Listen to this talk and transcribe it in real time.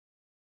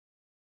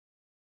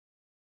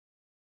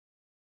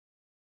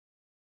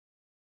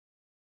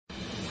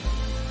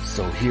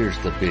So here's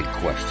the big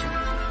question.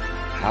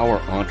 How are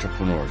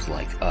entrepreneurs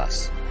like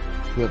us,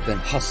 who have been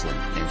hustling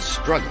and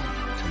struggling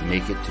to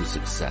make it to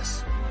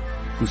success,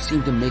 who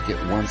seem to make it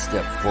one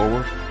step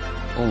forward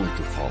only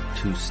to fall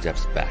 2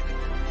 steps back,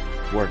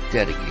 who are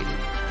dedicated,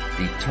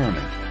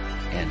 determined,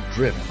 and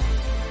driven,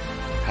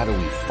 how do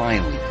we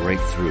finally break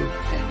through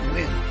and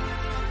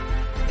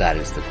win? That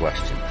is the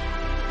question,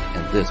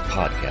 and this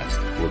podcast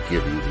will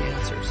give you the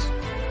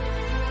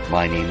answers.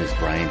 My name is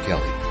Brian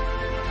Kelly,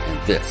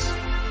 and this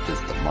is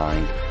the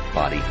Mind,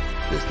 Body,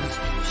 Business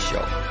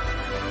Show.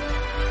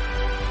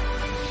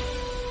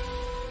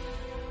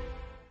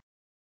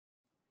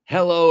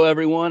 Hello,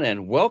 everyone,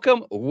 and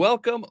welcome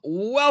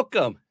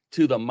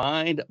to the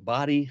Mind,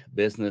 Body,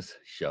 Business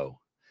Show.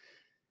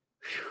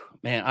 Whew,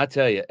 man, I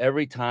tell you,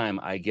 every time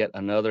I get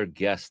another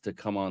guest to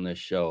come on this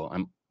show,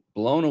 I'm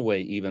blown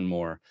away even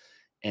more.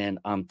 And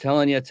I'm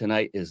telling you,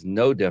 tonight is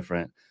no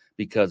different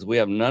because we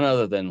have none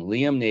other than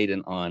Liam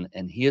Naden on,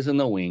 and he is in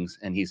the wings,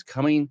 and he's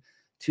coming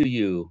to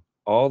you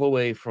all the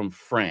way from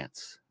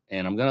France.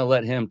 And I'm going to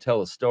let him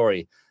tell a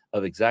story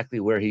of exactly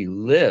where he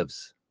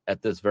lives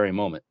at this very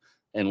moment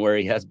and where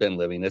he has been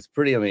living. It's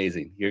pretty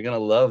amazing. You're going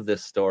to love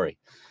this story.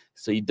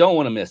 So you don't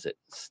want to miss it.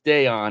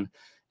 Stay on.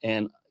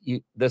 And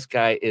this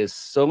guy is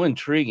so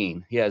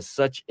intriguing. He has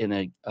such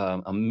an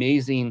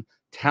amazing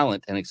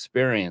talent and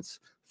experience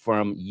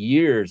from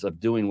years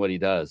of doing what he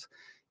does.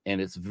 And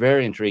it's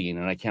very intriguing.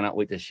 And I cannot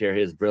wait to share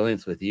his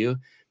brilliance with you.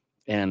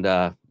 And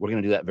we're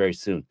going to do that very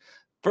soon.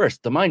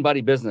 First, the Mind,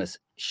 Body, Business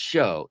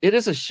Show. It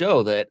is a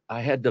show that I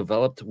had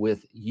developed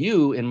with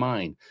you in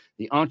mind,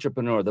 the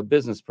entrepreneur, the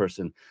business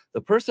person,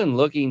 the person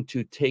looking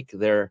to take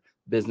their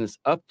business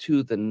up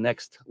to the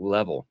next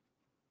level.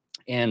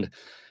 And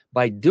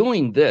by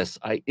doing this,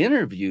 I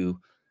interview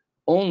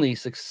only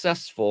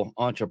successful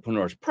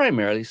entrepreneurs,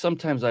 primarily.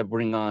 Sometimes I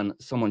bring on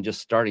someone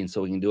just starting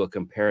so we can do a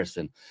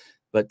comparison.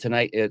 But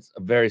tonight, it's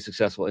a very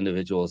successful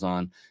individuals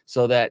on,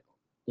 so that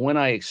when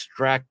I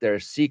extract their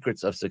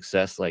secrets of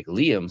success, like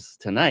Liam's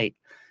tonight,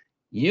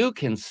 you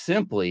can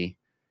simply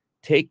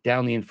take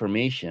down the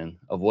information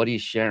of what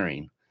he's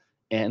sharing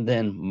and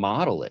then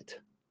model it.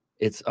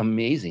 It's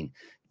amazing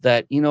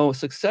that,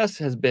 success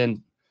has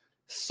been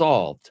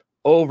solved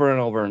over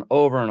and over and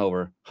over and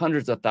over,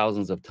 hundreds of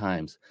thousands of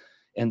times.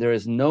 And there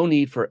is no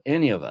need for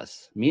any of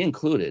us, me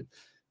included,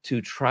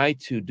 to try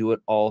to do it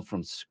all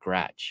from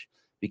scratch,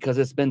 because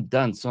it's been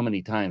done so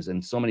many times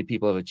and so many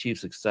people have achieved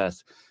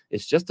success.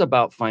 It's just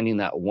about finding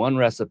that one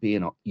recipe,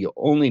 and you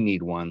only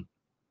need one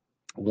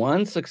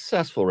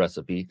successful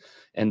recipe.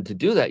 And to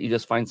do that, you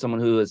just find someone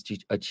who has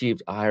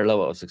achieved a higher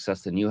level of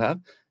success than you have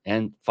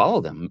and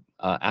follow them.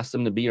 Ask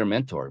them to be your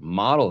mentor,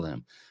 model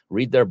them,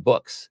 read their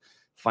books,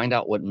 find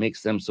out what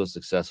makes them so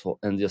successful,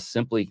 and just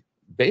simply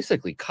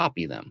basically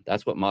copy them.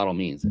 That's what model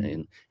means.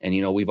 And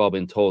we've all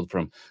been told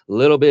from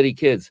little bitty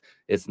kids,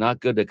 it's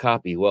not good to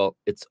copy. Well,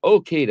 it's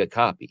okay to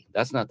copy.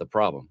 That's not the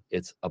problem.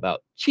 It's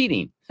about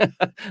cheating.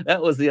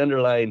 That was the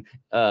underlying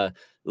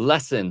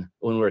lesson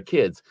when we were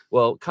kids.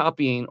 Well,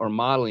 copying or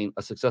modeling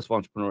a successful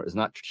entrepreneur is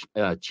not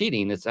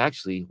cheating. It's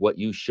actually what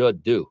you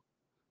should do.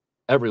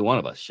 Every one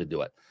of us should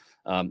do it.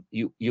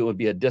 You would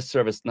be a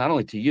disservice not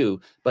only to you,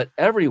 but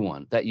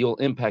everyone that you'll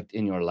impact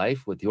in your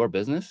life with your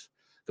business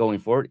going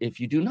forward if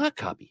you do not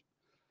copy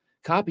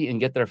and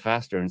get there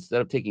faster. Instead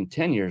of taking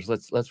 10 years,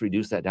 let's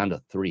reduce that down to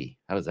 3.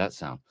 How does that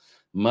sound?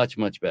 Much,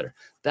 much better.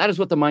 That is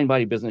what the Mind,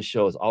 Body, Business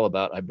Show is all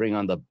about. I bring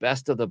on the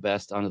best of the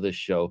best onto this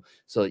show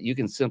so that you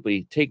can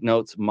simply take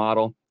notes,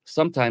 model,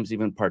 sometimes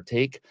even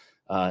partake,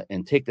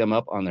 and take them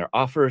up on their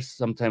offers.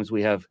 Sometimes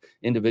we have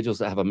individuals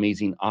that have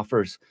amazing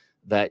offers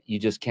that you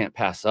just can't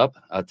pass up.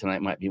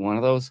 Tonight might be one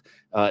of those.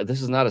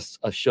 This is not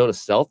a show to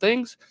sell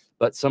things,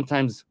 but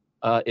sometimes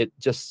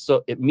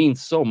it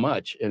means so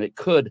much, and it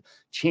could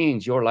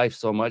change your life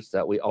so much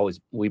that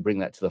we bring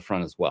that to the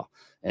front as well.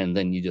 And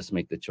then you just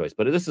make the choice.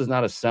 But this is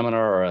not a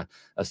seminar or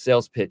a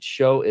sales pitch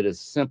show. It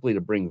is simply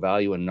to bring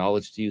value and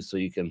knowledge to you so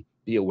you can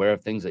be aware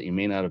of things that you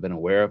may not have been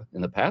aware of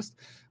in the past,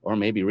 or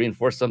maybe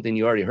reinforce something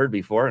you already heard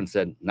before and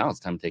said, now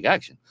it's time to take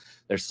action.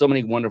 There's so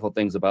many wonderful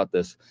things about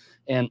this.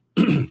 And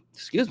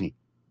excuse me.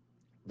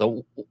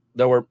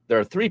 There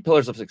are 3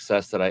 pillars of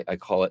success that I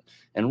call it.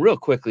 And real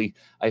quickly,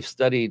 I've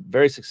studied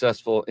very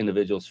successful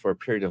individuals for a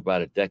period of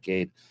about a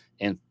decade,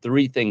 and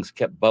 3 things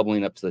kept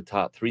bubbling up to the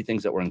top, 3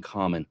 things that were in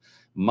common.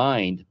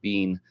 Mind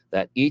being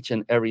that each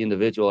and every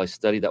individual I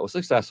studied that was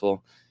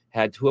successful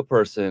had to a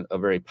person a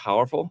very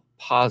powerful,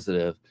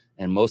 positive,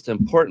 and most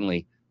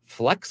importantly,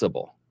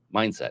 flexible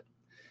mindset.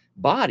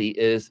 Body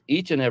is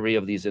each and every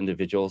of these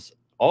individuals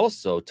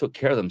also took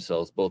care of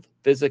themselves, both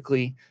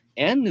physically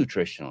and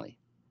nutritionally.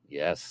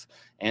 Yes.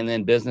 And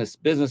then business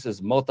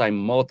is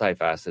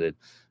multifaceted.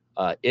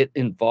 It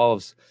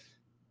involves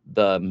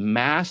the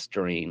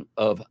mastering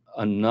of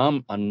a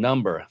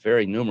number,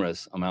 very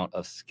numerous amount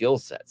of skill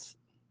sets.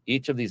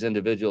 Each of these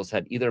individuals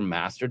had either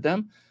mastered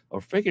them or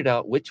figured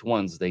out which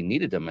ones they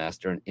needed to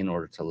master in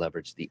order to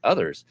leverage the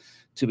others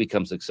to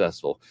become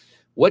successful.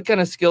 What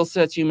kind of skill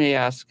sets, you may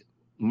ask?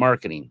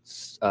 marketing,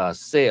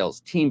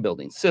 sales, team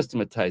building,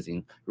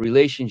 systematizing,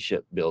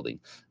 relationship building,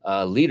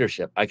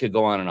 leadership. I could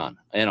go on and on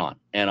and on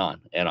and on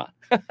and on.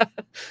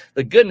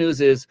 The good news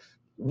is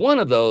one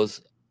of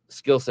those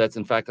skill sets,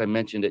 in fact, I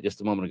mentioned it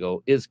just a moment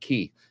ago, is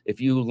key.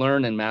 If you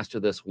learn and master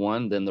this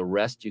one, then the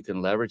rest you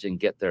can leverage and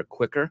get there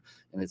quicker.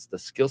 And it's the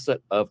skill set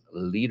of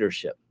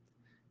leadership.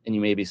 And you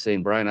may be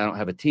saying, Brian, I don't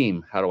have a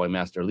team. How do I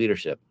master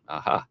leadership?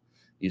 Aha.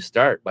 You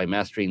start by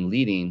mastering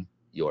leading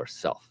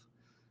yourself.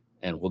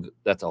 And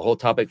that's a whole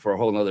topic for a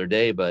whole nother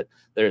day, but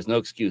there's no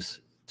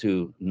excuse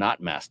to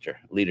not master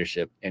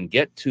leadership and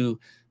get to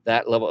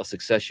that level of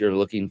success you're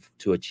looking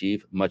to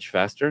achieve much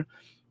faster.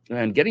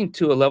 And getting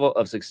to a level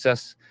of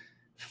success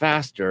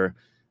faster,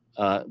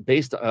 or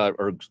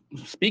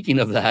speaking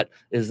of that,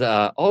 is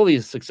all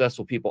these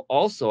successful people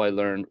also, I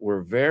learned,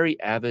 were very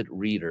avid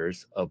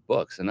readers of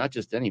books, and not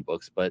just any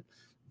books, but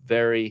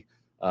very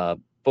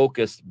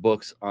focused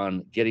books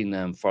on getting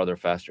them farther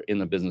faster in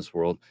the business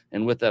world.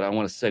 And with that, I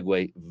want to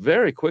segue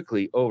very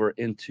quickly over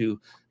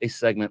into a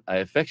segment I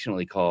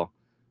affectionately call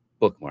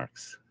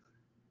Bookmarks.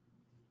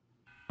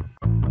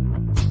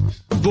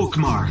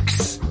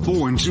 Bookmarks.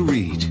 Born to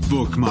read.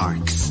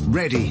 Bookmarks.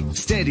 Ready,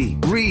 steady,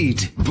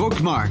 read.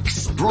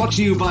 Bookmarks. Brought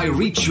to you by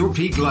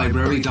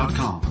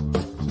reachyourpeaklibrary.com.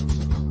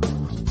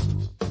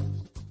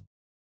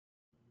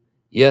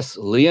 Yes,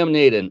 Liam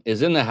Naden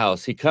is in the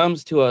house. He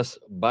comes to us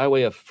by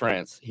way of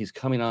France. He's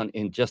coming on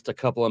in just a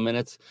couple of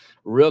minutes.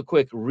 Real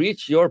quick,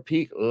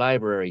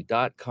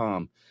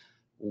 reachyourpeaklibrary.com.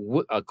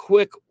 A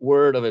quick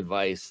word of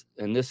advice,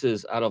 and this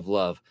is out of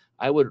love.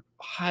 I would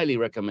highly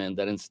recommend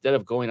that instead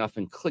of going off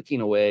and clicking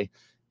away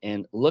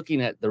and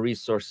looking at the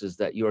resources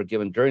that you are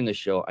given during the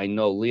show, I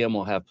know Liam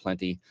will have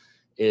plenty,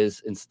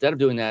 is instead of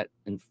doing that,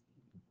 and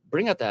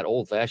bring out that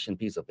old-fashioned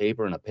piece of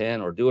paper and a pen,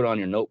 or do it on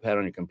your notepad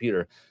on your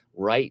computer.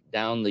 Write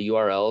down the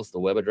URLs, the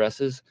web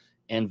addresses,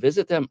 and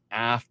visit them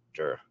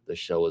after the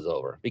show is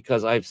over.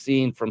 Because I've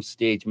seen from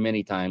stage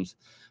many times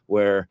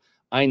where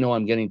I know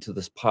I'm getting to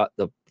this part,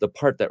 the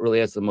part that really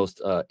has the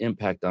most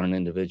impact on an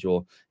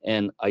individual.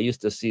 And I used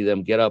to see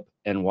them get up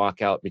and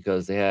walk out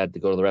because they had to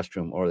go to the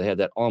restroom, or they had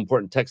that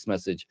all-important text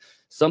message,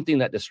 something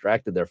that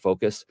distracted their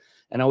focus.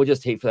 And I would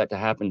just hate for that to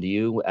happen to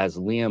you. As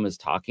Liam is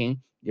talking,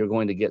 you're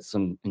going to get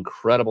some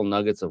incredible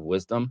nuggets of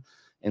wisdom.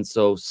 And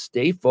so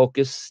stay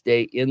focused,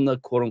 stay in the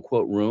quote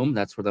unquote room.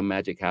 That's where the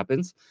magic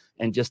happens.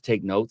 And just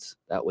take notes.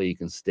 That way you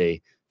can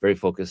stay very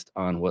focused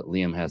on what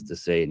Liam has to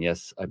say. And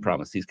yes, I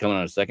promise he's coming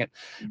on in a second.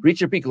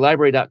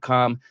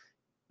 Reachyourpeaklibrary.com.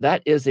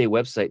 That is a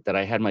website that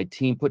I had my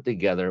team put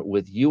together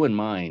with you in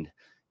mind.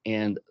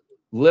 And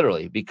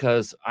literally,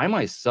 because I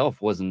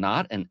myself was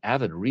not an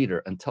avid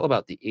reader until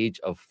about the age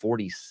of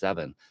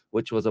 47,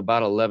 which was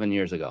about 11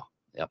 years ago.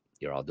 Yep,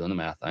 you're all doing the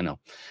math, I know.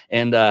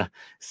 And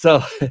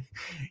so,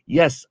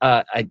 yes,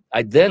 I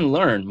then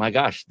learned, my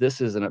gosh,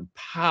 this is a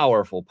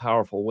powerful,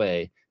 powerful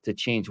way to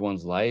change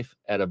one's life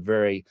at a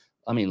very,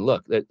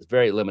 look, it's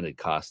very limited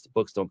cost.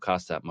 Books don't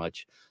cost that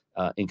much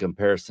in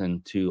comparison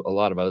to a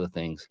lot of other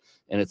things.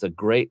 And it's a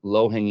great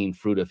low-hanging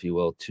fruit, if you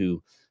will,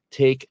 to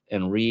take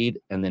and read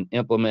and then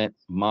implement,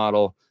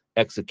 model,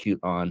 execute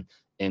on,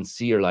 and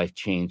see your life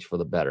change for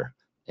the better.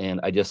 And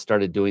I just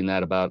started doing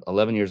that about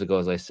 11 years ago,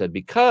 as I said,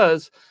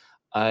 because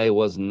I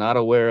was not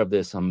aware of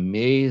this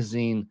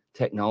amazing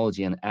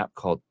technology and app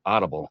called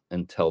Audible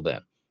until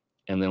then.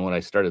 And then when I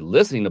started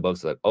listening to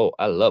books, like, oh,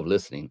 I love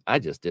listening. I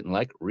just didn't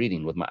like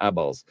reading with my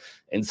eyeballs.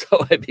 And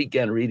so I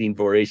began reading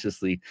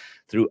voraciously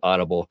through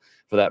Audible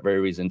for that very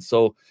reason.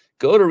 So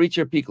go to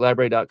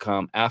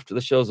reachyourpeaklibrary.com after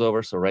the show's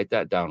over. So write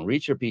that down,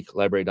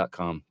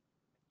 reachyourpeaklibrary.com.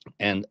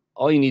 And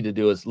all you need to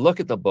do is look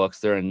at the books.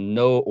 They're in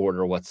no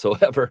order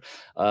whatsoever.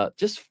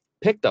 Just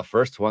pick the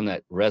first one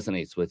that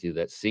resonates with you,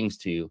 that sings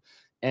to you.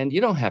 And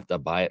you don't have to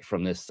buy it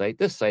from this site.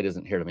 This site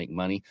isn't here to make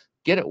money.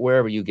 Get it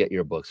wherever you get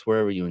your books,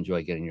 wherever you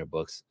enjoy getting your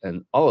books.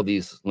 And all of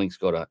these links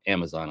go to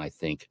Amazon, I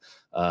think.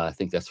 I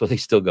think that's where they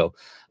still go.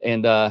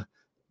 And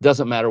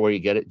doesn't matter where you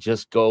get it.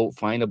 Just go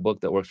find a book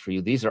that works for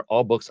you. These are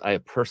all books I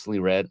have personally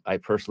read. I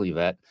personally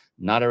vet.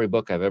 Not every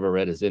book I've ever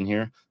read is in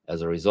here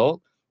as a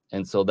result.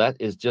 And so that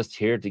is just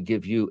here to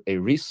give you a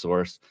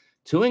resource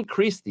to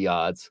increase the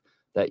odds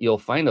that you'll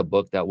find a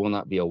book that will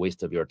not be a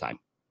waste of your time.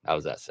 How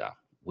does that sound?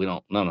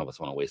 None of us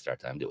want to waste our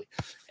time, do we?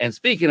 And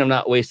speaking of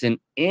not wasting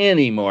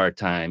any more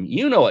time,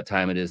 you know what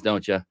time it is,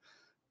 don't you?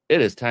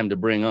 It is time to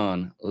bring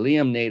on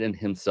Liam Naden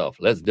himself.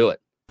 Let's do it.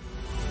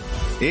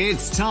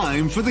 It's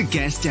time for the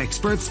Guest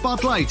Expert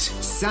Spotlight.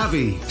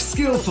 Savvy,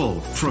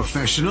 skillful,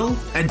 professional,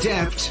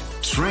 adept,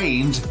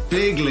 trained,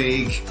 big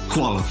league,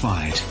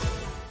 qualified.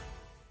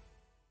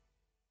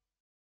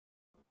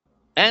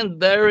 And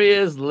there he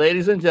is,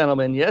 ladies and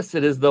gentlemen. Yes,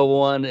 it is the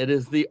one. It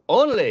is the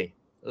only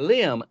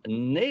Liam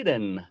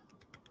Naden.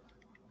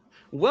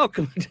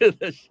 Welcome to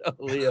the show,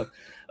 Liam.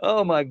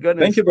 Oh, my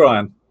goodness. Thank you,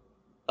 Brian.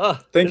 Oh,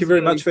 Thank you very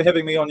much for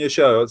having me on your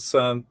show. It's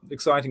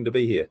exciting to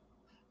be here.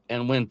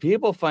 And when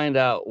people find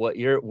out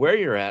where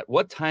you're at,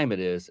 what time it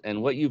is,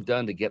 and what you've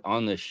done to get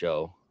on this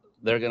show,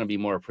 they're going to be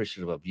more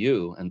appreciative of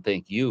you and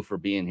thank you for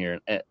being here,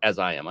 as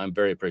I am. I'm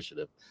very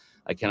appreciative.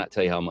 I cannot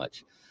tell you how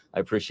much. I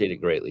appreciate it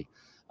greatly.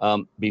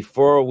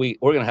 Before we're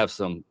going to have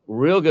some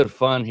real good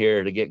fun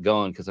here to get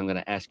going, because I'm going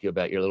to ask you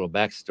about your little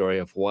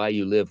backstory of why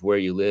you live where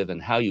you live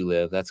and how you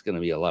live. That's going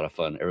to be a lot of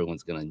fun.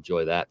 Everyone's going to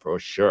enjoy that for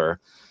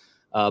sure.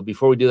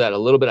 Before we do that, a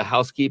little bit of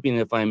housekeeping,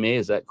 if I may.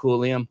 Is that cool,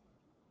 Liam?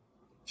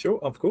 Sure,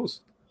 of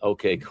course.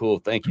 Okay, cool.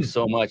 Thank you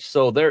so much.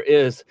 So there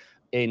is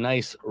a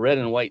nice red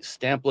and white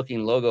stamp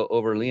looking logo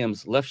over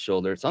Liam's left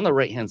shoulder. It's on the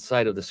right hand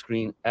side of the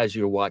screen as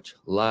you watch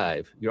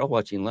live. You're all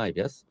watching live,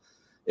 yes?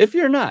 If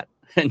you're not,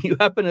 and you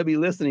happen to be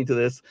listening to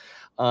this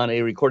on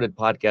a recorded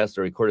podcast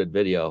or recorded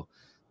video,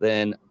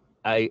 then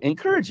I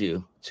encourage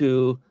you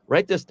to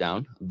write this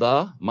down,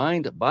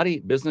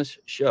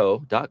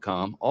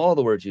 themindbodybusinessshow.com, all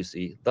the words you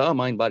see,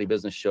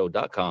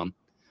 themindbodybusinessshow.com,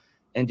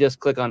 and just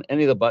click on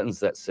any of the buttons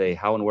that say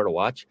how and where to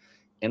watch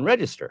and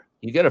register.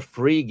 You get a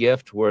free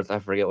gift worth, I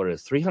forget what it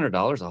is,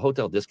 $300, a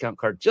hotel discount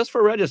card just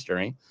for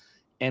registering.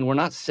 And we're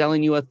not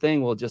selling you a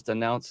thing. We'll just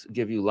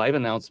give you live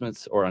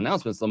announcements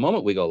the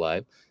moment we go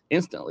live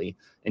instantly.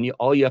 And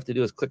all you have to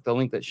do is click the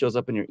link that shows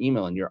up in your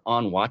email and you're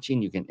on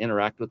watching. You can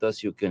interact with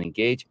us. You can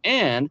engage.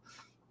 And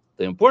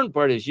the important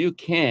part is you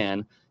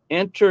can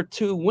enter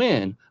to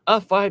win a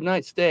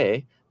 5-night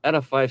stay at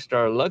a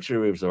 5-star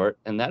luxury resort.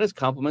 And that is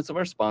compliments of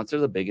our sponsor,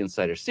 the Big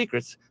Insider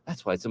Secrets.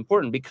 That's why it's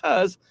important,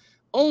 because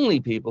only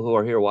people who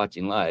are here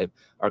watching live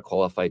are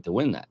qualified to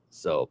win that.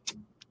 So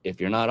if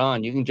you're not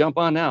on, you can jump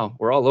on now.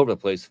 We're all over the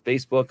place.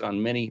 Facebook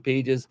on many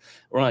pages.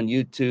 We're on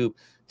YouTube,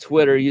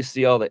 Twitter. You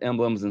see all the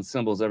emblems and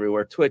symbols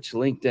everywhere. Twitch,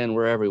 LinkedIn,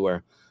 we're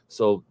everywhere.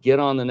 So get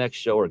on the next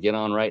show, or get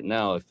on right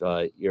now if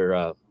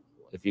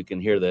you can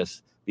hear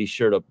this. Be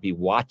sure to be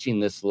watching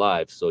this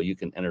live so you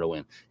can enter to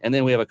win. And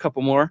then we have a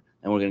couple more,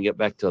 and we're going to get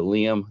back to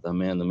Liam, the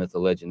man, the myth, the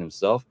legend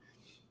himself.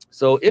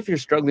 So if you're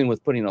struggling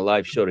with putting a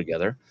live show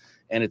together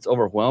and it's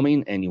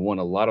overwhelming and you want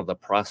a lot of the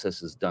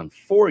processes done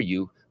for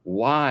you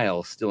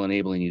while still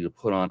enabling you to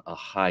put on a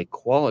high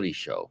quality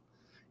show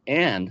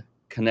and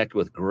connect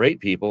with great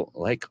people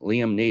like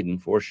Liam Naden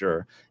for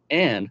sure,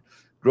 and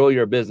grow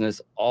your business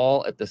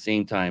all at the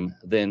same time,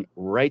 then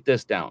write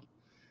this down,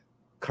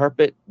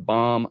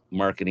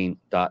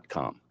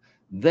 carpetbombmarketing.com.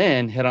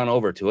 Then head on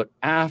over to it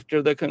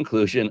after the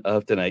conclusion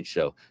of tonight's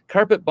show.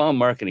 Carpet Bomb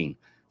Marketing.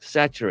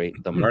 Saturate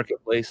the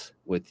marketplace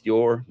with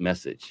your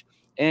message.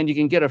 And you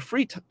can get a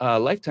free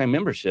lifetime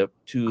membership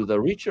to the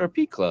Reach Your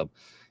Peak Club.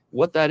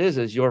 What that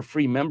is your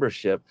free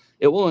membership.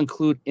 It will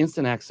include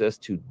instant access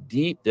to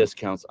deep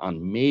discounts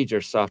on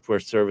major software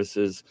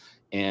services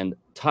and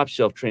top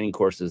shelf training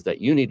courses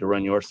that you need to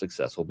run your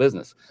successful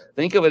business.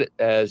 Think of it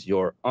as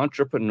your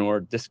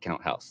entrepreneur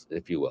discount house,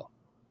 if you will.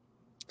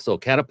 So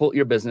catapult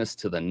your business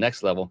to the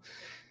next level.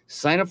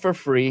 Sign up for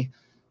free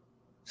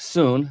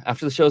soon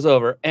after the show's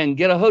over and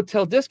get a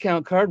hotel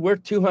discount card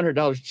worth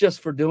 $200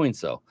 just for doing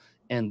so.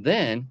 And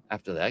then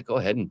after that, go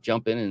ahead and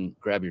jump in and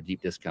grab your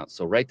deep discount.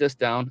 So write this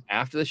down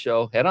after the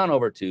show. Head on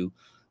over to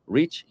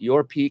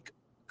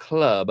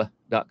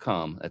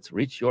reachyourpeakclub.com. That's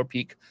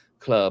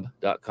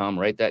reachyourpeakclub.com.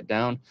 Write that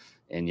down.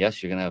 And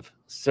yes, you're going to have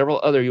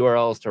several other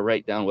URLs to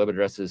write down, web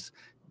addresses.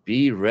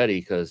 Be ready,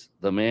 because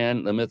the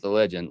man, the myth, the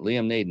legend,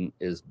 Liam Naden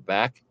is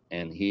back,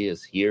 and he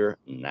is here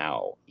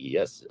now.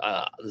 Yes.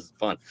 This is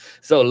fun.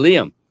 So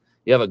Liam,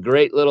 you have a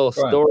great little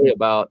story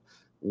about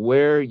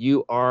where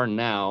you are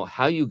now,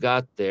 how you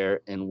got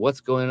there, and what's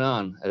going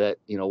on,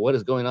 what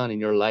is going on in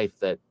your life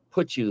that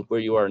puts you where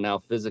you are now,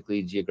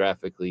 physically,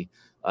 geographically.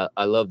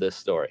 I love this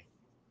story.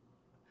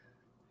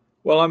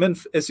 Well,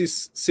 as you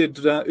said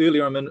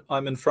earlier,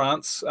 I'm in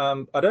France.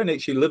 I don't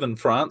actually live in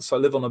France. I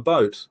live on a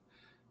boat,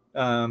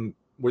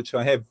 which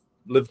I have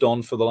lived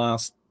on for the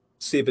last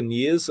 7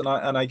 years. And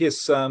I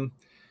guess, I'm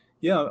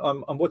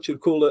what you'd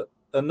call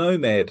a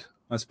nomad.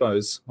 I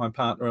suppose my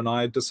partner and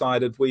I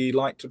decided we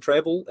like to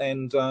travel,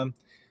 and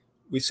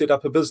we set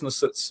up a business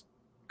that's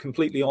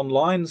completely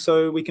online,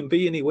 so we can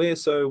be anywhere.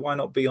 So why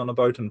not be on a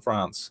boat in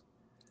France?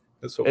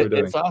 That's what we're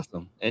doing. It's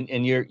awesome.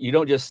 And you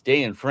don't just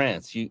stay in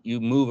France.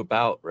 You move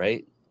about,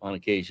 right, on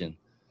occasion.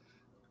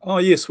 Oh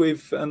yes,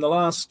 we've in the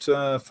last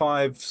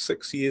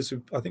 5-6 years,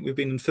 I think we've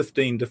been in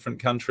 15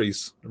 different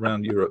countries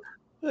around Europe.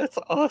 That's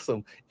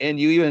awesome. And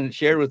you even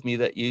shared with me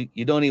that you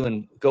don't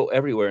even go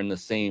everywhere in the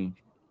same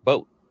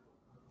boat.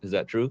 Is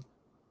that true?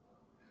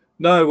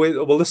 No,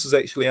 well, this is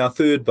actually our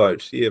third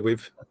boat. Yeah,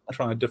 we've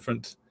tried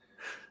different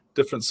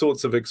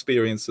sorts of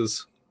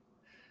experiences.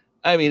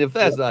 I mean, if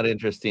that's not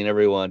interesting,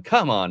 everyone,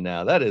 come on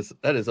now. That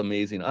is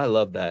amazing. I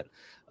love that.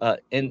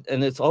 And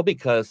it's all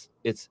because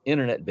it's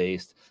internet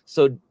based.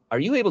 So are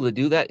you able to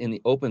do that in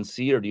the open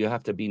sea, or do you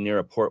have to be near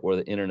a port where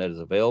the internet is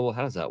available?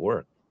 How does that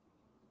work?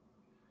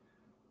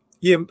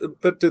 Yeah,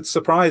 but it's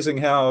surprising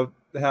how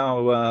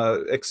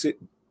the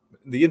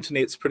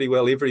internet's pretty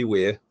well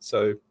everywhere.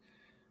 So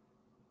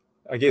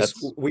I guess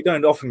we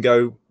don't often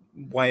go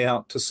way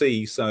out to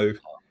sea. So,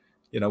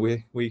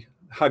 we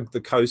hug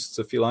the coasts,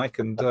 if you like,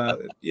 and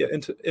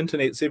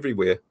internet's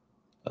everywhere.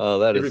 Oh,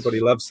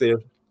 everybody loves their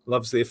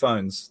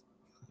phones.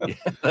 Yeah,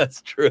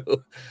 that's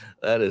true.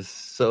 That is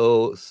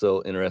so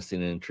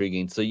interesting and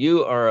intriguing. So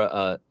you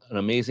are an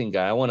amazing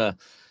guy. I want to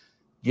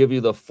give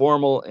you the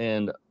formal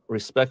and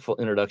respectful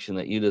introduction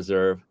that you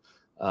deserve.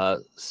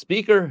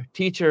 Speaker,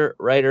 teacher,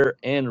 writer,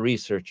 and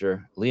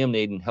researcher, Liam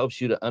Naden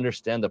helps you to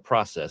understand the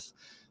process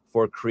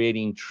for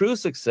creating true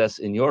success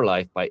in your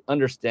life by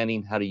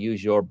understanding how to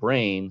use your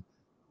brain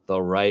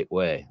the right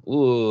way.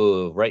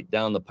 Ooh, right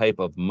down the pipe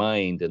of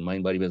mind and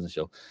Mind Body Business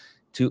Show.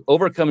 To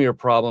overcome your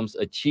problems,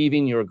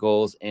 achieving your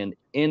goals, and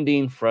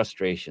ending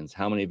frustrations.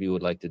 How many of you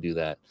would like to do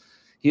that?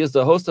 He is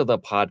the host of the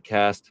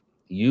podcast,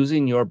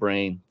 Using Your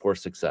Brain for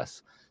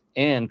Success,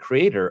 and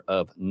creator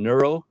of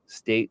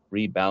Neuro-State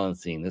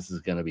Rebalancing. This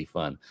is going to be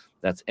fun.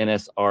 That's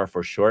NSR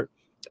for short.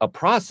 A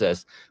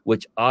process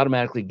which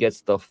automatically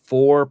gets the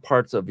 4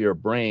 parts of your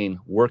brain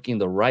working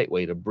the right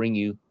way to bring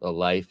you the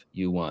life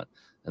you want.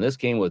 And this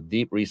came with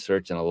deep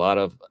research and a lot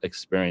of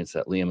experience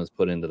that Liam has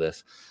put into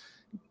this.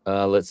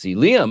 Let's see.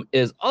 Liam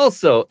is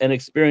also an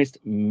experienced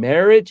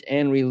marriage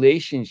and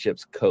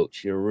relationships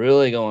coach. You're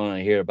really going to want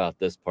to hear about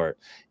this part.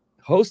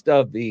 Host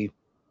of the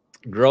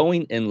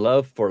Growing in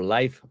Love for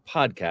Life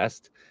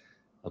podcast.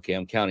 Okay,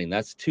 I'm counting.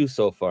 That's 2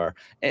 so far.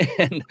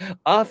 And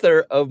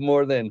author of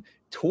more than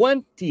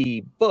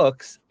 20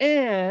 books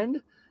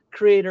and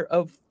creator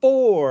of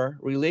 4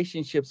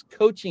 relationships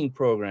coaching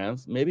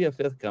programs, maybe a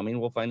 5th coming.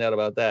 We'll find out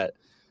about that.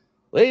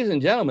 Ladies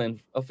and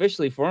gentlemen,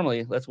 officially,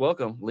 formally, let's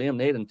welcome Liam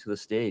Naden to the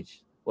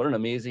stage. What an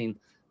amazing,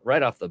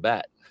 right off the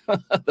bat.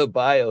 The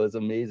bio is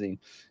amazing.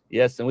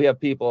 Yes, and we have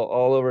people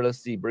all over. Let's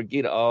see,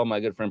 Brigitte. Oh, my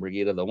good friend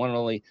Brigitte, the one and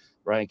only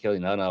Brian Kelly.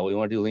 No, we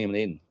want to do Liam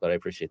Naden, but I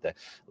appreciate that.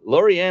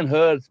 Lori-Ann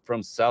Hood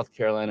from South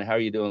Carolina. How are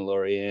you doing,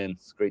 Lori-Ann?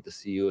 It's great to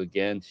see you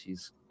again.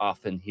 She's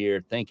often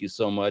here. Thank you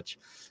so much.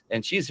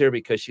 And she's here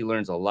because she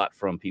learns a lot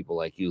from people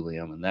like you,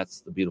 Liam, and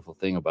that's the beautiful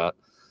thing about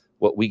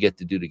what we get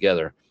to do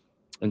together.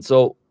 And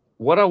so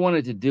what I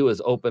wanted to do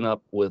is open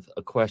up with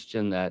a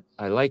question that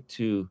I like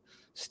to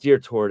steer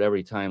toward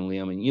every time,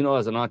 Liam. And you know,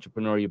 as an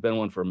entrepreneur, you've been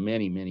one for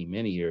many, many,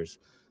 many years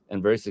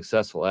and very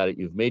successful at it.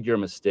 You've made your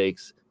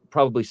mistakes,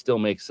 probably still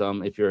make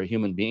some. If you're a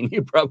human being,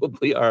 you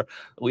probably are.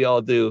 We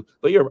all do.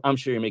 But I'm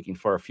sure you're making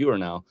far fewer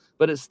now.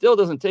 But it still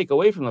doesn't take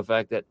away from the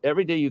fact that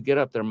every day you get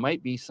up, there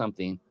might be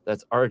something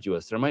that's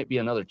arduous. There might be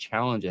another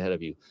challenge ahead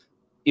of you,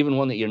 even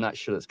one that you're not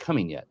sure that's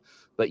coming yet.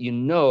 But you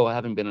know,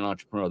 having been an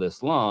entrepreneur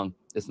this long,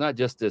 it's not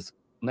just this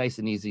nice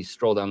and easy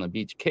stroll down the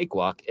beach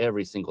cakewalk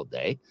every single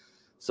day.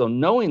 So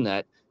knowing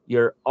that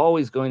you're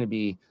always going to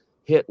be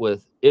hit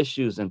with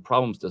issues and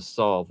problems to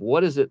solve,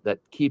 what is it that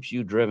keeps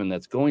you driven,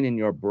 that's going in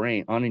your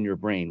brain,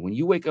 when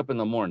you wake up in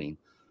the morning?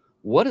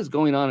 What is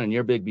going on in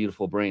your big,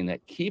 beautiful brain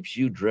that keeps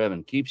you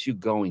driven, keeps you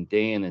going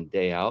day in and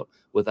day out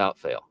without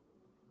fail?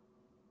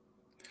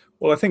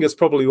 Well, I think it's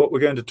probably what we're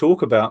going to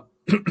talk about,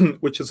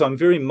 which is I'm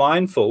very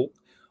mindful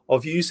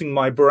of using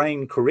my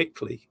brain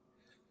correctly.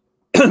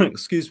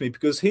 Excuse me,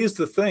 because here's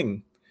the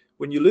thing.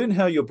 When you learn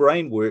how your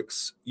brain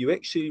works, you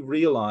actually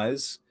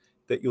realize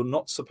that you're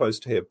not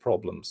supposed to have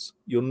problems.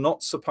 You're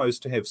not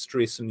supposed to have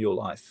stress in your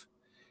life.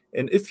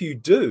 And if you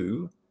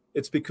do,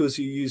 it's because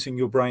you're using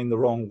your brain the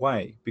wrong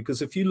way.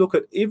 Because if you look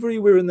at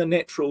everywhere in the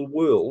natural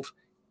world,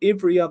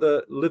 every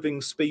other living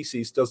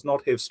species does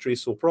not have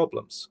stress or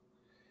problems.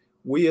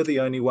 We are the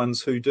only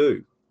ones who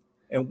do.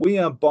 And we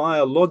are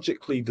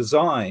biologically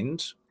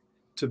designed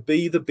to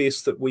be the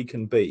best that we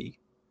can be,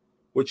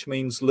 which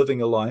means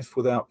living a life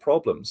without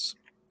problems.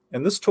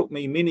 And this took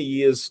me many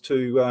years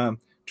to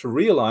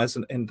realize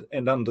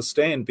and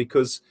understand,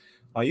 because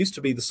I used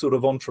to be the sort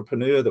of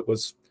entrepreneur that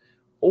was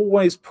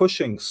always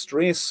pushing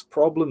stress,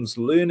 problems,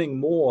 learning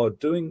more,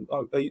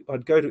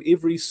 I'd go to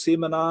every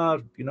seminar,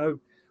 you know,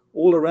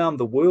 all around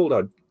the world.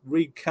 I'd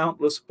read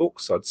countless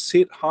books. I'd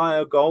set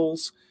higher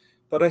goals,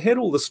 but I had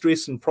all the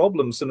stress and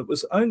problems. And it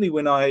was only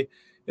when I,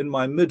 in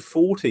my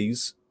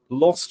mid-40s,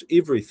 lost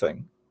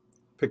everything,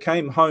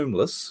 became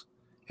homeless,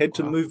 had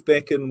to move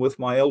back in with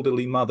my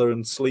elderly mother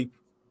and sleep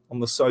on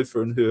the sofa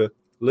in her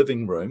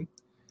living room,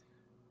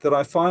 that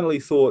I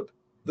finally thought,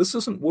 this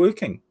isn't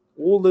working.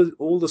 All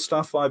the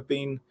stuff I've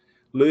been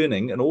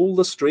learning and all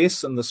the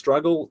stress and the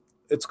struggle,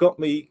 it's got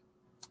me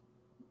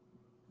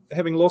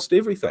having lost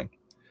everything.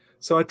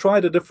 So I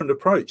tried a different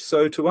approach.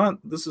 So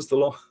this is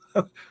the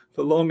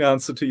long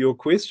answer to your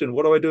question.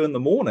 What do I do in the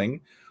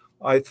morning?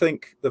 I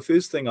think the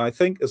first thing I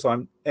think is,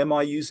 am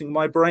I using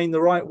my brain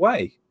the right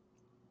way?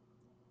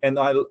 And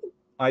I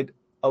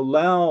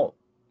allow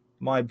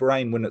my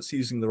brain, when it's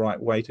using the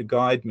right way, to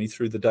guide me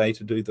through the day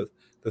to do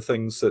the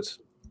things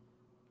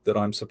that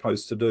I'm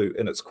supposed to do.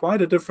 And it's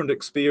quite a different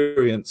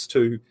experience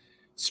to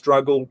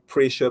struggle,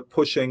 pressure,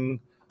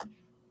 pushing,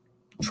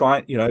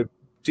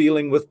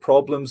 dealing with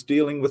problems,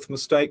 dealing with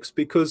mistakes.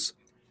 Because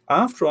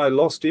after I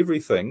lost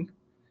everything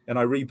and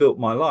I rebuilt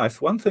my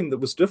life, one thing that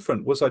was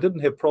different was I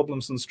didn't have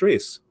problems and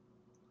stress.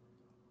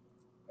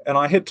 And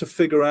I had to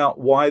figure out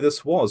why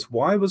this was.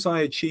 Why was I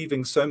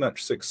achieving so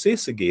much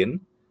success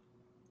again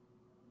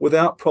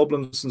without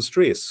problems and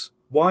stress?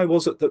 Why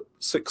was it that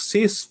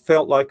success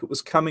felt like it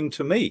was coming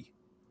to me?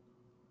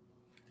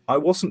 I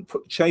wasn't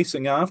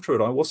chasing after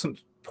it. I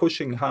wasn't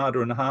pushing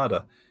harder and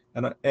harder.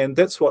 And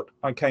that's what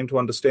I came to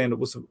understand. It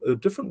was a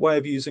different way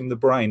of using the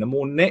brain, a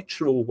more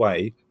natural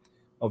way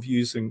of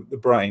using the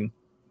brain,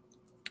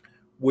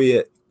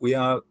 where we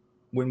are,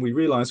 when we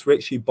realize we're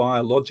actually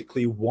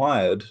biologically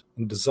wired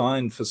and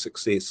designed for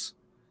success.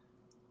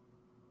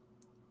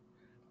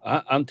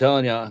 I'm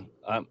telling you,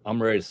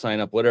 I'm ready to sign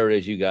up, whatever it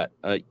is you got,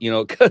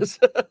 because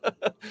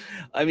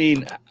I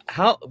mean,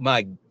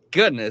 my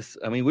goodness.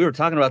 I mean, we were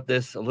talking about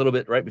this a little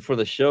bit right before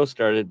the show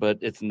started, but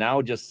it's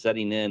now just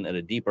setting in at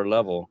a deeper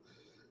level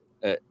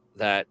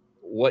that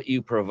what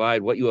you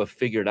provide, what you have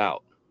figured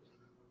out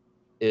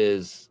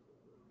is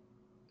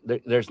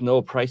there's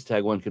no price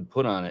tag one could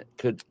put on it.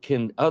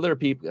 Can other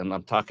people, and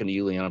I'm talking to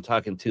you, Liam, I'm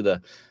talking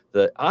to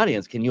the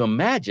audience, can you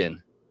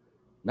imagine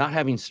not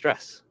having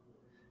stress?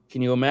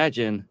 Can you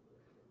imagine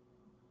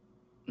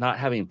not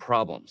having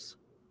problems?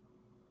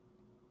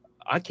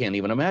 I can't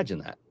even imagine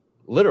that.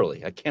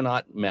 Literally, I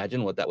cannot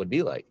imagine what that would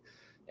be like.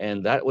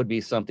 And that would be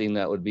something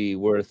that would be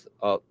worth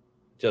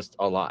just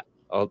a lot,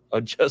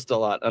 just a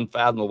lot,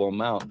 unfathomable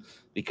amount.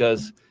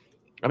 Because,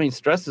 I mean,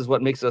 stress is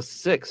what makes us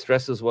sick.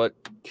 Stress is what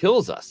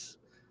kills us.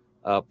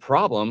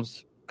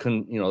 Problems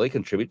they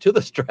contribute to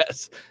the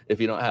stress if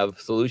you don't have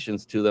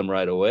solutions to them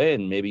right away.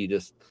 And maybe you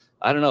just,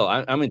 I don't know.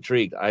 I'm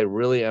intrigued. I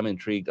really am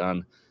intrigued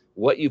on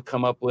what you've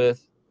come up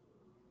with,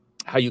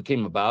 how you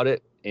came about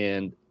it,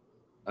 and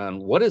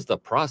what is the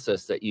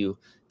process that you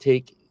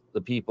take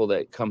the people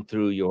that come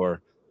through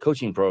your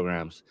coaching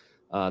programs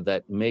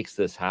that makes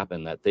this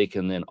happen, that they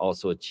can then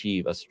also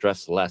achieve a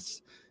stress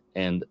less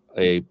and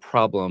a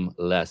problem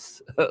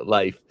less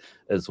life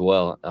as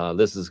well.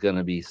 This is going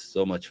to be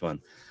so much fun.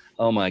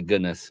 Oh my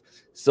goodness.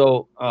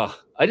 So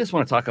I just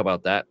want to talk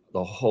about that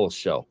the whole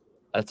show.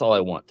 That's all I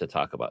want to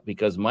talk about,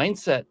 because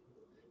mindset,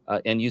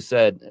 and you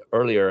said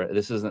earlier,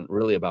 this isn't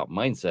really about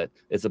mindset,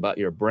 it's about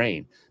your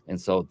brain. And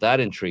so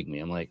that intrigued me.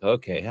 I'm like,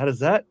 okay, how does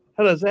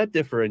that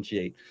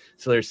differentiate?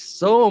 So there's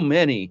so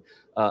many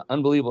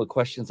unbelievable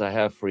questions I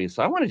have for you.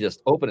 So I want to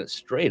just open it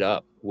straight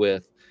up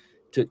with,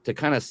 to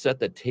kind of set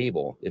the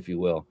table, if you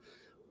will,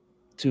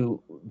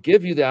 to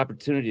give you the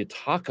opportunity to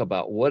talk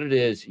about what it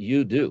is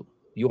you do,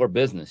 your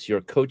business,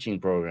 your coaching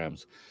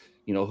programs,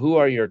 who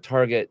are your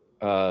target,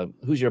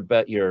 who's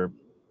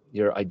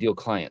your ideal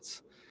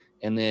clients.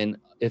 And then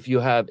if you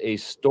have a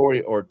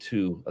story or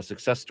two, a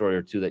success story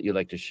or two that you'd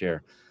like to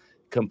share,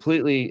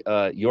 completely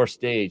your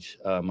stage,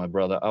 my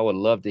brother. I would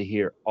love to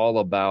hear all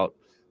about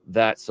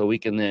that, so we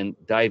can then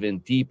dive in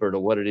deeper to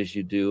what it is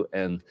you do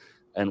and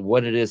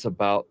what it is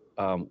about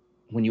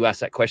when you ask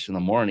that question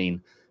in the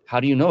morning. How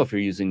do you know if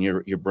you're using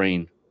your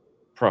brain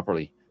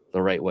properly,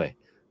 the right way?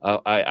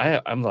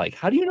 I'm like,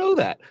 how do you know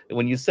that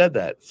when you said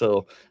that?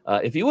 So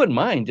if you wouldn't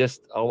mind,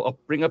 just I'll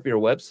bring up your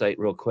website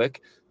real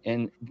quick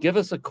and give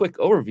us a quick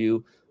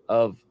overview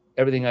of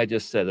everything I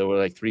just said. There were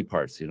like 3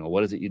 parts.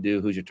 What is it you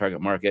do? Who's your target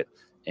market?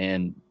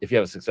 And if you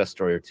have a success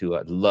story or two,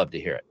 I'd love to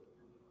hear it.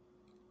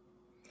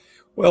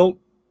 Well,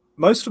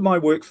 most of my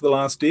work for the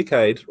last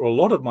decade, or a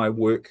lot of my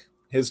work,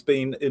 has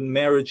been in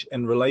marriage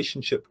and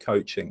relationship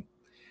coaching.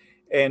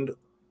 And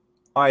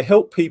I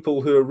help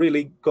people who have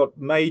really got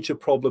major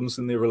problems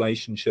in their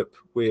relationship,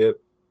 where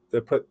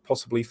they're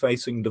possibly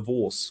facing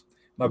divorce.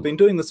 And I've been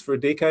doing this for a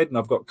decade, and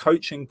I've got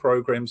coaching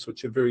programs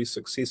which are very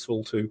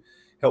successful to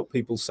help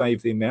people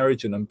save their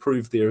marriage and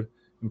improve their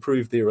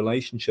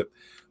relationship.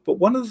 But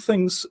one of the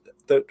things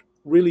that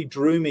really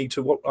drew me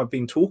to what I've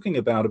been talking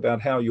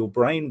about how your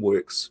brain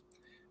works,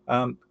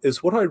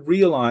 is what I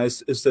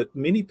realized is that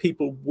many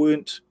people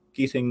weren't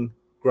getting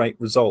great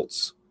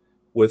results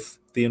with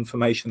the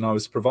information I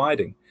was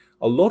providing.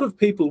 A lot of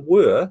people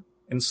were,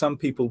 and some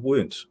people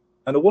weren't.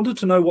 And I wanted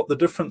to know what the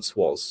difference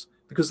was,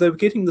 because they were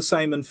getting the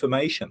same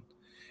information.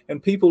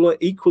 And people are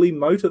equally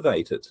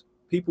motivated.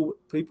 People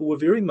were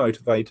very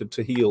motivated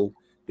to heal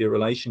their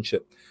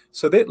relationship.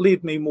 So that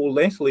led me more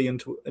laterally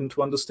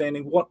into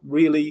understanding what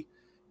really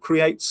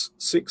creates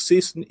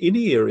success in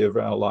any area of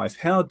our life.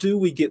 How do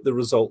we get the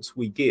results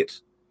we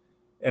get?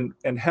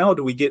 And how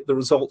do we get the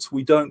results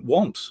we don't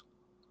want?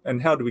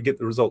 And how do we get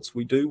the results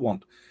we do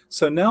want?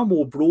 So now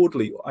more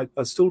broadly,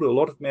 I still do a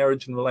lot of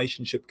marriage and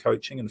relationship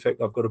coaching. In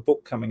fact, I've got a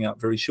book coming out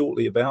very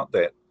shortly about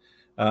that.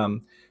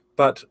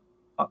 But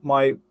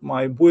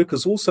my work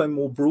is also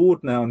more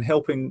broad now in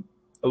helping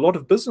a lot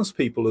of business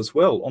people as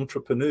well,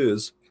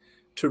 entrepreneurs,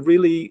 to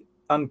really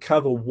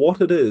uncover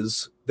what it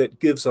is that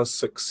gives us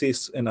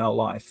success in our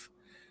life.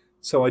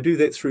 So I do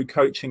that through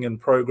coaching and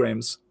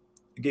programs,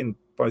 again,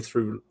 both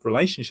through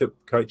relationship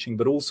coaching,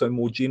 but also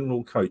more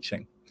general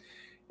coaching.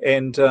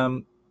 And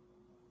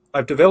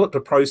I've developed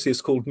a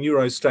process called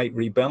Neuro-State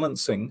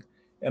Rebalancing,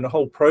 and a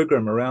whole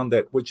program around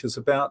that, which is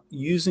about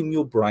using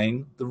your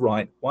brain the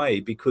right way.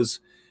 Because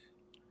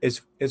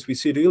as we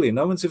said earlier,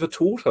 no one's ever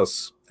taught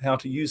us how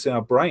to use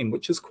our brain,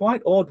 which is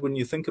quite odd when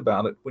you think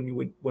about it,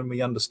 when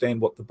we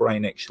understand what the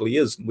brain actually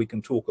is. And we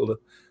can talk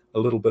a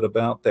little bit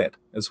about that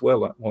as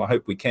well. Well, I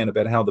hope we can,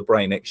 about how the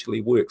brain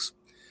actually works.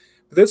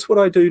 But that's what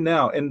I do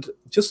now. And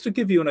just to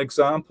give you an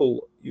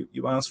example,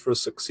 you asked for a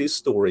success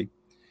story.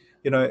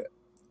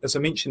 As I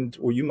mentioned,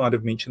 or you might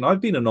have mentioned, I've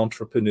been an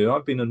entrepreneur.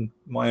 I've been in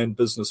my own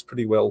business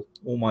pretty well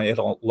all my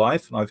adult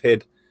life, and I've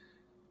had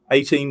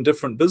 18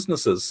 different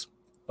businesses.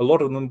 A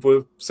lot of them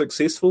were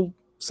successful.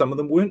 Some of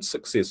them weren't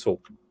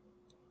successful.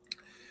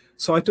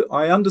 So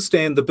I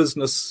understand the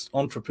business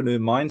entrepreneur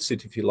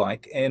mindset, if you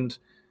like, and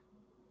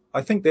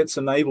I think that's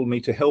enabled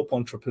me to help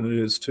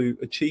entrepreneurs to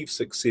achieve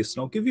success.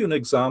 And I'll give you an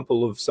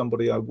example of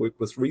somebody I worked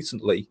with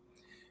recently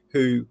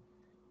who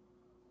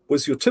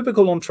was your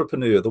typical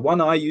entrepreneur, the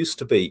one I used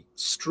to be,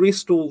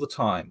 stressed all the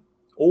time,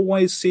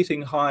 always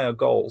setting higher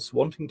goals,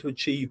 wanting to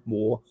achieve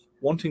more,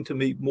 wanting to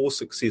be more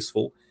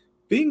successful,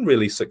 being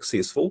really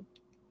successful,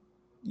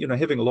 you know,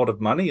 having a lot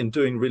of money and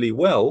doing really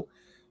well,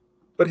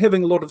 but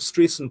having a lot of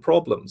stress and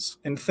problems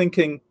and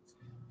thinking,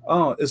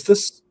 oh, is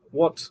this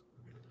what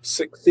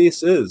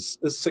success is?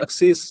 Is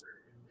success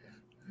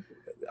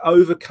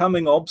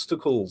overcoming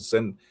obstacles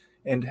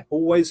and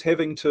always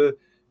having to,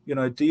 you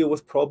know, deal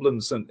with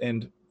problems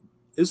and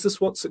is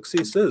this what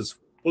success is?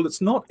 Well,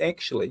 it's not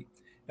actually.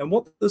 And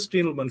what this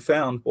gentleman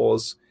found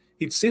was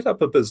he'd set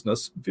up a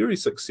business, very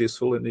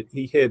successful, and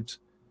he had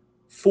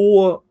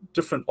 4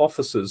 different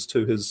offices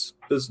to his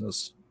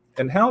business.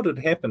 And how it had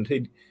happened,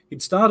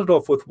 he'd started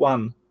off with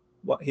one.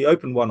 He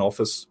opened one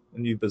office, a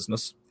new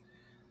business,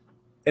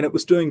 and it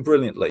was doing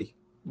brilliantly.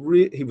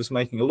 He was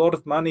making a lot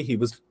of money.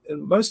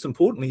 And most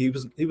importantly,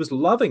 he was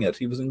loving it.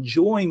 He was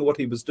enjoying what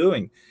he was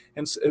doing,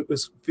 and it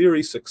was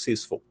very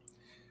successful.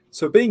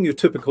 So being your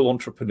typical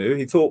entrepreneur,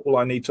 he thought, well,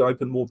 I need to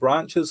open more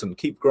branches and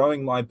keep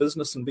growing my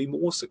business and be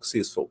more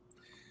successful.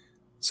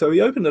 So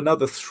he opened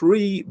another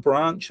 3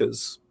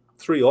 branches,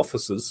 3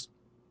 offices.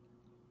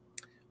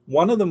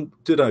 One of them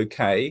did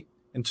okay,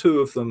 and 2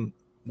 of them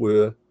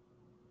were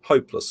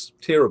hopeless,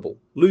 terrible,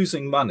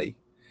 losing money.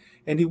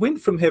 And he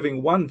went from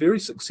having 1 very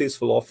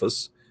successful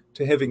office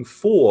to having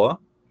 4,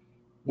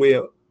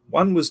 where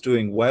 1 was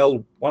doing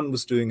well, 1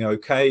 was doing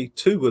okay,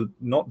 2 were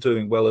not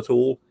doing well at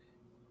all.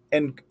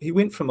 And he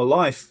went from a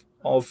life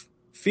of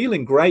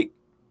feeling great,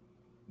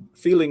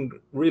 feeling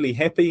really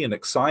happy and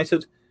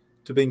excited,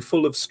 to being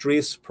full of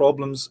stress,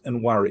 problems,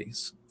 and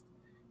worries.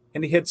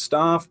 And he had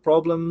staff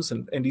problems,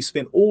 and he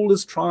spent all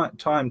his time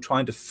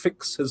trying to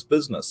fix his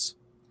business.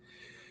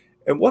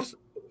 And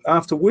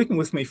after working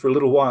with me for a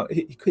little while,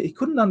 he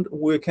couldn't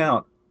work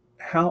out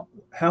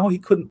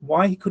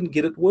why he couldn't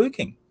get it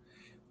working,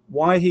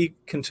 why he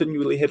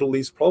continually had all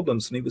these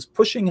problems. And he was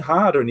pushing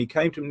harder, and he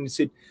came to me and he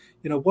said,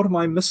 you know, what am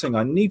I missing?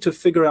 I need to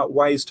figure out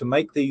ways to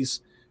make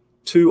these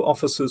 2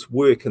 offices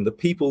work and the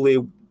people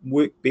there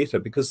work better,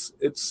 because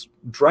it's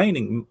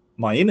draining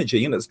my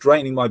energy and it's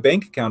draining my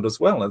bank account as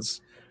well.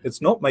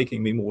 It's not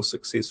making me more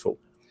successful.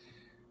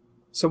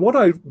 So what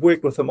I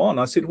worked with him on,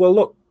 I said, well,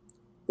 look,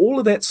 all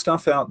of that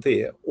stuff out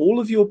there, all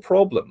of your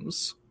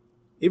problems,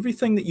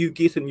 everything that you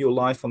get in your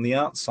life on the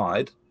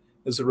outside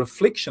is a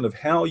reflection of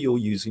how you're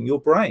using your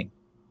brain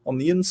on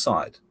the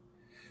inside.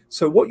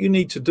 So what you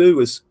need to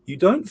do is you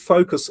don't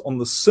focus on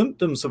the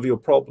symptoms of your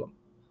problem,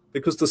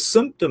 because the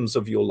symptoms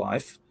of your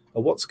life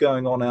are what's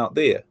going on out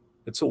there.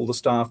 It's all the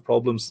staff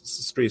problems, it's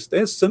the stress.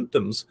 They're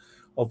symptoms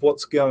of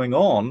what's going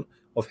on,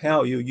 of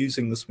how you're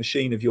using this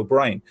machine of your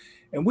brain.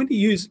 And when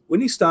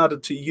he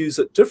started to use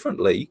it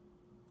differently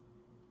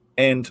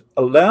and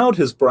allowed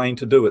his brain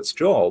to do its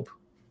job,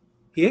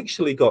 he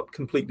actually got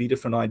completely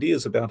different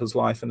ideas about his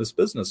life and his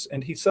business.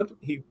 And he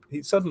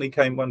suddenly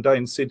came one day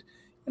and said,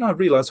 you know, I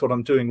realize what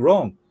I'm doing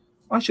wrong.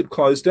 I should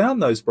close down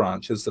those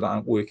branches that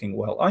aren't working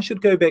well. I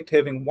should go back to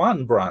having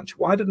 1 branch.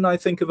 Why didn't I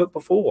think of it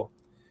before?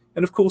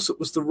 And of course, it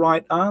was the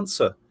right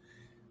answer.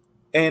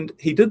 And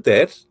he did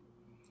that.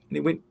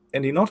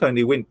 And he not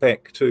only went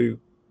back to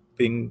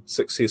being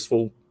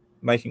successful,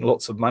 making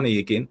lots of money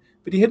again,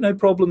 but he had no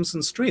problems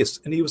and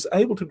stress. And he was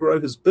able to grow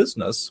his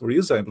business, or he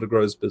is able to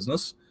grow his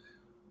business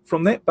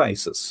from that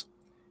basis.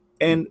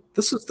 And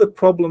this is the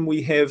problem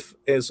we have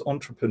as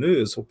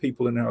entrepreneurs or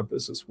people in our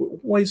business. We're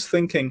always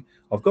thinking,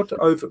 I've got to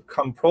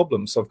overcome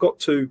problems.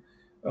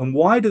 And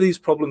why do these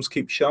problems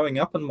keep showing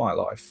up in my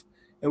life?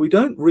 And we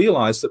don't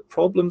realize that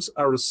problems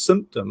are a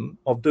symptom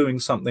of doing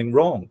something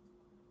wrong.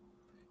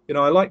 You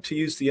know, I like to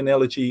use the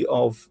analogy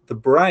of the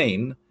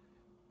brain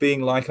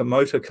being like a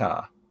motor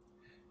car,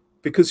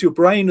 because your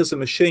brain is a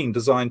machine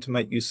designed to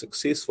make you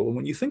successful. And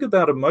when you think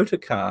about a motor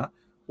car,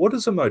 what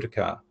is a motor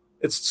car?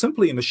 It's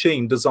simply a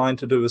machine designed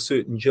to do a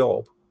certain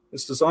job.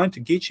 It's designed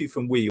to get you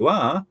from where you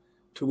are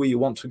to where you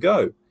want to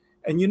go.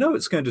 And you know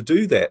it's going to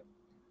do that.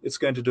 It's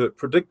going to do it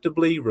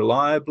predictably,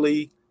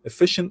 reliably,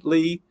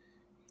 efficiently,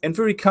 and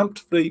very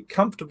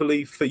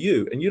comfortably for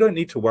you. And you don't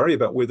need to worry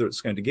about whether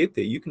it's going to get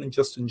there. You can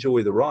just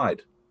enjoy the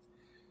ride.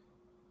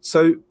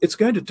 So it's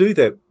going to do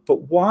that,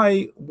 but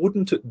why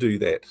wouldn't it do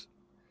that?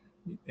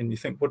 And you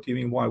think, what do you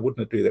mean, why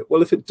wouldn't it do that?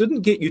 Well, if it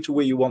didn't get you to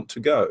where you want to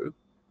go,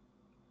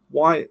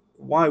 why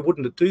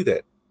wouldn't it do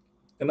that?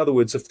 In other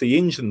words, if the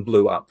engine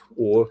blew up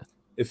or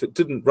if it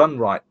didn't run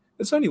right,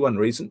 there's only one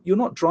reason: you're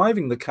not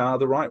driving the car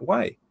the right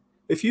way.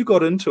 If you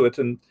got into it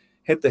and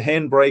had the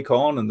handbrake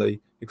on and the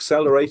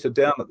accelerator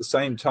down at the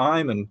same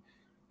time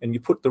and you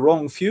put the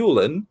wrong fuel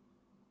in,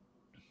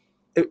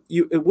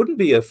 it wouldn't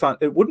be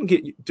it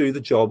wouldn't do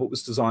the job it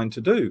was designed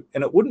to do.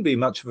 And it wouldn't be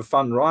much of a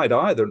fun ride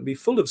either. It'd be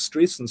full of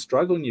stress and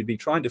struggle, and you'd be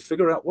trying to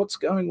figure out what's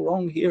going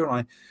wrong here.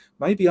 And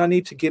maybe I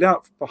need to get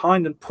out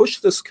behind and push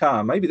this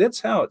car. Maybe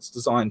that's how it's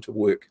designed to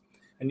work.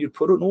 And you'd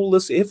put in all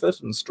this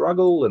effort and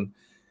struggle, and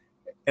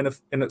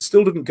it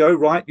still didn't go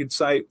right, you'd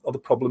say, oh, the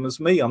problem is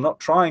me. I'm not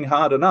trying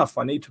hard enough.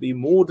 I need to be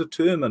more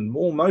determined,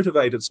 more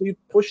motivated. So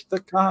you'd push the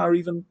car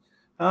even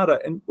harder,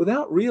 and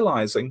without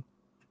realizing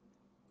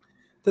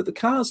that the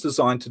car is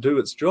designed to do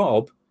its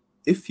job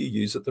if you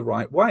use it the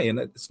right way, and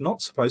it's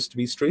not supposed to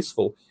be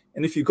stressful.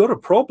 And if you've got a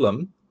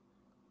problem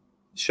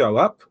show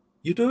up,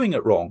 you're doing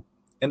it wrong.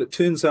 And it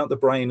turns out the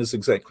brain is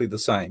exactly the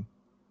same.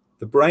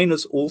 The brain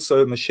is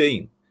also a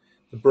machine.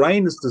 The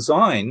brain is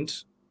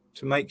designed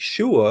to make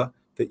sure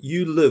that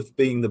you live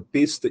being the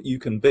best that you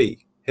can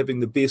be, having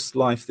the best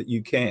life that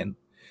you can.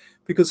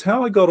 Because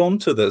how I got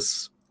onto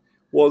this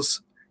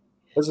was,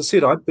 as I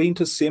said, I'd been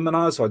to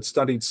seminars, I'd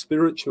studied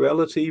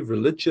spirituality,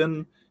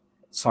 religion,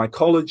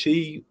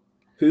 psychology,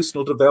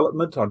 personal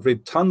development. I'd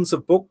read tons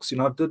of books.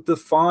 I did the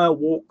fire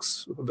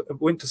walks,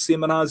 went to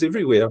seminars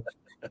everywhere.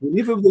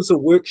 Whenever there was a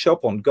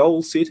workshop on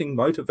goal setting,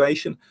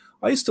 motivation,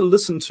 I used to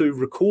listen to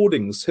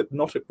recordings,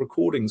 hypnotic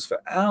recordings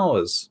for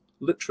hours,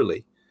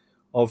 literally,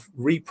 of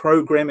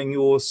reprogramming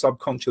your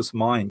subconscious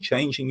mind,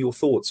 changing your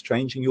thoughts,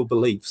 changing your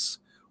beliefs,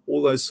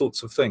 all those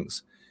sorts of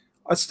things.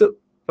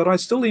 But I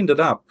still ended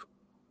up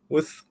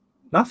with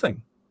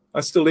nothing. I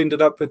still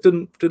ended up, it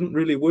didn't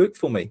really work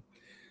for me.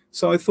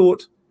 So I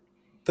thought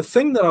the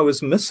thing that I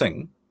was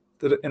missing,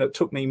 and it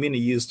took me many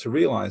years to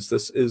realize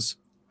this, is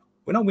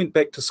when I went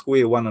back to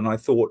square one and I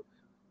thought,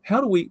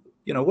 how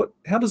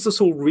does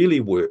this all really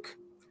work?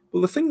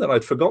 Well, the thing that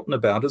I'd forgotten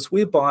about is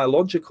we're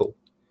biological.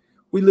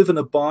 We live in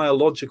a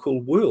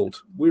biological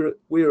world.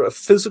 We're a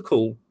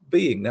physical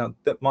being. Now,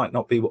 that might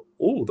not be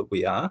all that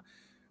we are,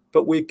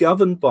 but we're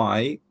governed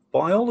by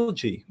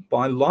biology,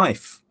 by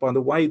life, by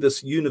the way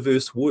this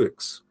universe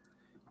works.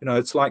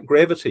 It's like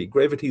gravity.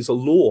 Gravity is a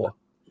law.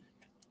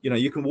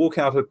 You can walk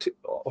out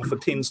off a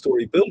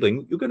 10-story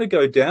building, you're going to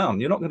go down.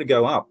 You're not going to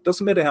go up.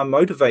 Doesn't matter how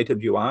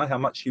motivated you are, how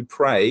much you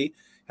pray,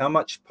 how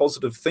much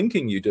positive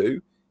thinking you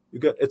do.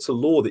 It's a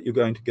law that you're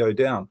going to go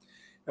down.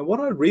 And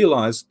what I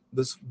realized,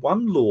 there's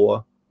one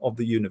law of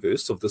the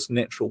universe, of this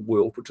natural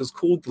world, which is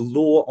called the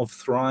law of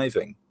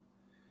thriving.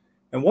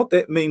 And what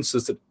that means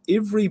is that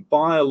every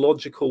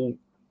biological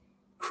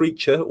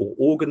creature or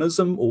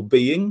organism or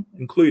being,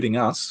 including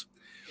us,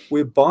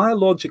 we're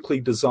biologically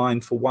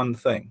designed for one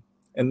thing,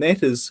 and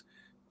that is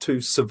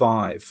to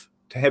survive,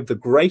 to have the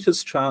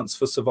greatest chance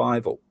for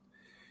survival.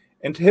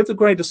 And to have the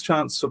greatest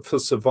chance for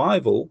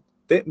survival,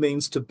 that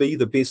means to be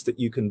the best that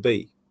you can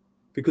be.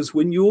 Because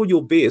when you're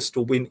your best,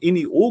 or when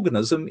any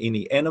organism,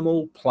 any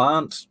animal,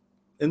 plant,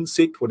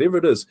 insect, whatever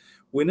it is,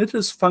 when it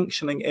is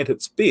functioning at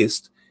its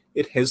best,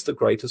 it has the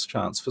greatest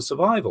chance for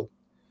survival.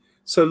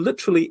 So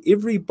literally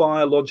every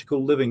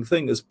biological living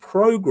thing is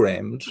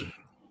programmed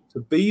to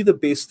be the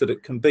best that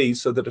it can be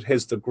so that it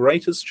has the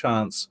greatest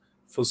chance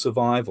for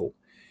survival.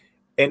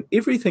 And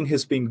everything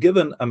has been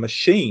given a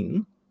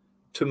machine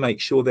to make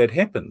sure that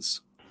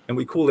happens. And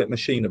we call that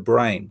machine a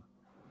brain.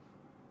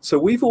 So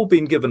we've all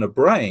been given a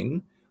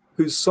brain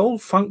whose sole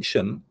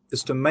function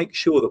is to make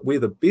sure that we're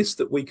the best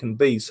that we can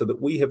be so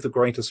that we have the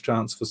greatest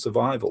chance for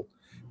survival.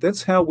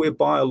 That's how we're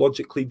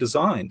biologically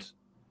designed.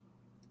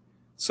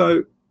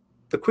 So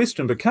the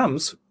question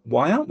becomes,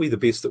 why aren't we the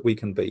best that we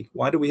can be?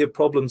 Why do we have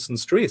problems and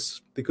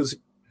stress? Because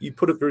you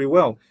put it very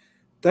well,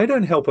 they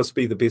don't help us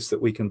be the best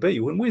that we can be.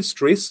 When we're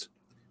stressed,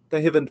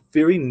 they have a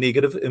very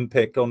negative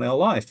impact on our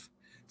life.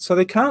 So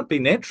they can't be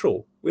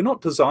natural. We're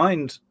not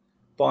designed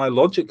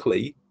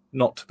biologically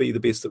not to be the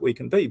best that we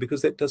can be,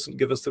 because that doesn't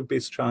give us the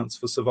best chance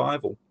for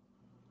survival.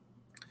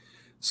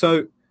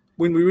 So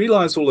when we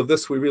realize all of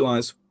this, we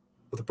realize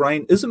the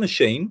brain is a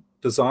machine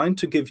designed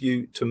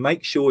to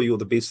make sure you're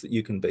the best that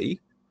you can be.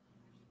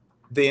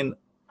 Then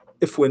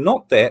if we're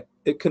not that,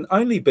 it can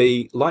only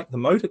be like the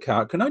motor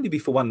car. It can only be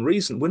for one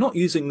reason. We're not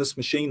using this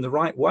machine the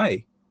right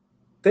way.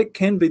 That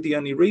can be the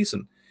only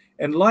reason.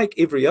 And like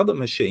every other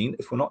machine,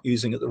 if we're not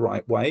using it the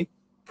right way,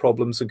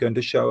 problems are going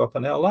to show up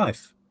in our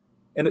life.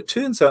 And it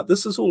turns out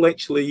this is all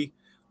actually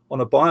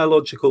on a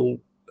biological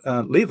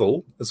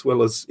level, as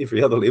well as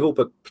every other level,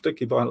 but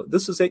particularly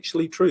this is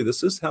actually true.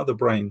 This is how the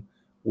brain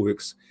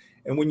works.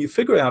 And when you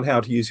figure out how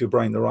to use your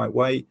brain the right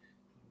way,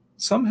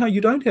 somehow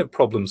you don't have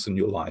problems in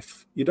your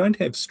life. You don't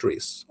have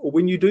stress. Or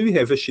when you do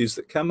have issues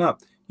that come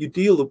up, you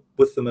deal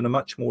with them in a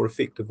much more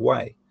effective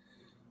way.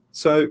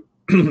 So,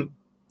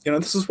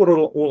 this is what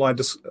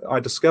I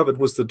discovered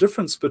was the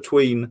difference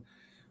between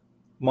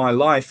my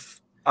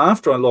life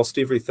after I lost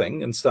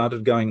everything and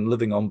started going and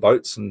living on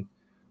boats and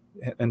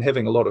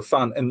having a lot of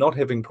fun and not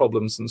having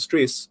problems and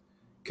stress,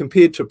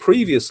 compared to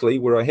previously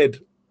where I had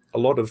a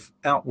lot of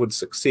outward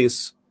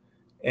success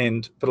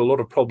but a lot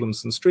of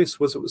problems and stress. It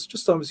was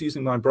just I was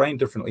using my brain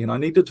differently, and I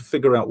needed to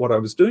figure out what I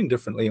was doing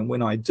differently. And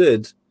when I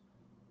did,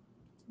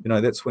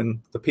 that's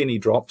when the penny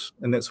dropped,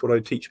 and that's what I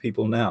teach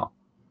people now.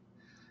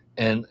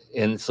 And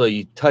so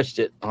you touched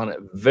it on it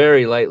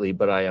very lightly,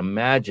 but I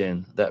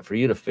imagine that for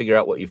you to figure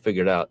out what you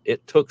figured out,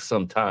 it took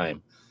some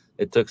time.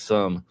 It took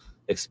some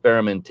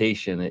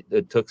experimentation.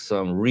 It took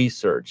some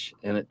research,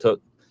 and it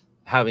took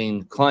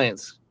having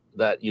clients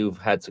that you've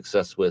had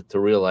success with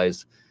to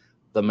realize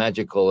the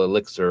magical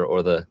elixir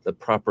or the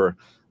proper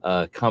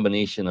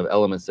combination of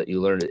elements that you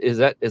learned. Is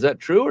that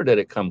true, or did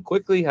it come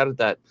quickly? How did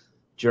that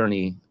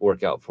journey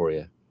work out for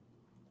you?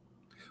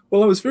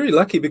 Well, I was very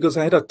lucky because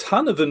I had a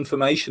ton of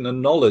information and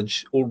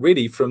knowledge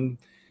already from,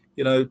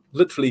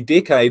 literally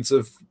decades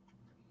of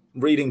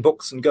reading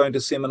books and going to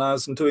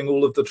seminars and doing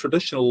all of the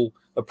traditional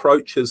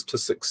approaches to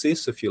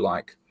success, if you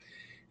like.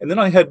 And then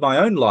I had my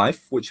own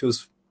life, which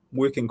was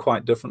working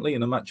quite differently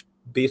in a much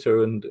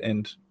better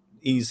and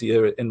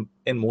easier and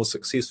more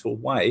successful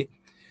way.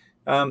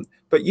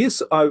 But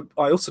yes, I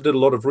also did a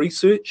lot of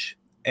research.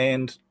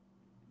 And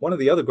one of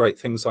the other great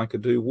things I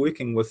could do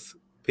working with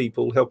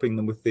people, helping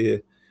them with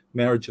their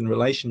marriage and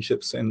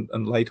relationships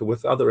and later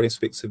with other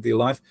aspects of their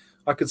life,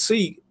 I could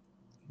see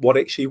what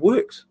actually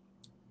worked,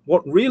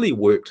 what really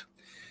worked.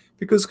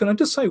 Because can I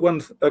just say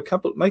make a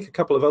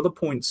couple of other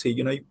points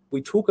here?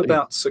 We talk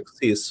about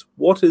success.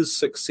 What is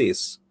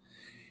success?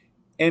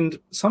 And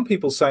some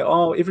people say,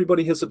 oh,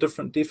 everybody has a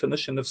different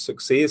definition of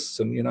success.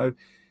 And,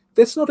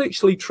 that's not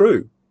actually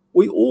true.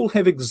 We all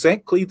have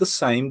exactly the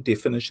same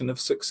definition of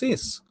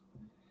success.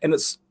 And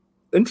it's,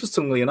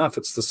 interestingly enough,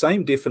 it's the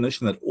same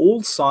definition that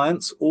all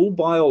science, all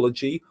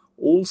biology,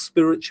 all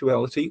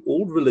spirituality,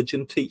 all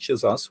religion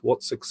teaches us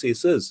what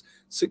success is.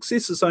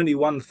 Success is only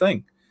one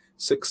thing.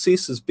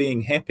 Success is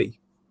being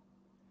happy.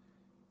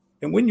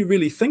 And when you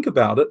really think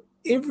about it,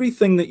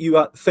 everything that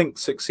you think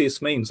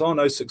success means, oh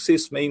no,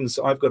 success means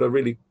I've got a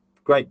really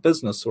great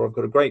business, or I've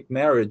got a great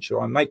marriage,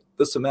 or I make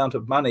this amount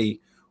of money,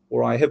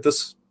 or I have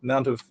this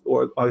amount of,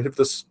 or I have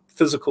this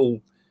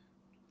physical,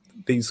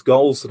 these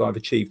goals that I've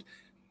achieved.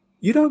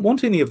 You don't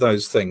want any of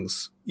those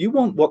things. You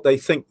want what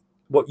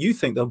you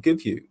think they'll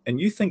give you, and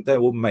you think they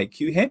will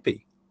make you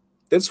happy.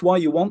 That's why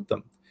you want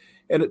them.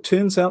 And it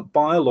turns out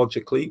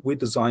biologically, we're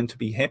designed to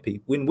be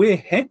happy. When we're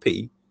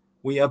happy,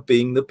 we are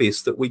being the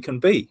best that we can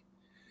be.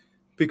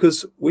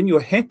 Because when you're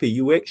happy,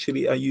 you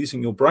actually are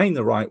using your brain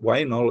the right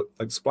way. And I'll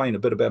explain a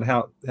bit about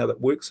how that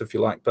works, if you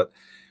like. But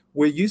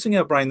we're using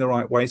our brain the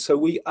right way. So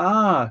we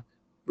are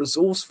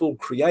resourceful,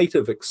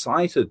 creative,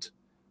 excited,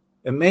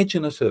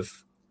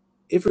 imaginative.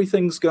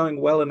 Everything's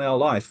going well in our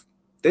life.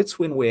 That's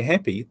when we're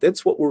happy.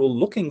 That's what we're all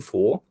looking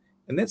for.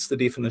 And that's the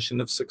definition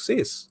of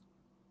success.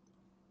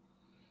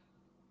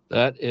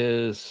 That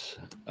is,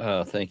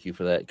 thank you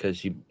for that,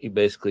 because you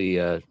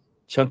basically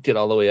chunked it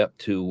all the way up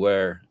to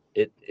where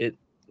it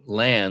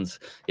lands.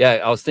 Yeah,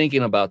 I was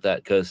thinking about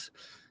that because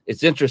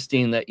it's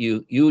interesting that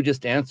you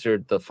just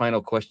answered the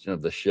final question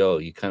of the show.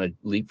 You kind of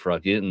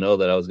leapfrogged. You didn't know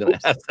that I was going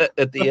to ask that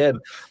at the end.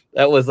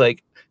 That was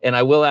like, and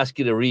I will ask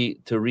you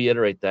to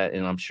reiterate that,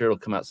 and I'm sure it'll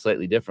come out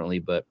slightly differently,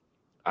 but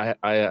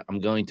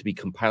I'm going to be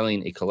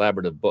compiling a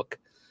collaborative book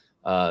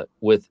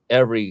with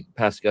every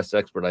past guest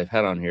expert I've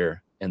had on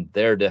here and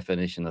their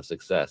definition of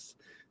success.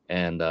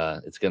 And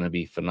it's going to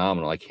be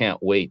phenomenal. I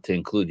can't wait to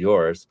include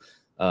yours.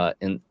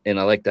 And I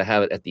like to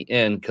have it at the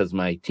end because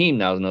my team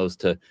now knows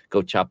to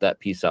go chop that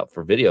piece out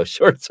for video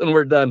shorts when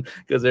we're done,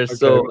 because they're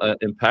so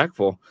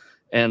impactful.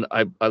 And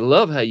I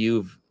love how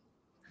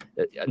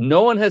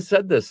no one has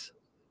said this.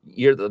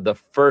 You're the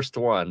first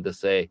one to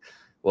say,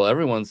 well,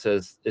 everyone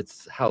says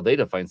it's how they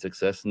define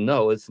success.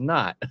 No, it's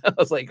not. I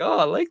was like, oh,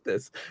 I like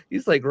this.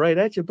 He's like right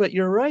at you, but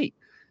you're right.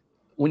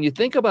 When you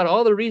think about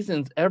all the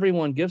reasons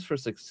everyone gives for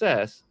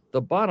success,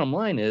 the bottom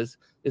line is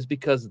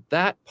because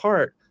that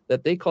part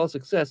that they call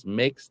success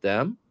makes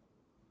them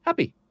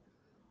happy.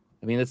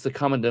 I mean, it's the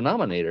common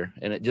denominator,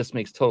 and it just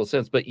makes total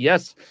sense. But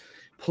yes,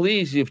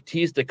 please, you've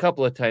teased a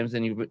couple of times,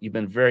 and you've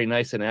been very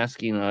nice in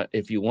asking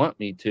if you want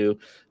me to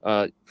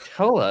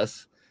tell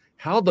us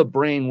how the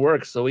brain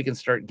works so we can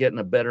start getting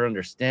a better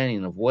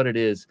understanding of what it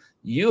is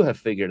you have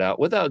figured out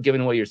without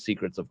giving away your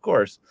secrets, of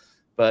course.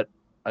 But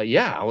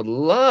yeah, I would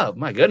love,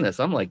 my goodness,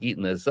 I'm like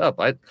eating this up.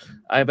 I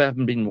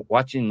haven't been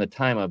watching the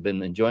time. I've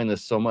been enjoying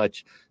this so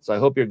much. So I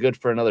hope you're good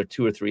for another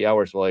 2 or 3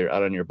 hours while you're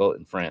out on your boat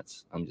in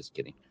France. I'm just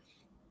kidding.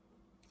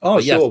 Oh,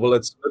 but sure. Yes. Well,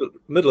 it's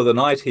middle of the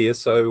night here.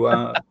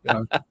 So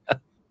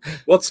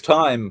what's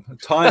time?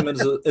 Time is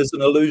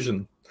an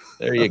illusion.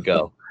 There you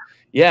go.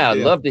 Yeah, I'd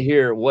love to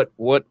hear what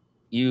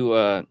you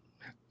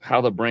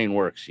how the brain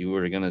works. You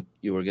were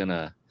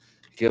gonna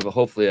give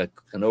hopefully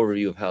an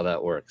overview of how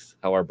that works,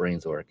 how our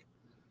brains work.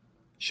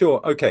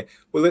 Sure. Okay.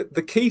 Well,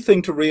 the key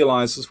thing to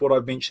realize is what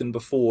I've mentioned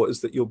before,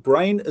 is that your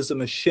brain is a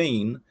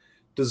machine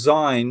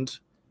designed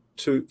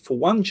for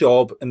one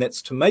job, and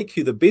that's to make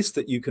you the best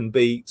that you can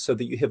be so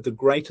that you have the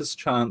greatest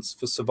chance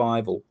for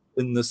survival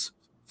in this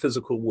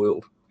physical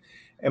world.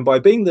 And by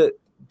being the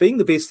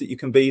best that you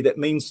can be, that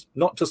means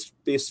not just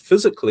best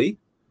physically,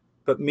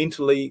 but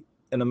mentally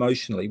and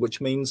emotionally,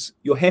 which means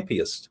you're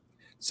happiest.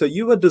 So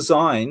you are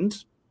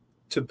designed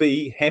to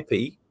be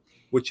happy,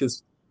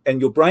 and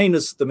your brain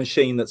is the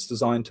machine that's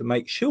designed to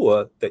make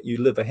sure that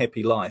you live a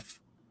happy life,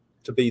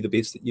 to be the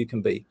best that you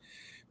can be.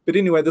 But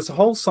anyway, there's a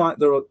whole site.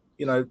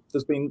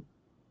 There's been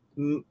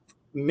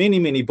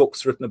many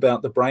books written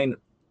about the brain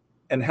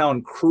and how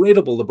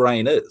incredible the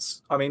brain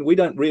is. I mean, we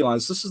don't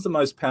realize this is the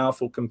most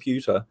powerful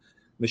computer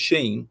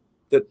machine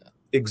that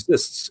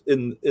exists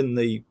on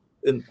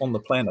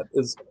the planet.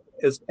 Is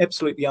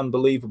absolutely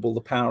unbelievable,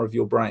 the power of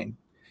your brain.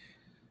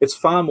 It's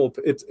far more.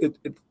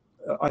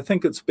 I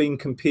think it's been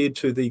compared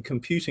to the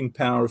computing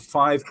power of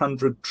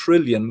 500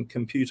 trillion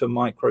computer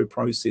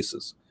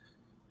microprocessors.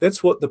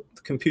 That's what the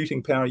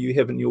computing power you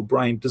have in your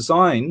brain,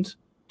 designed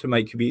to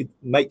make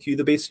you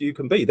the best you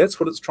can be. That's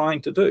what it's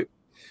trying to do.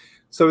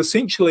 So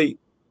essentially,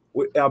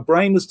 our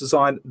brain is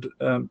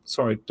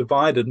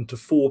divided into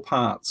 4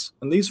 parts,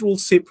 and these are all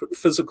separate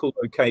physical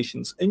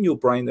locations in your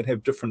brain that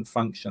have different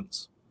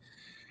functions.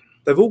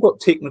 They've all got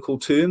technical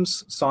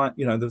terms,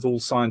 there's all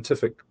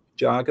scientific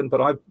jargon,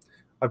 but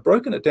I've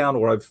broken it down,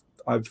 or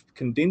I've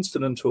condensed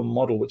it into a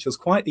model which is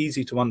quite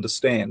easy to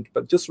understand.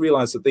 But just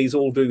realize that these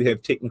all do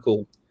have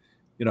technical,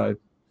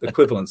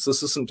 equivalents.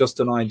 This isn't just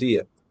an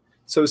idea.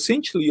 So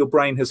essentially, your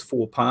brain has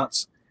 4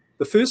 parts.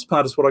 The first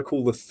part is what I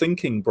call the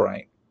thinking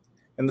brain.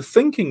 And the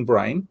thinking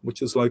brain,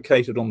 which is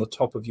located on the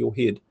top of your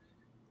head,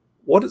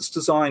 what it's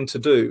designed to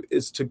do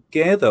is to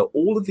gather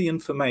all of the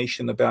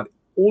information about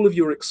all of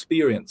your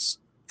experience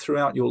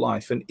throughout your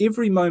life. And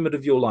every moment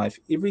of your life,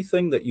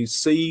 everything that you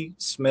see,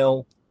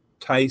 smell,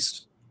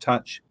 taste,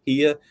 touch,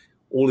 hear,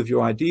 all of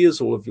your ideas,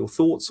 all of your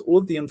thoughts, all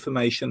of the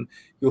information,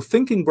 your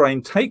thinking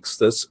brain takes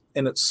this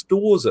and it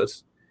stores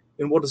it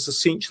in what is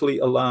essentially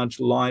a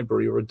large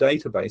library, or a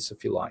database,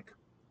 if you like.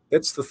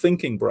 That's the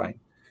thinking brain.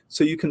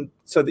 So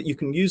that you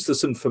can use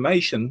this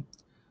information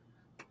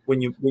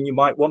when you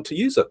might want to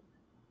use it.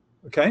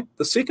 Okay.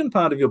 The second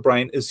part of your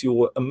brain is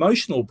your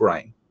emotional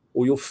brain,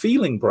 or your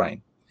feeling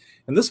brain.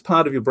 And this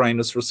part of your brain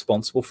is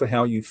responsible for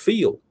how you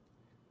feel.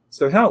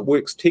 So how it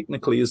works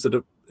technically is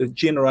that it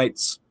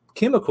generates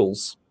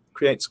chemicals,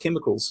 creates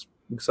chemicals.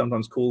 We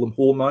sometimes call them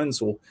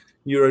hormones or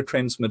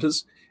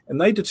neurotransmitters, and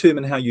they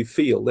determine how you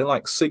feel. They're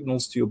like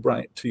signals to your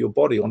brain, to your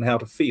body, on how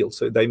to feel.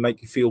 So they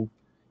make you feel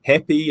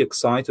happy,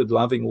 excited,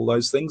 loving, all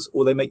those things,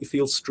 or they make you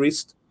feel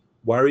stressed,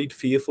 worried,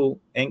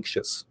 fearful,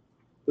 anxious.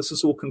 This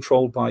is all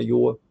controlled by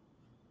your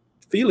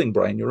feeling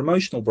brain, your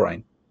emotional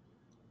brain.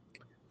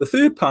 The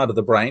third part of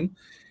the brain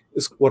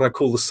is what I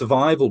call the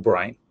survival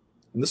brain.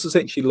 And this is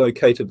actually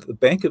located at the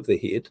back of the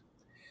head.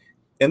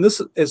 And this,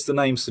 as the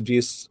name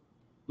suggests,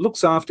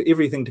 looks after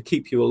everything to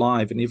keep you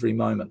alive in every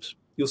moment,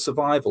 your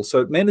survival. So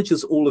it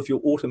manages all of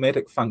your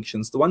automatic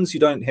functions, the ones you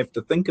don't have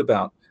to think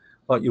about,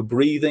 like your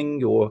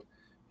breathing, your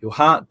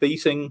heart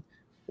beating,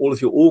 all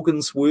of your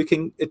organs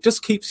working. It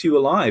just keeps you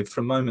alive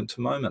from moment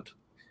to moment.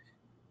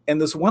 And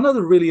there's one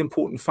other really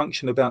important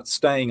function about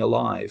staying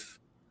alive,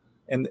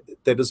 and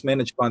that is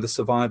managed by the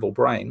survival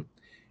brain.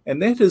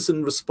 And that is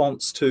in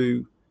response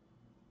to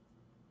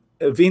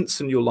events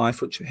in your life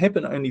which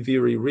happen only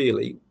very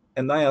rarely,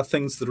 and they are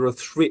things that are a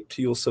threat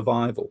to your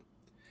survival.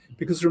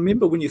 Because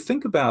remember, when you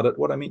think about it,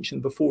 what I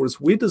mentioned before is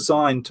we're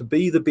designed to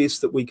be the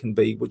best that we can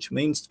be, which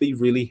means to be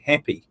really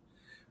happy,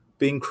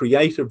 being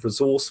creative,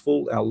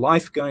 resourceful, our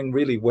life going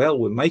really well,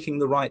 we're making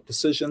the right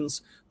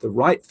decisions, the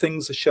right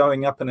things are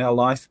showing up in our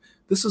life.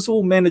 This is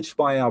all managed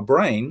by our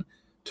brain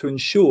to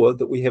ensure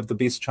that we have the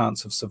best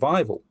chance of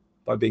survival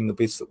by being the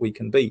best that we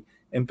can be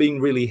and being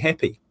really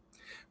happy.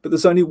 But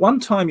there's only one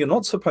time you're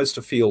not supposed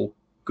to feel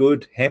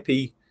good,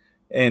 happy,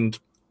 and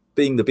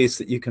being the best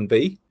that you can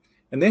be.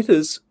 And that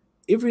is,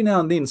 every now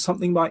and then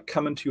something might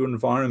come into your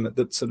environment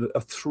that's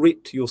a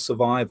threat to your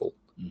survival,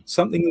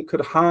 something that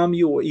could harm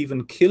you or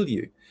even kill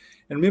you.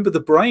 And remember, the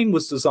brain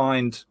was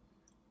designed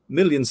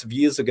millions of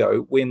years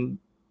ago when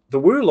there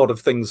were a lot of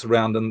things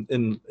around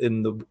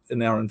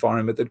in our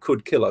environment that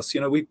could kill us.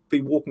 We'd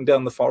be walking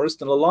down the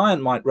forest and a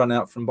lion might run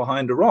out from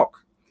behind a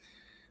rock.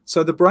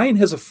 So the brain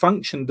has a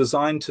function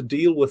designed to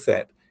deal with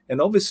that.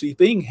 And obviously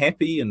being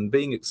happy and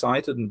being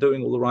excited and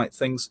doing all the right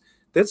things,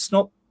 that's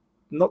not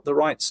the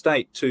right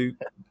state to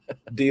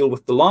deal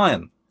with the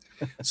lion.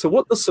 So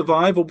what the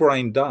survival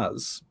brain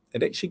does,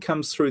 it actually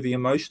comes through the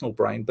emotional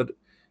brain, but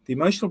the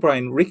emotional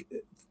brain,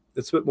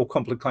 it's a bit more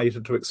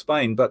complicated to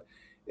explain, but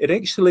it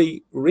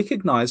actually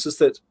recognizes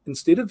that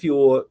instead of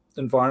your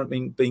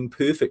environment being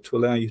perfect to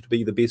allow you to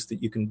be the best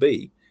that you can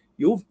be,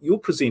 you're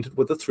presented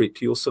with a threat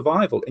to your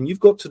survival, and you've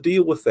got to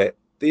deal with that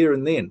there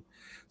and then.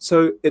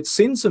 So it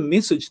sends a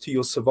message to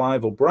your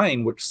survival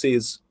brain which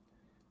says,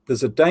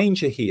 there's a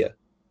danger here,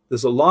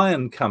 there's a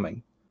lion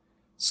coming.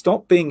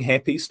 Stop being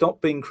happy,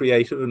 stop being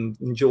creative and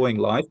enjoying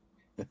life,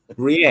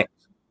 react,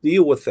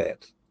 deal with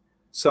that.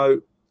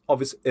 So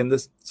obviously, and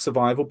the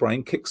survival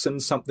brain kicks in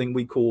something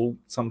we call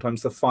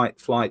sometimes the fight,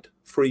 flight,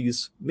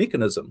 freeze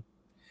mechanism.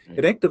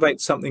 It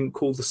activates something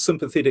called the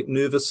sympathetic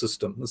nervous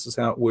system. This is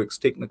how it works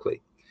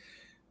technically.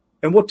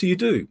 And what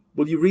do?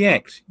 Well, you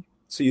react.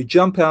 So you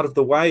jump out of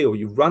the way, or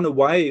you run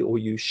away, or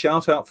you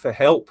shout out for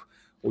help,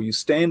 or you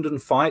stand and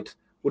fight,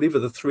 whatever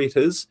the threat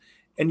is.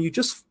 And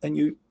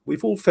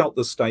we've all felt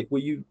this state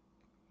where you're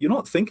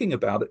not thinking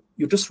about it,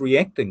 you're just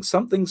reacting.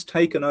 Something's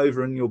taken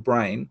over in your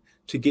brain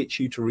to get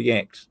you to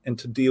react and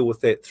to deal with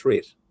that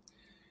threat.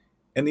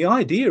 And the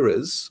idea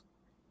is,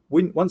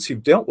 once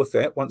you've dealt with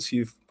that, once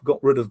you've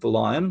got rid of the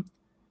lion,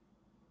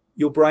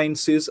 your brain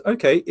says,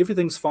 okay,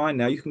 everything's fine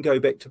now. You can go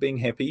back to being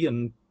happy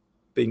and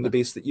being the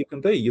best that you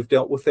can be. You've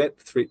dealt with that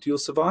threat to your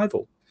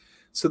survival.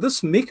 So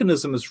this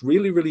mechanism is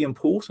really, really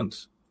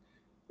important.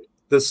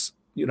 This,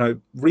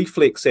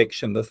 reflex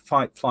action, the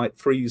fight, flight,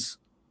 freeze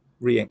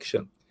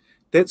reaction,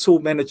 that's all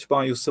managed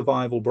by your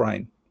survival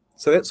brain.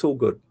 So that's all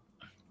good.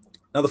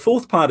 Now, the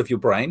fourth part of your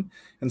brain,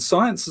 and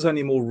science has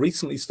only more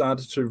recently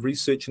started to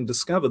research and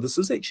discover this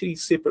is actually a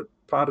separate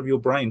part of your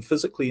brain,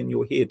 physically in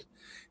your head.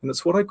 And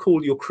it's what I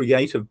call your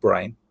creative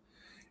brain.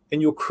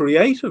 And your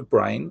creative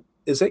brain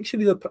is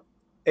actually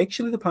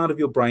the part of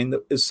your brain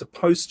that is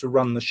supposed to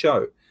run the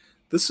show.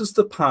 This is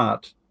the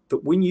part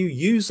that when you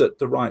use it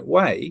the right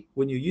way,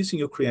 when you're using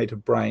your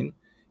creative brain,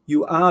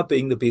 you are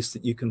being the best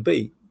that you can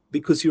be,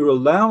 because you're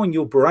allowing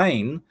your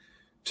brain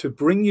to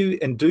bring you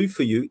and do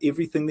for you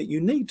everything that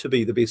you need to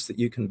be the best that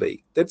you can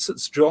be. That's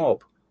its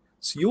job.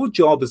 So your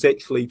job is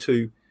actually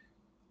to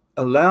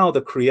allow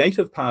the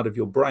creative part of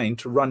your brain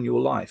to run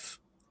your life.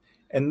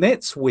 And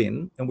that's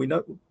when, and we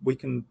know we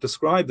can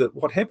describe that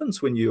what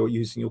happens when you're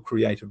using your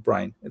creative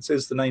brain. It's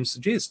as the name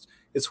suggests,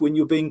 it's when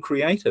you're being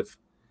creative.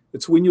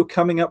 It's when you're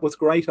coming up with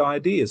great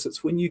ideas.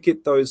 It's when you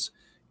get those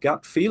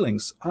gut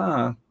feelings.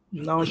 No,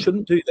 I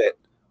shouldn't do that.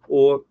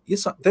 Or,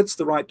 yes, that's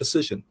the right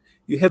decision.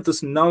 You have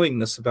this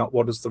knowingness about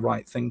what is the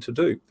right thing to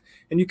do.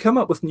 And you come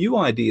up with new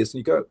ideas and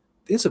you go,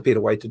 there's a better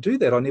way to do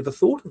that. I never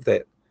thought of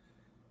that.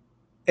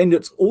 And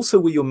it's also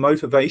where your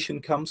motivation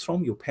comes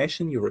from, your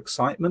passion, your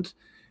excitement.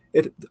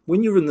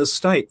 When you're in this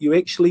state, you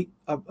actually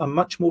are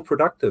much more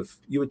productive.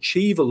 You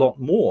achieve a lot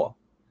more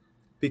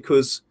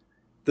because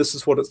this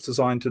is what it's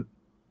designed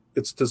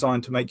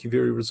to make you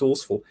very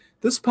resourceful.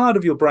 This part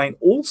of your brain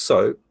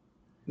also,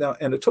 now,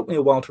 and it took me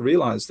a while to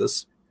realize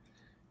this,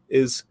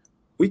 is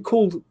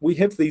we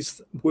have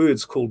these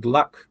words called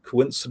luck,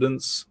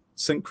 coincidence,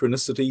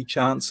 synchronicity,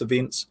 chance,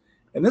 events,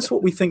 and that's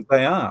what we think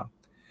they are.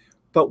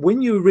 But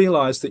when you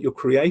realize that your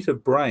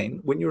creative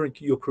brain, when you're in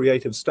your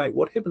creative state,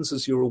 what happens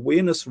is your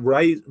awareness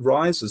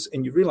rises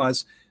and you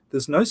realize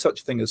there's no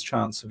such thing as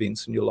chance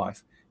events in your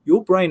life.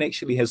 Your brain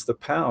actually has the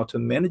power to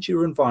manage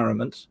your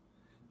environment,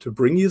 to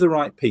bring you the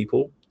right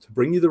people, to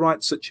bring you the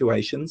right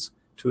situations,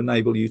 to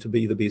enable you to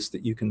be the best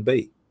that you can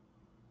be.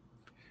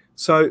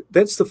 So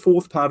that's the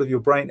fourth part of your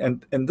brain.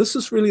 And this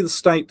is really the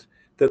state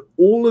that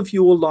all of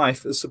your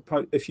life is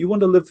supposed, if you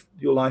want to live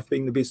your life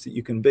being the best that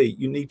you can be,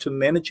 you need to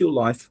manage your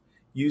life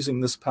using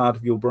this part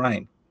of your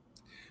brain.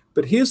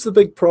 But here's the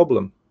big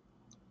problem.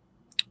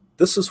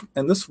 This is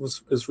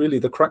really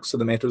the crux of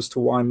the matter as to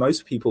why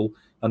most people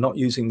are not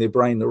using their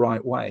brain the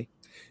right way.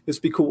 Is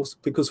because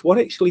what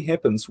actually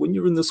happens when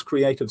you're in this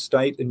creative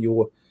state and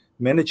you're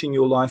managing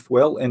your life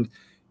well, and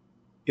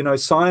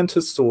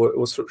scientists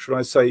or should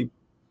I say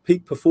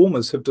peak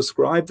performers have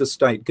described the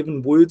state,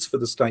 given words for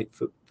the state,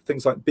 for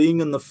things like being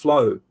in the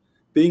flow,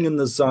 being in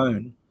the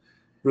zone.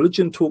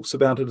 Religion talks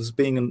about it as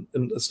being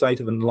in a state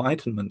of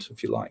enlightenment,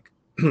 if you like.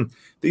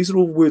 These are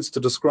all words to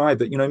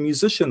describe it.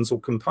 Musicians or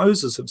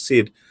composers have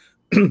said,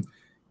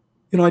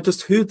 I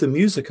just heard the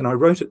music and I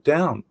wrote it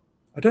down.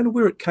 I don't know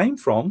where it came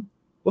from.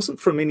 It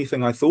wasn't from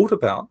anything I thought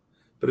about,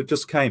 but it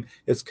just came.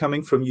 It's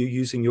coming from you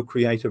using your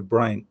creative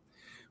brain.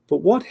 But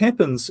what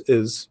happens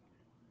is,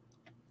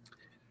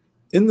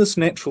 in this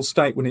natural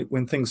state,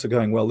 when things are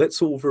going well,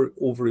 that's all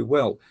very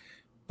well.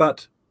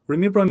 But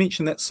remember I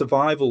mentioned that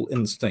survival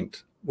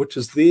instinct, which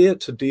is there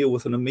to deal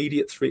with an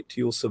immediate threat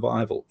to your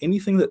survival.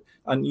 Anything that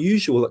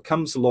unusual that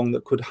comes along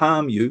that could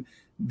harm you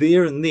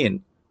there and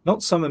then,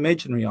 not some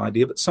imaginary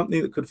idea, but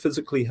something that could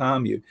physically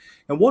harm you.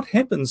 And what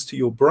happens to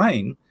your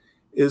brain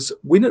is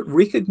when it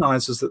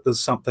recognizes that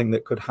there's something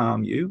that could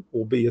harm you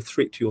or be a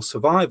threat to your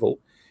survival,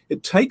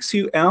 it takes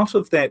you out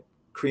of that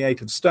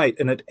creative state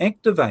and it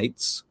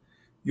activates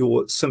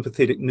your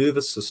sympathetic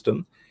nervous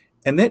system,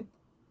 and that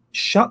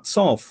shuts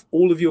off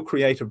all of your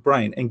creative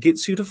brain and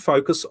gets you to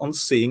focus on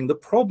seeing the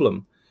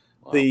problem,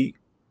 wow,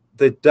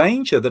 the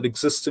danger that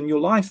exists in your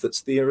life that's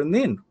there and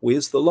then.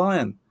 Where's the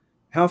lion?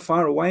 How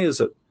far away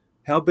is it?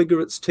 How big are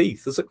its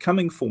teeth? Is it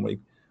coming for me?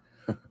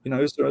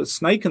 Is there a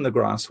snake in the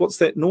grass? What's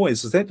that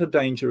noise? Is that a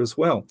danger as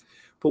well?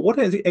 But what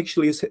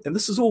actually is, and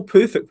this is all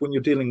perfect when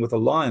you're dealing with a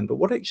lion, but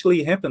what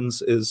actually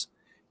happens is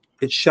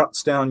it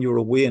shuts down your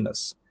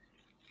awareness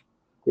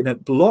and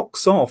it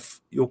blocks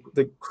off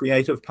the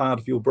creative part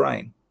of your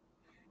brain.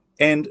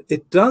 And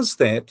it does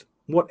that.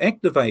 What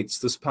activates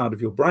this part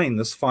of your brain,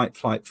 this fight,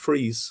 flight,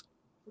 freeze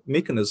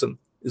mechanism,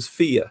 is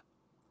fear.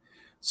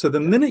 So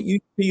the minute you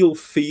feel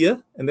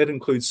fear, and that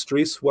includes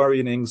stress, worry,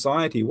 and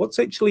anxiety, what's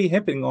actually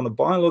happening on a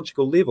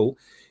biological level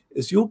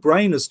is your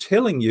brain is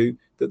telling you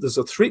that there's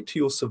a threat to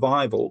your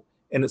survival,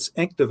 and it's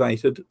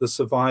activated the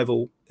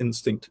survival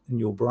instinct in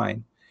your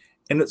brain.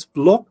 And it's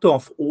blocked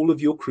off all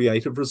of your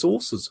creative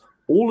resources,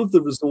 all of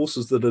the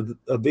resources that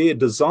are there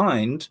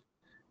designed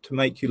to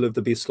make you live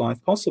the best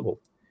life possible.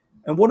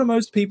 And what are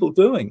most people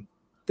doing?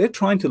 They're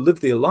trying to live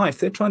their life.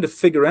 They're trying to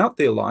figure out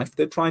their life.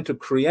 They're trying to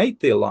create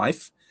their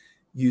life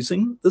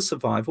using the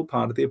survival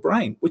part of their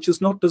brain, which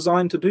is not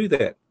designed to do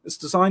that. It's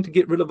designed to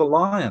get rid of a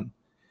lion.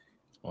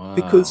 Wow.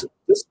 Because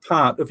this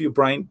part of your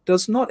brain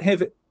does not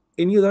have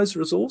any of those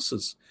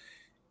resources.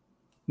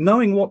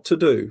 Knowing what to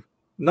do,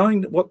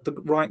 knowing what the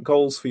right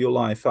goals for your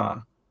life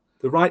are,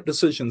 the right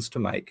decisions to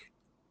make,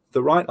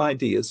 the right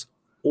ideas,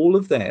 all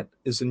of that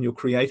is in your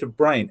creative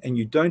brain, and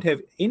you don't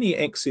have any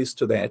access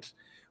to that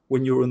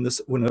when you're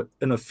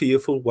in a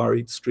fearful,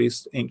 worried,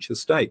 stressed,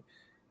 anxious state.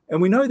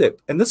 And we know that.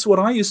 And this is what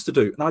I used to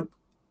do.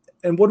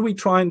 And what do we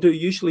try and do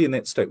usually in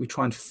that state? We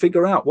try and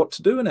figure out what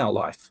to do in our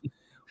life.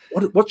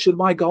 What should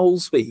my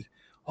goals be?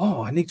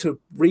 Oh, I need to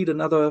read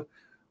another,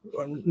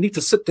 I need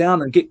to sit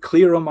down and get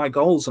clear on my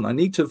goals, and I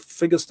need to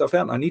figure stuff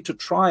out. And I need to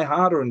try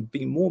harder and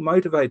be more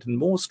motivated and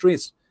more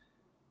stressed.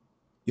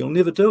 You'll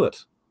never do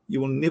it. You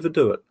will never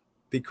do it,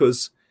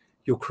 because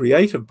your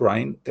creative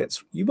brain,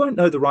 you won't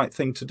know the right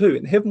thing to do.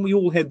 And haven't we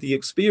all had the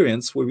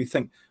experience where we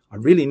think, I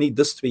really need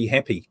this to be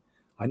happy.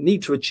 I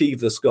need to achieve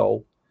this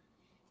goal.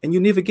 And you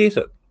never get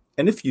it.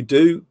 And if you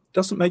do, it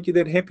doesn't make you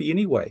that happy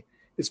anyway.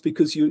 It's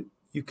because you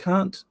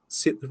can't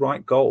set the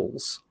right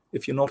goals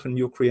if you're not in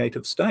your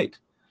creative state.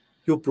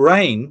 Your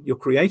brain, your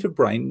creative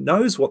brain,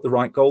 knows what the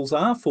right goals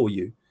are for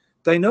you.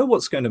 They know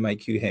what's going to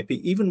make you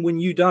happy, even when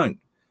you don't.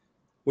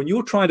 While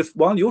you're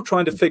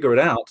trying to figure it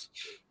out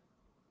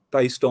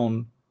based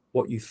on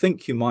what you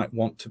think you might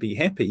want to be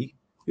happy,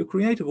 your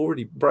creative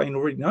brain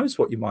already knows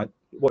what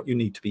you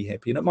need to be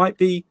happy. And it might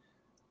be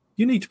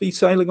you need to be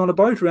sailing on a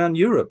boat around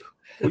Europe,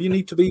 or you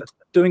need to be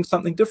doing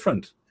something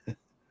different.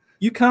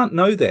 You can't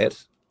know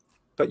that,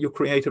 but your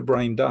creative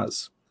brain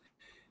does.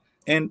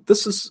 And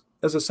this is,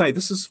 as I say,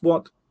 this is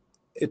what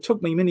it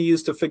took me many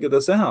years to figure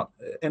this out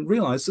and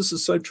realize this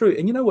is so true.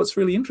 And you know what's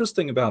really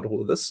interesting about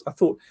all of this? I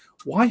thought,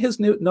 why has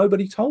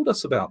nobody told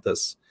us about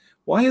this?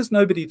 Why has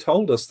nobody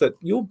told us that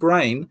your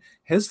brain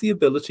has the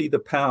ability, the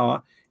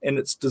power, and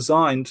it's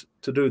designed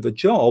to do the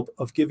job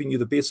of giving you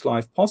the best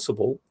life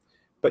possible,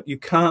 but you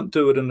can't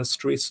do it in a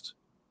stressed,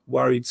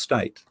 worried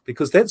state,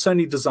 because that's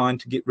only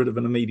designed to get rid of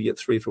an immediate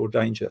threat or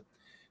danger.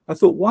 I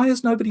thought, why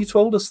has nobody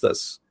told us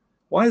this?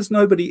 Why has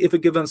nobody ever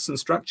given us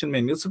instruction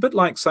manual? It's a bit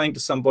like saying to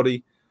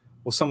somebody,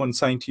 or someone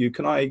saying to you,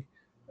 can I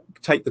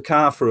take the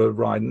car for a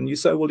ride? And you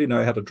say, well, you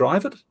know how to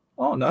drive it?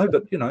 Oh, no,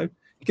 but,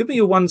 give me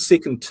a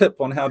 1-second tip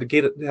on how to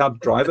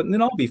drive it, and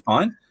then I'll be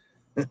fine.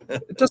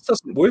 It just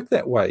doesn't work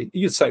that way.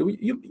 You say, well,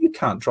 you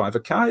can't drive a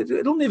car.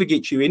 It'll never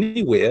get you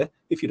anywhere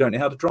if you don't know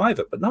how to drive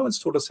it. But no one's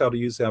taught us how to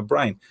use our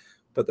brain.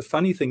 But the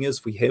funny thing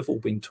is, we have all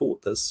been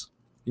taught this.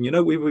 And you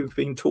know where we've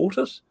been taught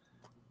it?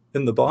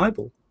 In the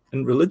Bible,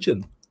 in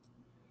religion.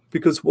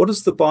 Because what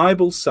does the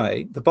Bible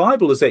say? The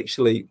Bible is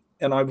actually,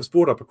 and I was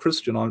brought up a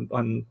Christian,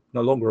 I'm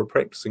no longer a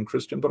practicing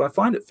Christian, but I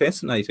find it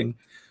fascinating.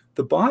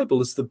 The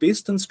Bible is the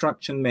best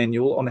instruction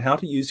manual on how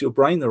to use your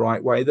brain the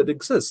right way that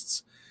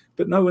exists.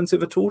 But no one's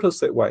ever taught us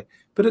that way.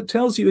 But it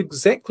tells you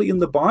exactly in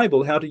the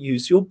Bible how to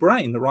use your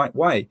brain the right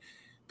way,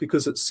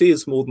 because it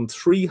says more than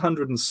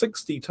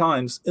 360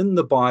 times in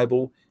the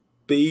Bible,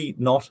 be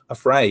not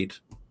afraid.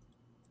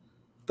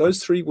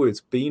 Those 3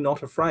 words, be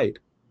not afraid.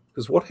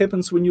 Because what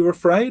happens when you're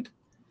afraid?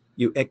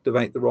 You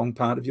activate the wrong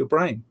part of your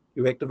brain.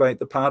 You activate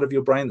the part of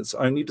your brain that's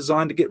only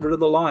designed to get rid of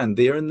the lion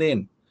there and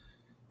then.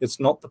 It's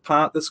not the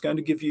part that's going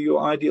to give you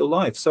your ideal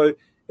life. So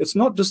it's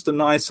not just a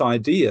nice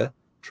idea.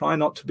 Try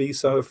not to be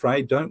so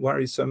afraid. Don't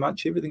worry so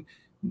much. Everything.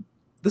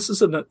 This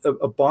is a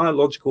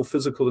biological,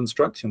 physical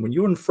instruction. When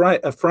you're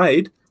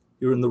afraid,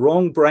 you're in the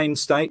wrong brain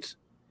state,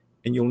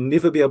 and you'll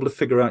never be able to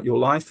figure out your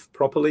life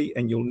properly,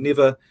 and you'll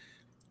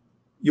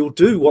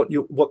do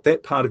what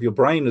that part of your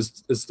brain is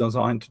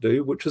designed to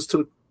do, which is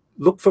to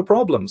look for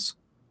problems.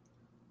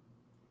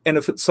 And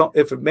if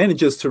it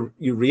manages to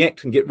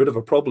react and get rid of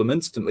a problem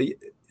instantly,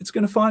 it's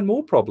going to find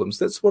more problems.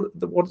 That's what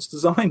it's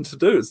designed to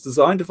do. It's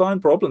designed to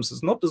find problems.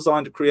 It's not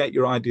designed to create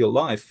your ideal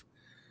life.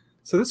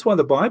 So that's why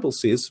the Bible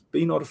says,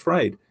 be not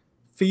afraid.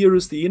 Fear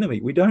is the enemy.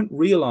 We don't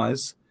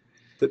realize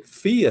that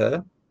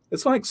fear,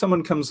 it's like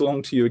someone comes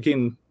along to you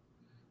again,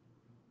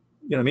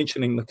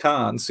 mentioning the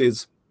car, and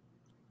says,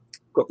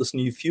 got this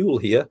new fuel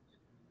here,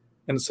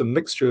 and it's a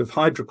mixture of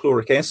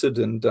hydrochloric acid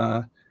and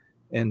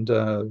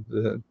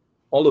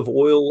olive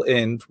oil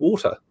and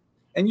water,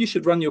 and you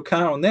should run your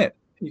car on that.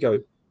 And you go,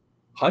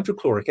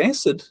 hydrochloric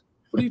acid?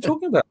 What are you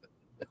talking about?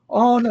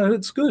 Oh, no,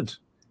 it's good.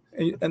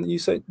 And you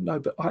say, no,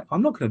 but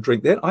I'm not going to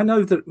drink that. I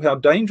know how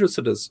dangerous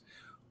it is.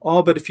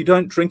 Oh, but if you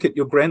don't drink it,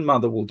 your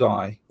grandmother will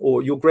die,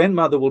 or your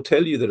grandmother will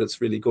tell you that it's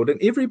really good.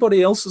 And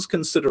everybody else is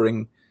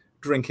considering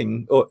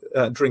drinking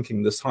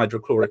this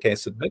hydrochloric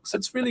acid mix.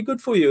 It's really good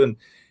for you.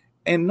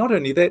 And not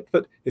only that,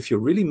 but if you're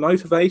really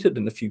motivated,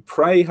 and if you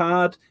pray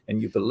hard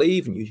and you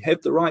believe and you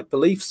have the right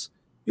beliefs,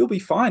 you'll be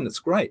fine. It's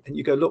great. And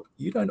you go, look,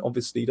 you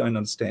obviously don't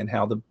understand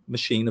how the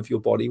machine of your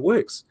body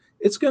works.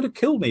 It's going to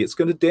kill me. It's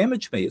going to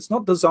damage me. It's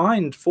not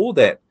designed for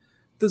that.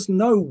 There's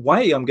no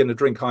way I'm going to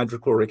drink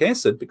hydrochloric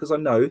acid, because I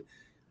know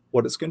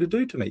what it's going to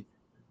do to me.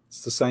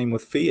 It's the same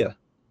with fear.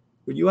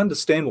 When you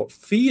understand what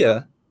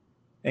fear,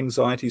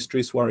 anxiety,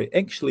 stress, worry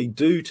actually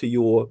do to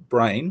your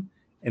brain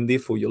and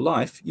therefore your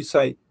life, you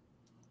say,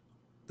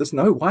 there's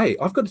no way.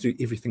 I've got to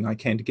do everything I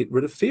can to get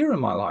rid of fear in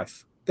my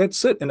life.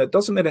 That's it. And it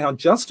doesn't matter how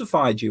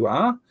justified you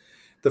are.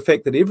 The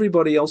fact that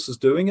everybody else is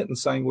doing it and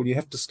saying, well, you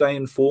have to stay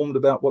informed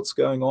about what's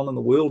going on in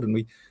the world. And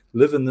we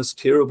live in this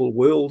terrible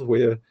world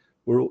where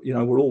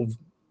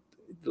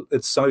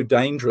it's so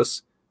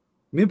dangerous.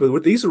 Remember,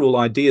 these are all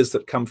ideas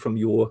that come from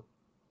the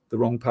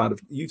wrong part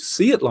of, you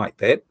see it like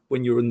that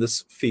when you're in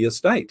this fear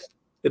state.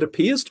 It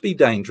appears to be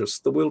dangerous.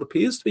 The world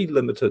appears to be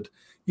limited.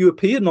 You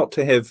appear not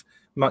to have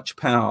much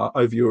power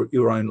over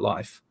your own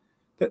life.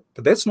 But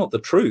that's not the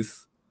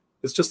truth.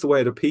 It's just the way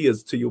it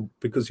appears to you,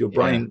 because your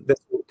brain,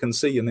 that's what it can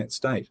see in that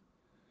state.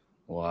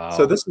 Wow.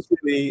 So this is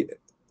really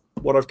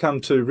what I've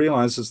come to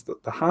realize, is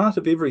that the heart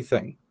of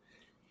everything,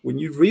 when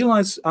you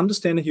realize,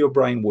 understand how your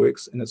brain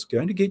works, and it's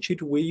going to get you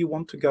to where you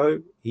want to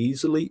go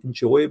easily,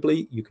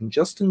 enjoyably, you can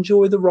just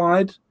enjoy the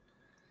ride,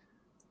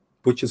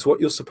 which is what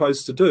you're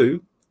supposed to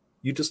do.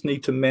 You just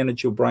need to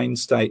manage your brain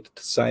state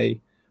to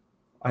say,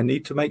 I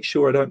need to make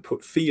sure I don't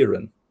put fear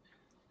in.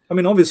 I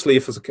mean, obviously,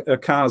 if a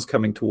car's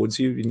coming towards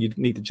you and you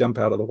need to jump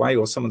out of the way,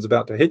 or someone's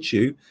about to hit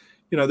you,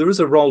 there is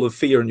a role of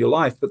fear in your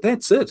life, but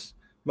that's it.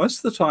 Most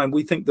of the time,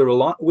 we think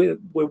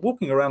we're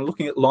walking around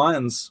looking at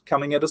lions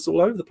coming at us all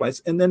over the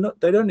place, and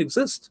they don't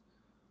exist.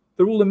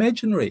 They're all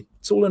imaginary.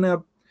 It's all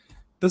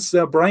this is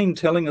our brain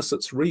telling us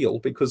it's real,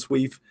 because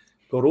we've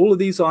got all of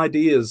these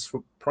ideas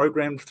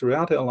programmed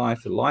throughout our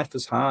life that life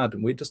is hard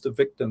and we're just a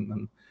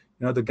victim,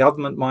 and the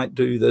government might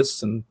do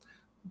this, and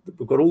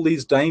we've got all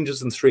these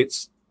dangers and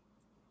threats.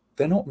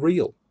 They're not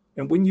real.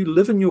 And when you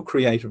live in your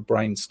creative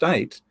brain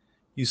state,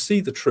 you see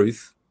the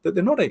truth that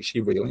they're not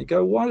actually real. And you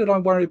go, why did I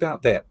worry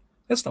about that?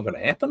 That's not going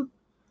to happen.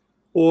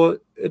 Or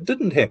it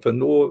didn't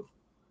happen. Or,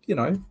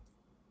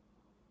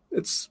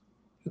 it's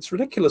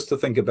ridiculous to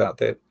think about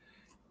that.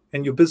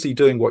 And you're busy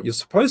doing what you're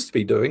supposed to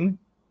be doing,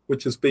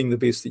 which is being the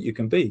best that you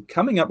can be,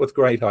 coming up with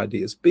great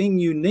ideas, being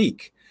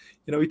unique.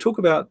 We talk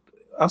about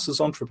us as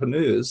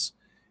entrepreneurs.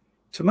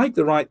 To make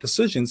the right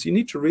decisions, you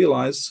need to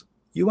realize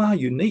you are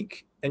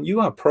unique. And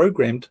you are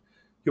programmed,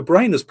 your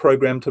brain is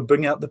programmed to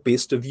bring out the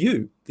best of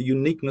you, the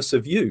uniqueness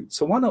of you.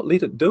 So why not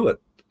let it do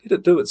it? Let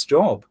it do its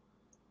job.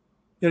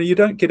 You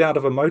don't get out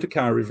of a motor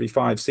car every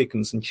 5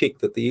 seconds and check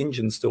that the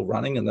engine's still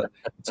running and that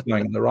it's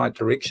going in the right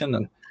direction.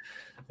 And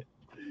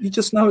you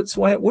just know it's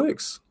the way it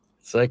works.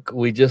 It's like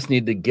we just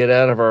need to get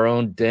out of our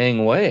own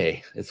dang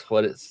way. It's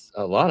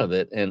a lot of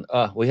it. And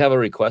we have a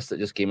request that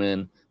just came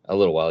in a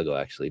little while ago,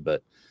 actually.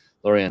 But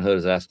Lorianne Hood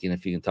is asking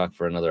if you can talk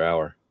for another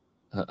hour.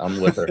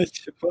 I'm with her.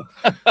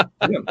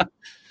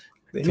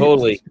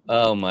 Totally.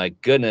 Oh my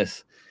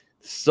goodness.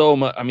 So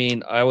much. I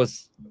mean, I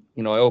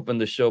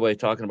opened the show by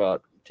talking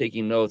about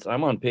taking notes.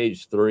 I'm on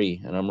page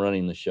 3 and I'm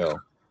running the show.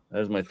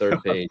 There's my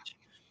 3rd page.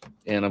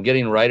 And I'm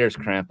getting writer's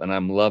cramp, and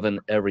I'm loving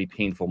every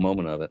painful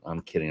moment of it.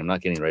 I'm kidding. I'm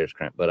not getting writer's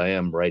cramp, but I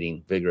am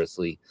writing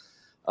vigorously.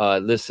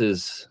 This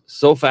is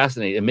so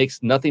fascinating. It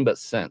makes nothing but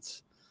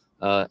sense.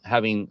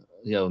 Having,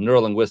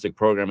 neuro-linguistic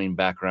programming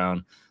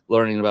background,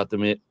 learning about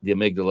the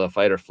amygdala,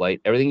 fight or flight,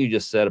 everything you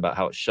just said about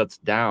how it shuts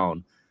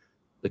down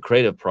the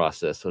creative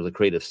process or the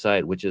creative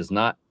side, which is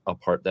not a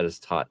part that is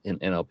taught in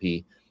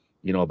NLP,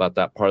 about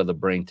that part of the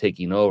brain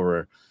taking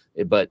over.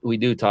 But we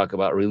do talk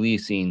about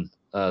releasing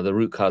the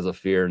root cause of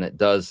fear, and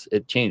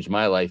it changed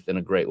my life in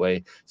a great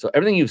way. So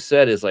everything you've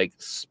said is like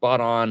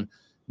spot on,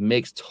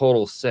 makes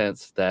total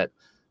sense that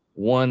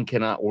one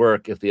cannot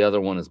work if the other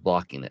one is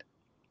blocking it.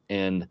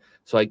 And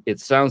so it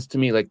sounds to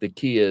me like the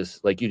key is,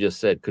 like you just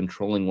said,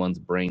 controlling one's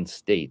brain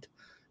state.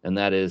 And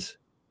that is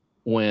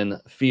when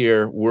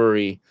fear,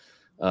 worry,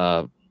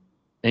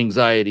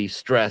 anxiety,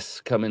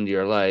 stress come into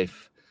your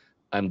life,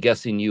 I'm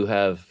guessing you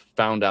have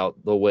found out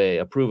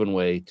a proven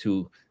way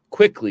to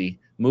quickly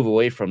move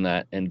away from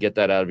that and get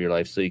that out of your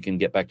life so you can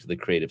get back to the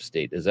creative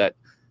state. Is that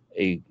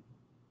a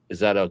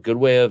good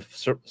way of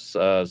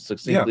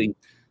succinctly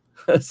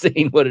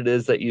saying what it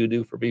is that you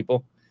do for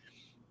people?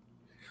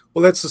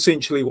 Well, that's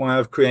essentially why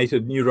I've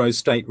created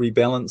Neuro-State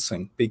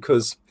Rebalancing,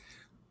 because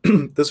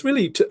there's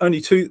really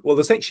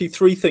there's actually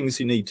 3 things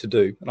you need to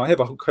do. And I have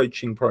a whole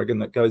coaching program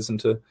that goes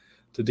into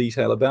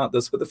detail about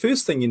this. But the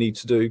first thing you need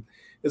to do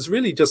is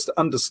really just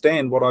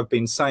understand what I've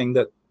been saying,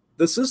 that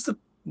this is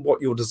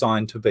what you're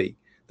designed to be.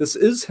 This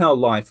is how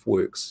life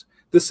works.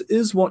 This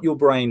is what your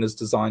brain is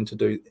designed to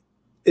do.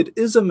 It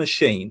is a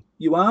machine.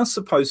 You are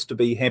supposed to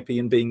be happy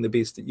and being the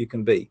best that you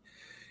can be.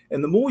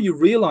 And the more you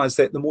realize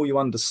that, the more you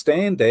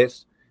understand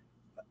that,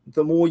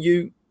 the more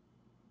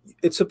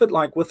it's a bit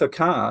like with a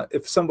car.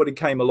 If somebody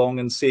came along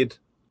and said,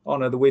 oh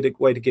no, the way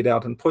to get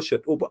out and push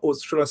it, or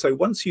should I say,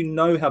 once you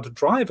know how to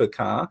drive a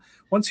car,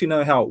 once you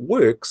know how it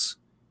works,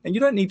 and you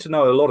don't need to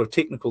know a lot of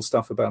technical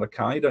stuff about a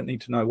car, you don't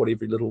need to know what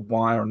every little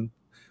wire and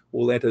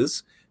all that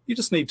is, you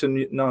just need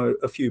to know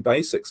a few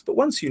basics. But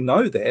once you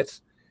know that,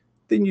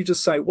 then you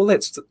just say, well,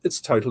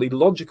 it's totally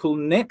logical,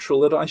 natural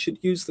that I should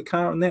use the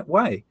car in that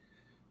way.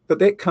 But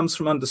that comes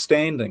from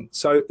understanding.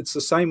 So it's the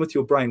same with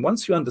your brain.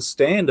 Once you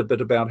understand a bit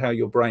about how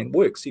your brain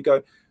works, you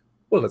go,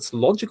 well, it's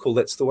logical.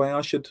 That's the way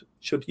I should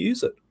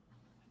use it.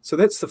 So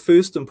that's the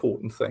first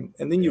important thing.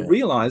 And then you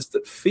realize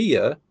that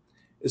fear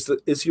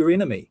is your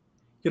enemy.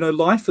 You know,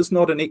 life is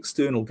not an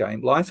external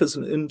game. Life is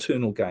an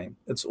internal game.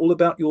 It's all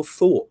about your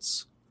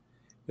thoughts.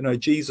 You know,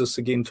 Jesus,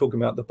 again,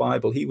 talking about the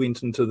Bible, he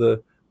went into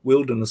the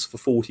wilderness for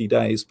 40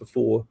 days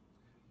before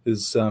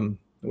his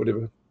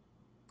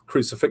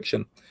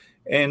crucifixion,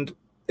 and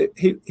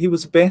he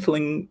was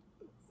battling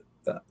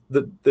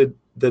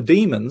the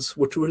demons,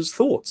 which were his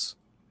thoughts.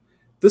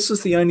 This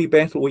is the only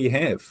battle we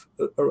have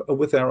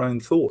with our own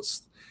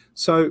thoughts.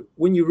 So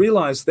when you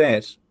realize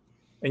that,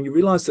 and you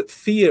realize that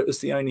fear is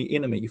the only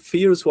enemy,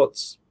 fear is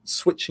what's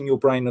switching your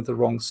brain into the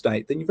wrong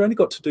state, then you've only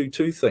got to do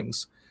two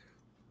things.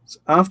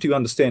 After you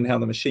understand how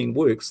the machine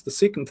works, the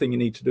second thing you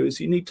need to do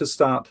is you need to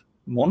start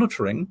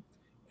monitoring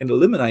and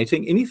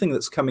eliminating anything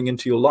that's coming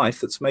into your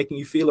life that's making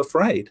you feel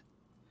afraid.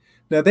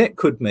 Now that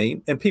could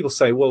mean, and people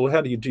say, well,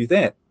 how do you do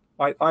that?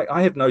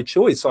 I have no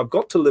choice. I've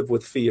got to live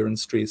with fear and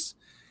stress.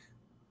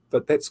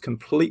 But that's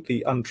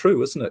completely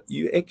untrue, isn't it?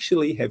 You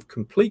actually have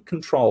complete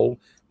control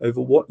over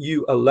what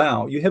you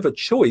allow. You have a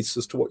choice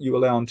as to what you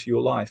allow into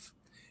your life.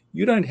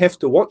 You don't have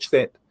to watch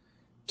that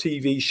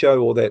TV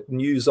show or that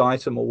news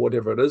item or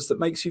whatever it is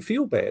that makes you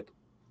feel bad.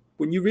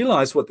 When you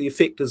realize what the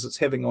effect is it's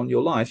having on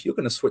your life, you're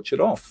going to switch it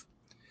off.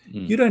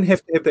 You don't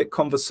have to have that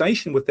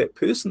conversation with that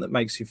person that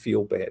makes you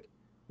feel bad.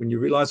 When you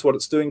realize what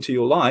it's doing to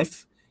your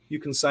life, you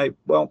can say,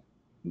 well,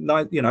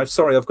 no, you know,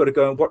 sorry, I've got to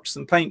go and watch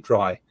some paint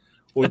dry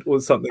or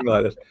something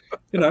like that.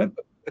 You know,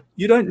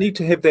 you don't need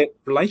to have that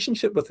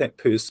relationship with that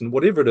person,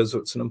 whatever it is,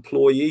 it's an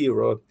employee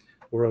or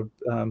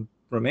a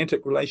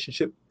romantic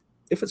relationship.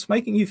 If it's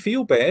making you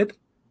feel bad,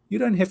 you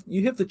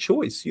have the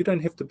choice. You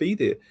don't have to be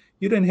there.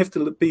 You don't have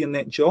to be in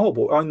that job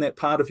or own that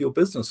part of your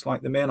business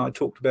like the man I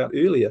talked about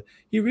earlier.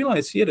 He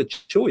realized he had a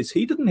choice.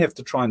 He didn't have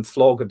to try and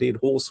flog a dead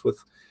horse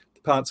with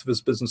the parts of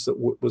his business that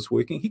was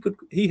working.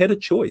 He had a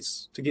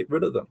choice to get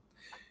rid of them.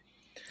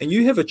 And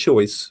you have a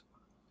choice.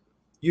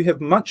 You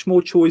have much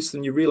more choice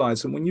than you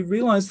realize. And when you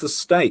realize the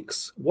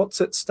stakes,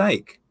 what's at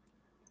stake?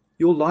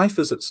 Your life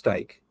is at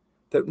stake.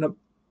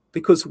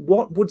 Because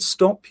what would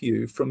stop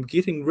you from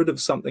getting rid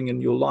of something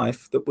in your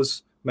life that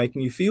was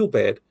making you feel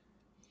bad?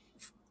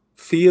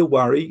 Fear,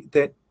 worry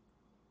that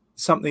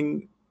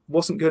something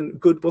wasn't going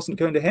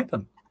to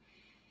happen.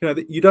 You know,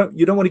 that you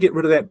don't want to get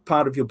rid of that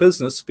part of your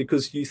business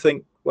because you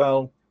think,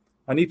 well,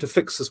 I need to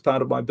fix this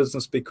part of my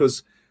business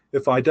because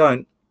if I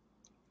don't,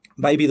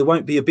 maybe there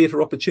won't be a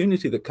better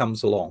opportunity that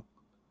comes along.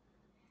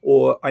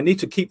 Or I need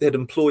to keep that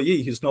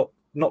employee who's not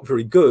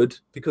very good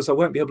because I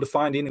won't be able to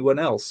find anyone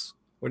else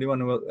or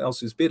anyone else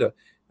who's better.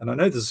 And I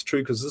know this is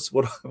true because this is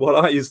what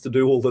I used to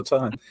do all the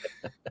time.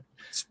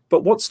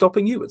 But what's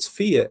stopping you? It's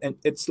fear, and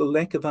it's the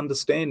lack of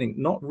understanding,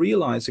 not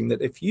realizing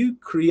that if you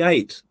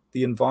create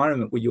the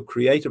environment where your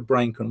creative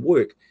brain can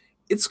work,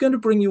 it's going to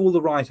bring you all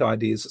the right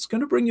ideas. It's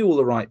going to bring you all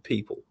the right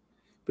people.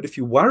 But if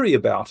you worry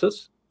about it,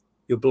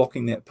 you're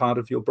blocking that part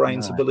of your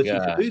brain's ability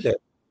to do that.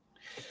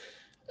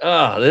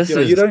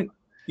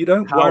 You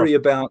don't worry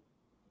about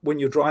when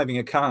you're driving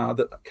a car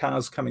that a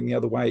car's coming the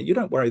other way. You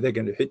don't worry they're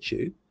going to hit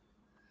you.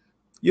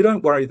 You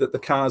don't worry that the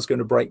car's going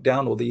to break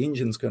down or the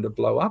engine's going to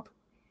blow up.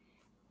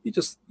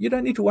 You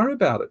don't need to worry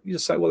about it. You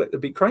just say, well,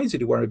 it'd be crazy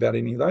to worry about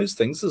any of those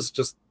things. This is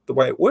just the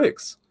way it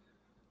works.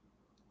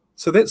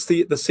 So that's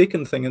the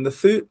second thing. And the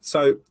third,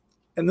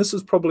 and this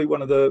is probably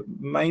one of the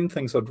main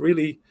things I'd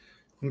really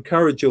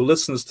encourage your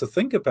listeners to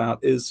think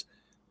about, is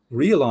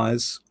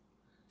realize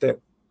that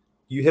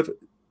you have,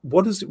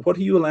 what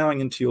are you allowing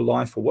into your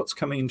life, or what's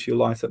coming into your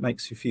life that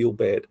makes you feel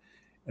bad?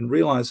 And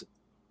realize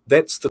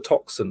that's the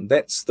toxin,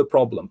 that's the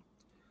problem.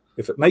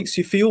 If it makes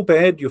you feel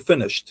bad, you're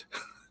finished.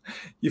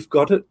 You've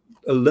got to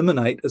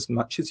eliminate as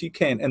much as you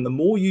can. And the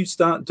more you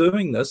start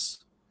doing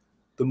this,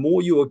 the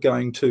more you are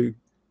going to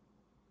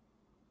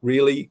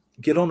really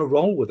get on a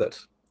roll with it.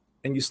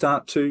 And you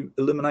start to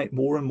eliminate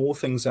more and more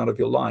things out of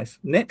your life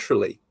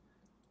naturally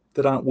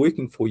that aren't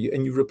working for you.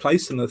 And you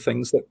replace them with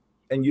things that,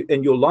 and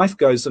your life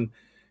goes in,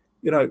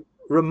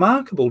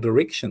 remarkable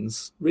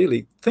directions,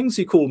 really. Things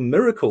you call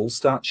miracles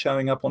start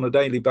showing up on a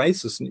daily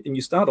basis. And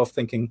you start off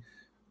thinking,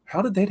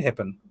 how did that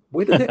happen?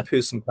 Where did that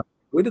person come?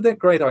 Where did that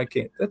great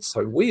idea? That's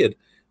so weird.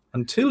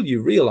 Until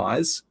you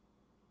realize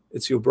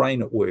it's your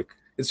brain at work.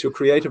 It's your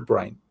creative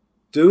brain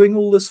doing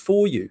all this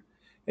for you.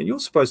 And you're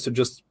supposed to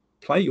just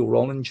play your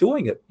role,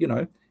 enjoying it,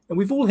 And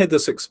we've all had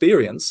this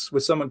experience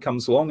where someone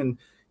comes along and,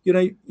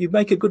 you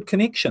make a good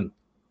connection.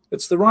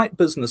 It's the right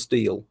business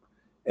deal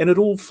and it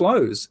all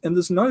flows. And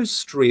there's no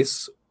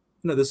stress,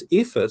 there's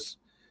effort,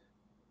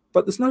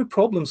 but there's no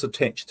problems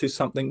attached to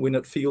something when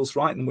it feels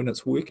right and when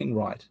it's working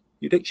right.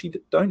 You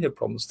actually don't have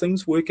problems.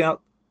 Things work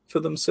out for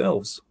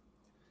themselves.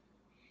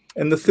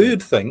 And the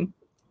third thing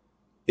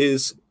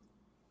is,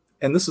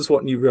 and this is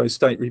what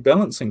Neuro-State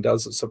Rebalancing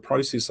does, it's a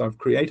process I've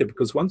created,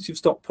 because once you've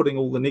stopped putting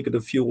all the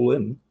negative fuel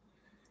in,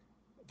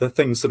 the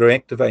things that are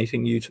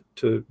activating you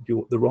to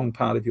the wrong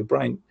part of your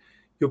brain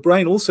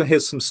also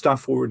has some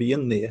stuff already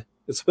in there.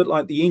 It's a bit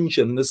like the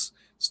engine is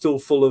still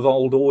full of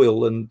old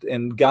oil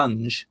and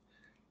gunge.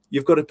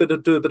 You've got to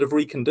do a bit of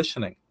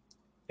reconditioning.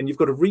 And you've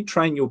got to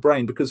retrain your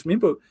brain, because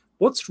remember,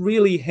 what's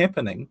really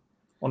happening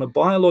On a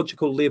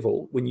biological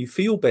level, when you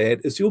feel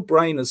bad, is your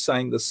brain is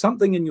saying there's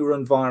something in your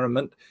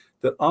environment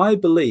that I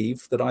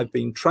believe, that I've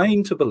been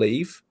trained to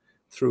believe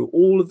through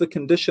all of the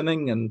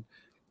conditioning and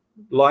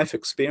life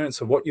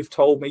experience of what you've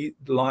told me,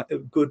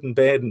 good and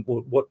bad, and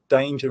what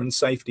danger and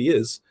safety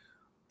is.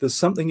 There's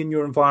something in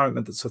your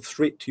environment that's a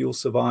threat to your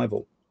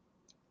survival.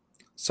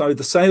 So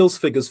the sales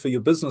figures for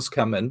your business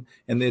come in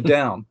and they're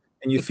down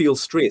and you feel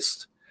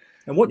stressed.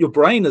 And what your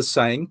brain is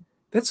saying,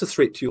 that's a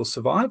threat to your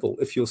survival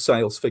if your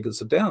sales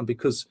figures are down,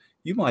 because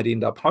you might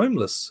end up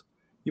homeless.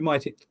 You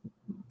might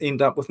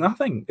end up with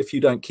nothing if you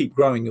don't keep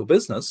growing your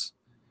business.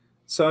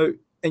 So,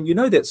 and you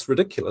know that's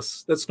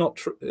ridiculous. That's not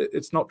true.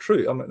 It's not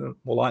true. I mean,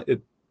 well,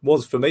 it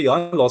was for me.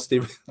 I lost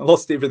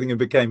everything and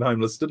became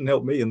homeless. Didn't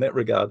help me in that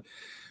regard.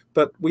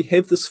 But we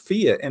have this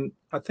fear, and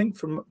I think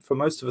for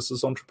most of us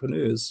as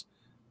entrepreneurs,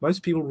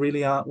 most people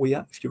really are.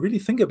 If you really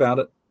think about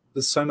it,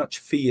 there's so much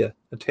fear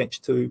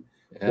attached to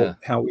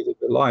how we live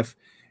our life,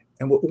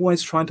 and we're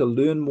always trying to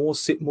learn more,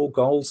 set more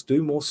goals,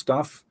 do more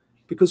stuff,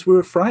 because we're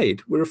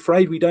afraid. We're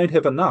afraid we don't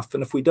have enough,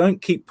 and if we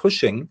don't keep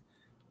pushing,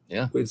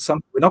 we're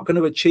not going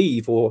to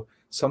achieve, or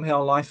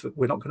somehow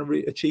we're not going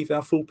to achieve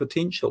our full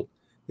potential.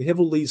 We have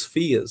all these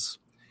fears,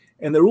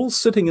 and they're all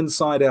sitting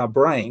inside our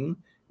brain,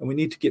 and we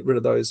need to get rid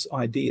of those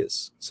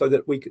ideas so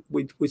that we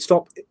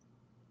stop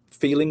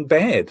feeling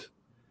bad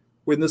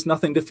when there's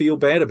nothing to feel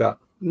bad about.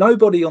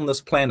 Nobody on this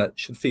planet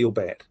should feel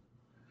bad.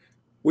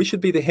 We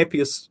should be the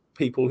happiest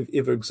people who've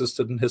ever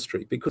existed in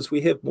history, because we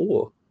have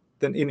more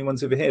than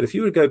anyone's ever had. If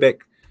you were to go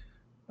back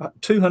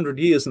 200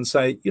 years and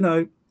say,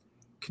 can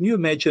you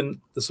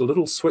imagine there's a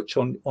little switch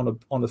on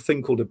a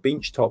thing called a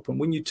bench top, and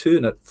when you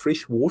turn it,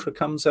 fresh water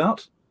comes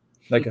out?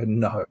 They go,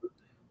 no,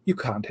 you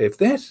can't have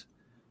that.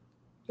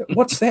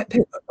 What's that?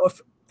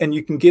 And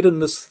you can get in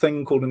this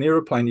thing called an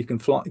aeroplane. You can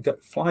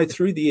fly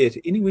through the air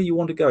to anywhere you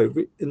want to go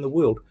in the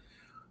world.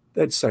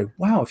 They'd say,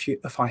 wow,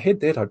 if I had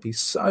that, I'd be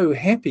so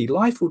happy.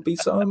 Life would be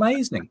so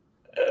amazing.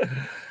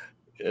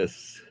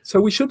 Yes. So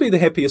we should be the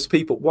happiest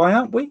people. Why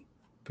aren't we?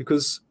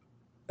 Because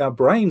our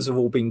brains have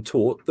all been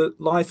taught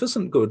that life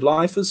isn't good.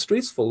 Life is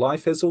stressful.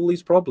 Life has all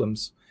these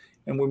problems.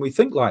 And when we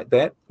think like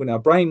that, when our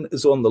brain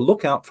is on the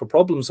lookout for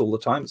problems all the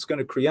time, it's going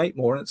to create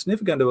more, and it's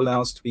never going to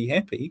allow us to be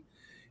happy.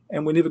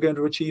 And we're never going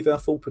to achieve our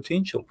full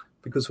potential,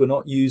 because we're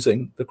not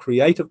using the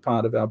creative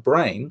part of our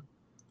brain,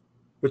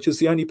 which is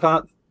the only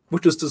part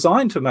which is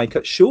designed to make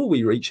it sure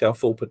we reach our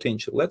full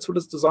potential. That's what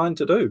it's designed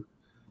to do.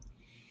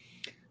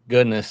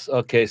 Goodness.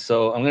 Okay,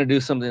 so I'm going to do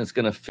something that's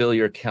going to fill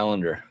your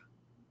calendar.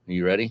 Are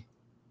you ready?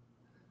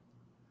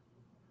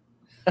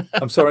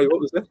 I'm sorry, what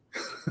was that?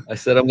 I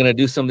said I'm going to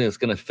do something that's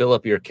going to fill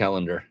up your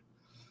calendar.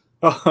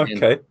 Oh,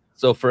 okay. And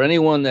so for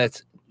anyone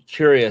that's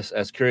curious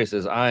as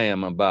I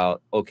am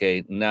about,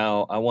 okay,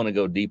 now I want to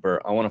go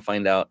deeper. I want to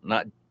find out,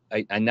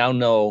 I now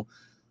know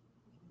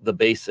the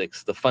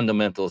basics, the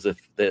fundamentals, if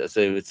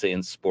they would say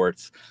in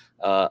sports,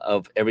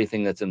 of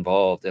everything that's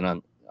involved.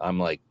 And I'm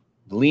like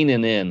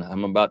leaning in.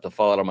 I'm about to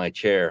fall out of my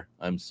chair.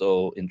 I'm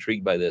so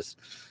intrigued by this.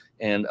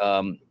 And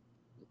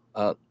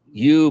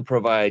you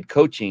provide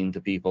coaching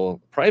to people,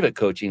 private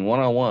coaching,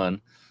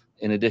 one-on-one,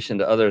 in addition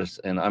to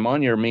others. And I'm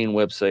on your main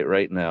website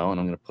right now, and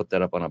I'm going to put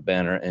that up on a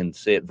banner and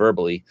say it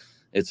verbally.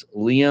 It's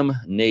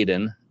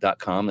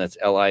liamnaden.com. That's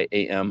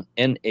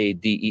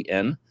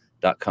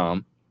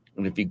LIAMNADEN.com.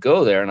 And if you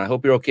go there, and I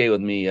hope you're okay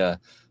with me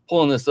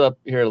pulling this up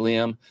here,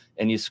 Liam,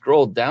 and you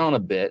scroll down a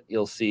bit,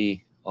 you'll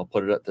see, I'll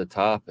put it at the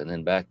top and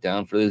then back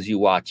down. For those of you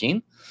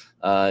watching,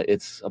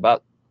 it's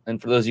about, and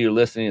for those of you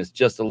listening, it's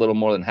just a little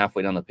more than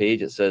halfway down the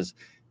page. It says,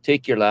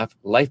 take your life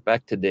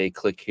back today.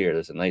 Click here.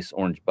 There's a nice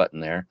orange button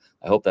there.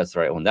 I hope that's the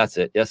right one. That's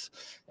it. Yes.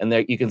 And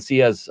there you can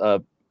see as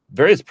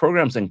various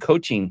programs and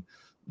coaching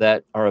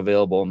that are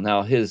available.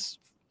 Now, his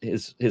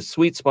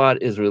sweet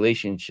spot is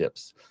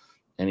relationships.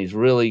 And he's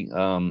really,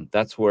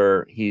 that's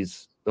where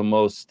he's the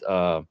most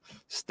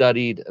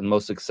studied and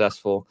most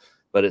successful.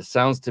 But it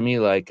sounds to me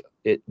like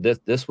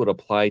this would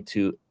apply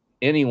to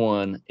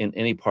anyone in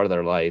any part of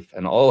their life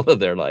and all of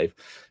their life.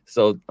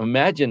 So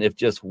imagine if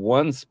just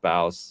one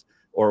spouse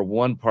or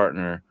one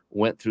partner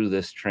went through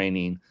this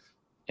training,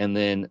 and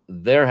then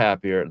they're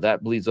happier,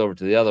 that bleeds over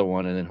to the other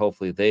one, and then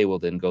hopefully they will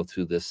then go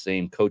through this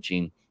same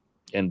coaching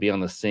and be on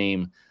the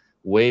same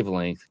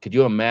wavelength. Could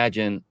you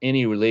imagine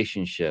any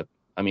relationship?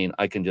 I mean,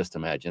 I can just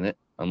imagine it.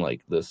 I'm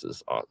like, this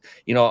is awesome.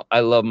 I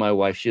love my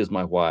wife. She is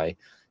my why.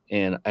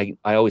 And I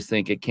always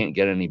think it can't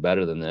get any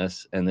better than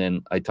this. And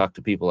then I talk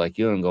to people like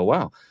you and go,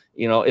 wow,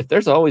 if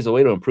there's always a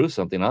way to improve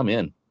something, I'm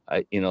in.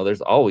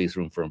 There's always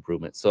room for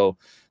improvement. So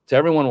to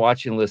everyone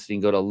watching and listening,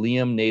 go to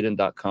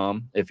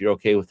liamnaden.com if you're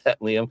okay with that,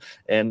 Liam,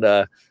 and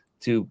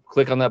to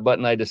click on that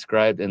button I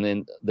described. And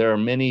then there are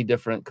many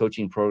different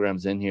coaching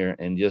programs in here,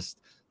 and just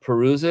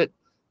peruse it,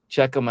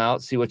 check them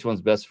out, see which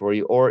one's best for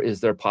you. Or is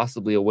there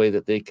possibly a way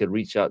that they could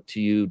reach out to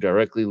you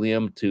directly,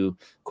 Liam, to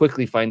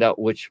quickly find out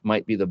which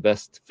might be the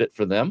best fit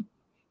for them?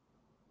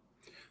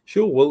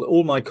 Sure. Well,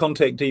 all my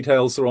contact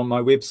details are on my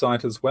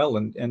website as well.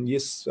 And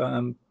yes,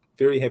 I'm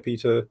very happy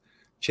to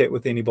chat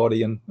with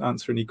anybody and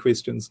answer any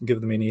questions and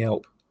give them any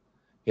help.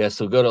 Yeah,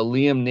 so go to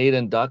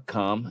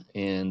liamnaden.com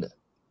and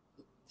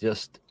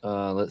just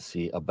let's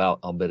see about.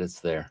 I'll bet it's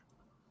there.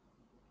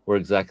 Where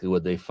exactly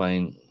would they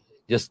find?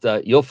 Just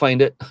you'll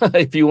find it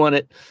if you want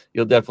it.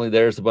 You'll definitely.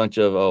 There's a bunch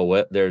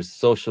of there's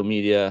social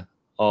media,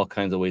 all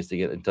kinds of ways to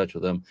get in touch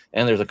with them,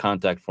 and there's a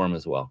contact form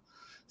as well.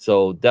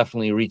 So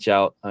definitely reach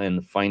out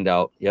and find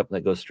out. Yep,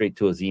 that goes straight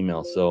to his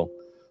email. So,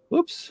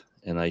 whoops,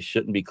 and I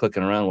shouldn't be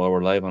clicking around while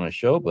we're live on a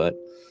show, but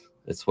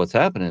it's what's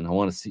happening. I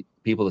want to see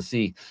people to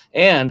see.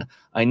 And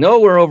I know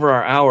we're over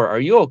our hour. Are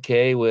you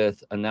okay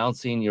with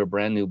announcing your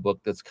brand new book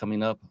that's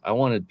coming up? I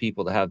wanted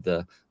people to have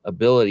the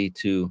ability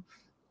to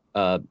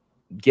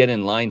get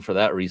in line for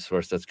that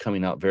resource that's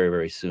coming out very,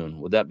 very soon.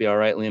 Would that be all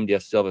right, Liam? Do you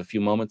still have a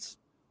few moments?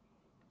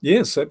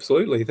 Yes,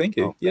 absolutely. Thank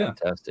you. Oh,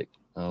 fantastic.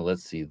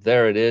 Let's see.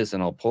 There it is.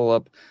 And I'll pull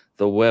up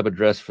the web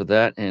address for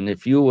that. And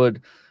if you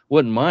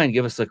wouldn't mind,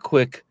 give us a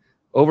quick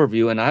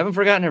overview. And I haven't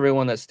forgotten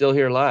everyone that's still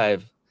here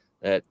live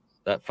at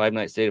that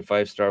 5-night stay at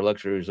 5-star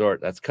luxury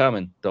resort. That's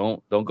coming.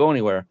 Don't go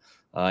anywhere.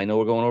 I know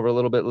we're going over a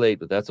little bit late,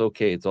 but that's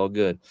okay. It's all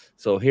good.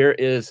 So here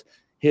is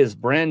his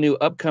brand new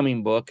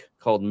upcoming book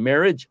called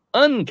Marriage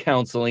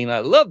Uncounseling. I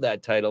love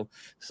that title.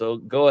 So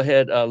go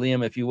ahead,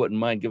 Liam, if you wouldn't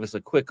mind, give us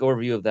a quick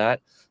overview of that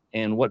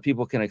and what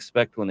people can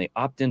expect when they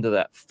opt into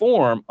that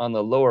form on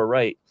the lower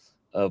right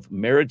of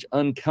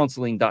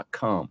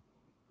marriageuncounseling.com.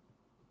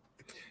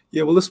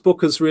 Yeah, well, this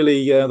book is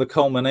really the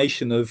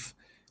culmination of,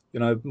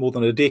 more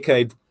than a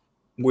decade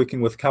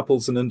working with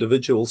couples and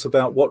individuals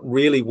about what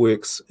really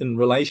works in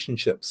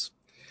relationships.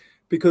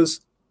 Because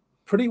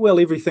pretty well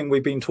everything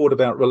we've been taught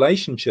about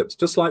relationships,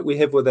 just like we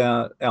have with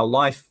our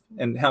life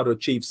and how to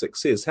achieve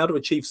success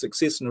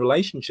in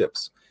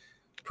relationships,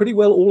 pretty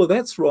well all of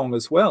that's wrong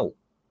as well,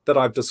 that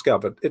I've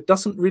discovered. It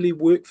doesn't really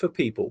work for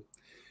people,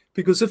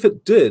 because if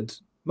it did,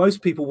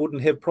 most people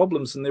wouldn't have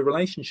problems in their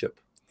relationship.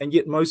 And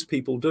yet most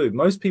people do.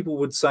 Most people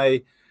would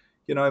say,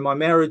 my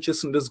marriage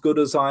isn't as good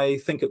as I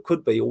think it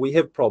could be, or we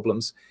have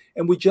problems.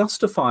 And we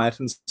justify it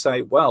and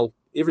say, well,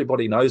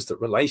 everybody knows that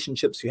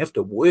relationships, you have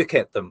to work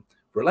at them.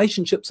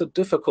 Relationships are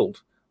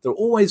difficult. There are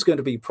always going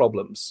to be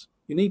problems.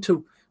 You need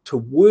to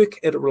work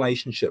at a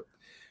relationship.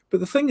 But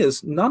the thing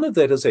is, none of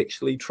that is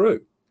actually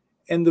true.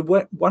 And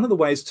one of the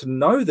ways to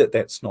know that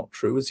that's not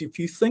true is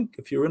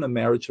if you're in a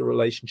marriage or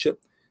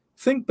relationship,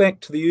 think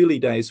back to the early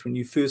days when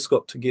you first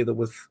got together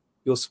with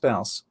your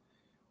spouse.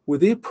 Were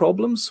there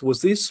problems?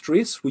 Was there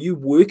stress? Were you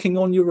working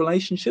on your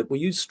relationship? Were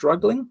you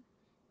struggling?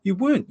 You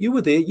weren't. You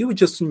were there. You were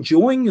just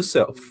enjoying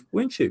yourself,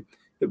 weren't you?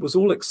 It was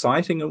all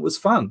exciting. It was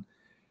fun.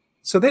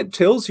 So that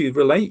tells you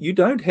you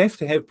don't have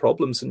to have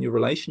problems in your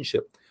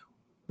relationship.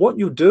 What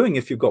you're doing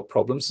if you've got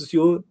problems is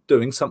you're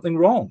doing something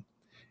wrong.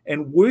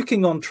 And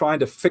working on trying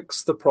to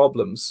fix the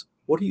problems,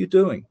 what are you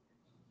doing?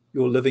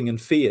 You're living in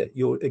fear.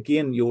 You're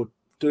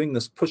doing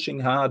this pushing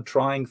hard,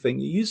 trying thing.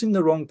 You're using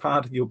the wrong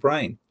part of your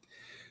brain.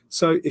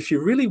 So if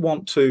you really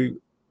want to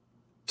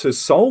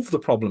solve the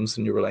problems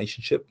in your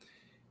relationship,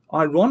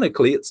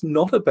 ironically, it's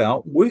not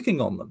about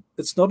working on them.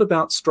 It's not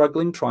about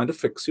struggling trying to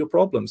fix your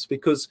problems,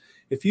 because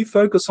if you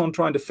focus on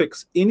trying to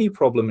fix any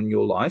problem in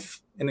your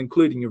life, and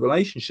including your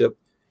relationship,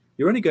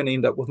 you're only going to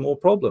end up with more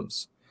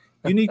problems.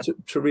 You need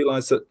to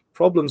realize that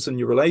problems in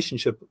your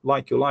relationship,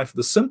 like your life, are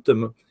the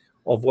symptom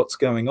of what's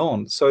going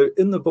on. So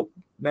in the book,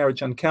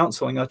 Marriage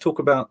Uncounseling, I talk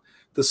about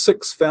the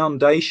 6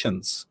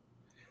 foundations,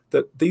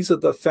 that these are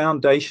the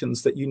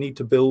foundations that you need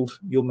to build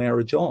your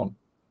marriage on.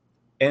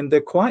 And they're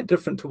quite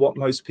different to what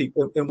most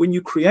people, and when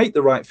you create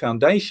the right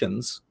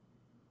foundations,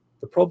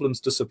 the problems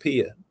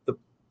disappear.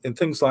 And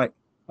things like,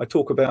 I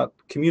talk about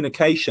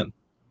communication.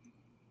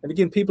 And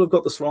again, people have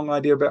got this wrong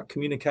idea about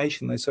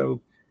communication. They say,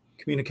 oh,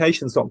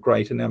 communication's not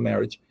great in our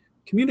marriage.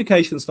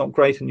 Communication's not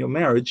great in your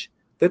marriage.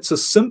 That's a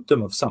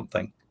symptom of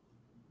something.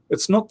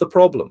 It's not the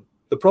problem.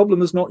 The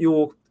problem is not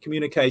your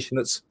communication.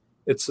 It's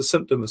a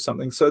symptom of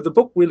something. So the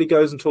book really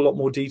goes into a lot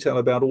more detail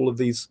about all of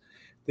these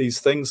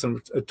things, and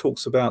it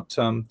talks about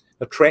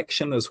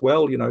attraction as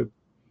well.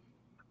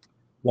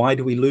 Why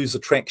do we lose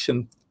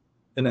attraction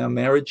in our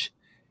marriage?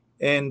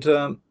 And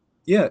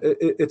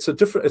it's a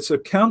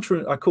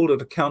I call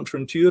it a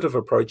counterintuitive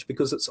approach,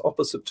 because it's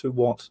opposite to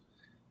what,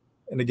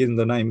 and again,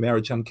 the name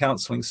Marriage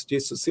Uncounseling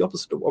suggests it's the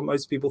opposite of what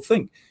most people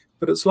think.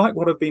 But it's like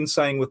what I've been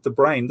saying with the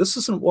brain. This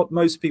isn't what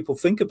most people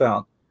think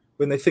about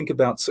when they think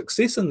about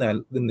success in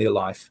their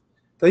life.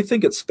 They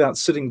think it's about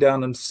sitting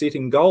down and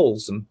setting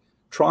goals and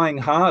trying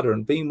harder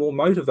and being more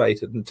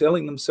motivated and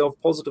telling themselves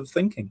positive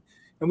thinking.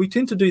 And we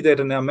tend to do that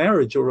in our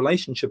marriage or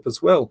relationship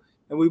as well.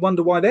 And we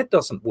wonder why that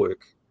doesn't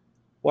work,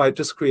 why it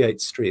just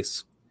creates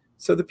stress.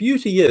 So the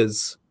beauty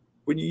is,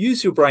 when you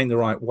use your brain the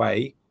right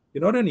way,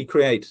 you not only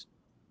create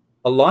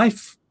a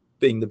life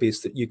being the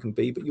best that you can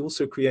be, but you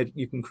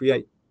can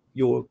create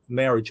your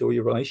marriage or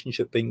your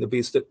relationship being the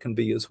best it can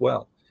be as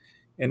well.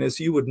 And as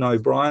you would know,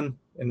 Brian,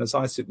 and as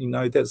I certainly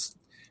know, there's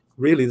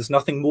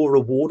nothing more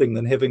rewarding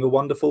than having a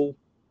wonderful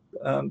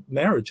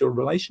marriage or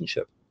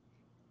relationship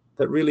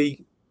that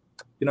really,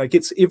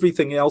 gets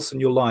everything else in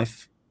your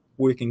life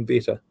working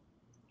better.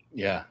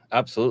 Yeah,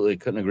 absolutely.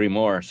 Couldn't agree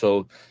more.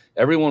 So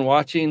everyone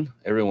watching,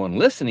 everyone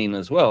listening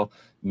as well,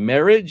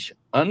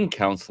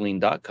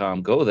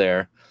 marriageuncounseling.com. Go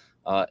there.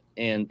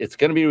 And it's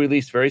going to be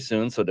released very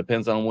soon. So it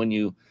depends on when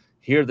you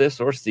hear this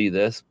or see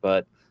this,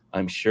 but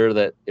I'm sure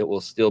that it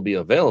will still be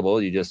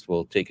available. You just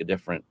will take a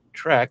different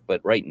track.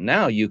 But right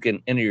now you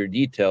can enter your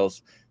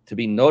details to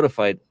be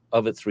notified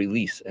of its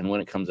release and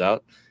when it comes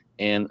out.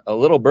 And a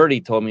little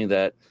birdie told me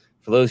that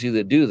for those of you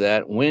that do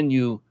that, when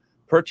you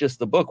purchase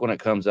the book, when it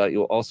comes out,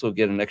 you'll also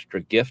get an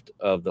extra gift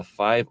of the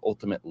 5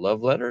 ultimate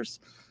love letters.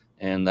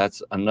 And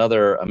that's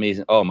another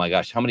amazing. Oh my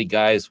gosh, how many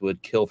guys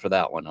would kill for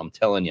that one? I'm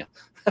telling you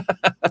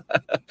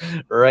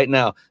right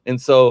now.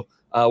 And so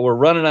we're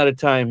running out of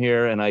time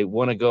here, and I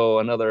want to go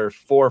another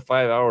 4 or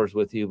 5 hours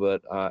with you,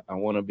 but I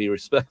want to be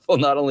respectful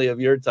not only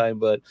of your time,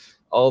 but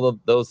all of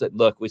those that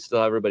look. We still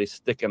have everybody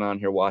sticking on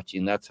here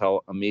watching. That's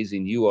how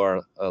amazing you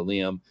are,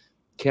 Liam.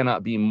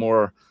 Cannot be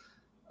more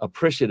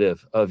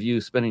appreciative of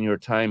you spending your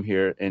time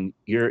here, and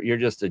you're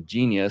just a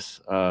genius.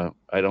 I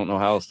don't know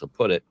how else to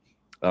put it,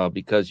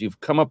 because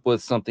you've come up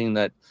with something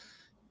that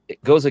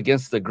it goes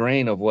against the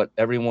grain of what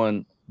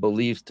everyone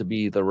believes to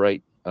be the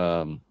right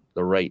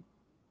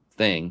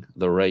thing,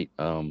 the right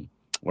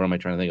what am I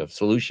trying to think of,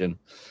 solution.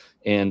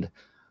 And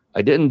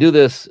I didn't do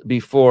this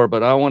before,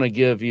 but I want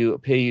to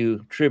pay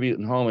you tribute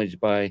and homage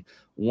by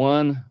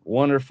one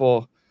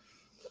wonderful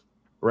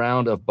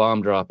round of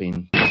bomb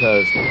dropping,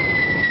 because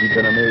you've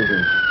been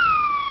amazing.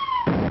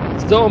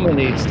 So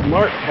many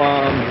smart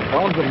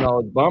bombs of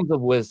knowledge, bombs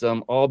of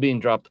wisdom, all being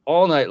dropped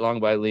all night long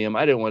by Liam.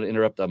 I didn't want to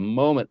interrupt a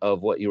moment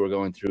of what you were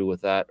going through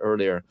with that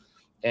earlier.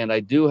 And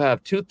I do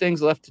have 2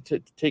 things left to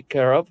take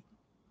care of.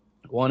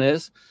 One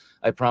is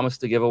I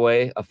promised to give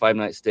away a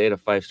 5-night stay at a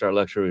 5-star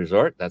luxury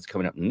resort. That's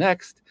coming up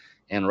next.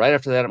 And right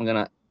after that, I'm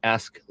going to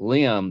ask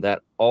Liam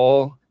that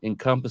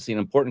all-encompassing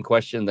important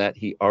question that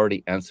he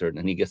already answered.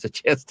 And he gets a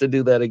chance to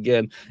do that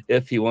again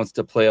if he wants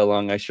to play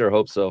along. I sure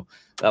hope so.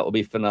 That will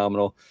be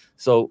phenomenal.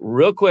 So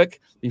real quick,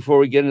 before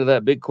we get into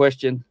that big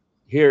question,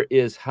 here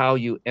is how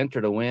you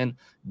enter to win.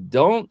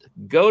 Don't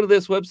go to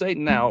this website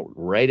now.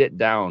 Write it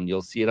down.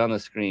 You'll see it on the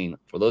screen.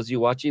 For those of you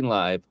watching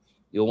live,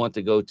 you'll want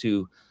to go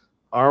to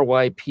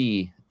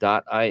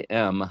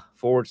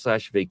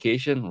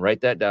ryp.im/vacation.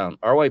 Write that down.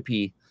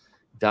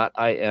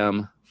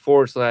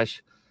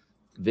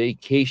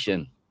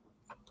 ryp.im/vacation.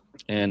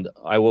 And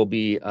I will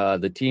be,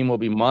 the team will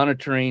be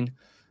monitoring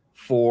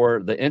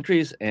for the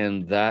entries,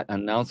 and that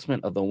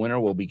announcement of the winner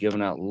will be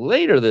given out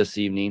later this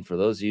evening for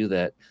those of you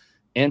that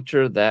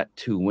enter that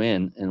to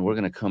win. And we're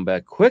going to come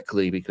back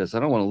quickly because I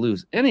don't want to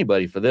lose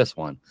anybody for this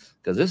one,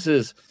 because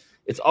it's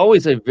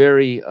always a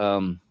very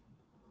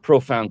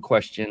profound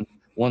question,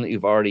 one that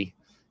you've already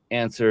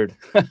answered.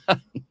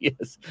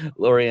 Yes,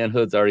 Lorianne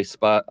Hood's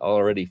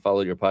already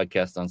followed your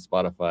podcast on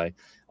Spotify,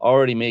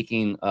 already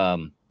making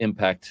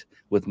impact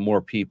with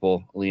more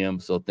people, Liam.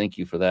 So thank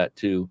you for that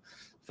too.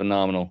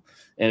 Phenomenal.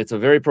 And it's a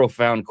very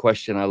profound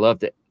question. I love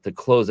to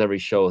close every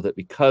show with it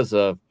because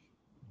of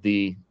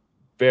the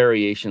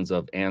variations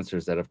of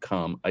answers that have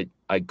come. I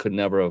could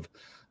never have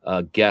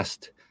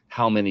guessed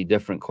how many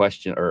different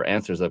questions or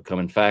answers have come.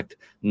 In fact,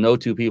 no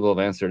 2 people have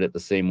answered it the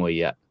same way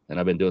yet. And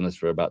I've been doing this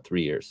for about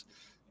 3 years.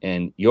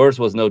 And yours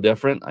was no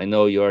different. I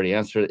know you already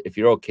answered it. If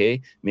you're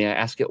okay, may I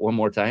ask it one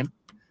more time?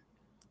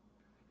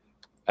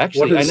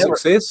 Actually,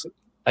 success?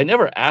 I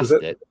never asked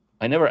it.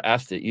 I never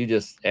asked it. You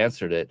just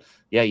answered it.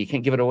 Yeah, you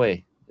can't give it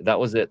away. That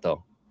was it,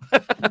 though.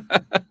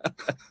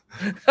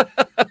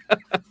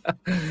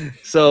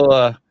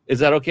 So is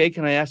that okay?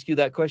 Can I ask you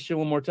that question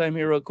one more time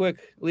here real quick,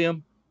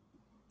 Liam?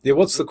 Yeah,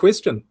 what's the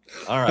question?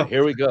 All right,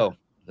 here we go.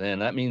 Then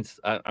that means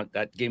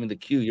that gave me the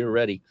cue. You're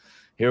ready.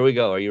 Here we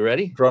go. Are you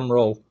ready? Drum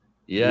roll.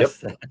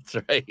 Yes, yep. That's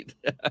right.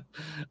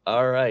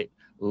 All right.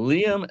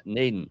 Liam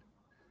Naden,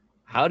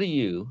 how do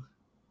you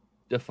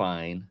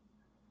define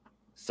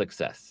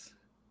success?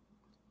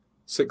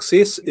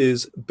 Success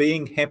is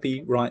being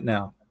happy right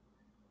now.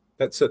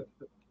 That's it.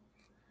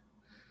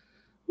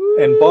 Woo.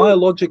 And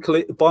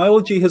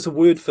biology has a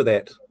word for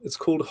that. It's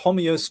called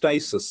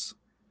homeostasis.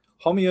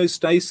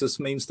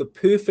 Homeostasis means the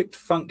perfect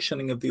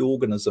functioning of the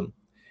organism.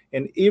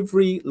 And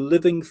every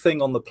living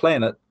thing on the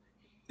planet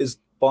is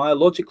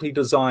biologically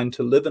designed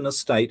to live in a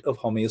state of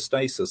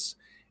homeostasis.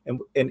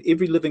 And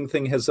every living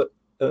thing has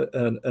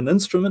an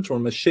instrument or a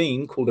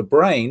machine called a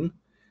brain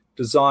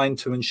designed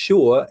to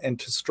ensure and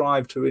to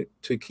strive to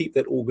keep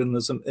that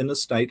organism in a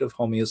state of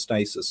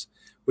homeostasis,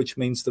 which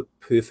means the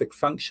perfect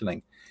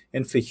functioning.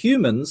 And for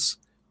humans,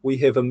 we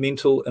have a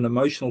mental and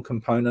emotional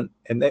component,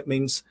 and that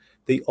means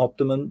the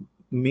optimum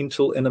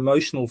mental and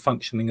emotional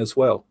functioning as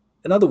well.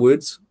 In other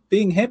words,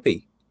 being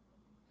happy.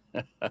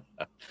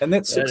 And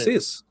that's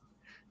success.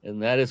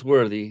 And that is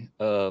worthy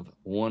of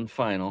one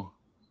final.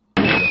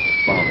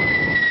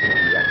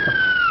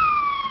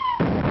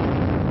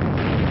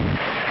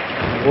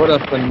 What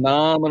a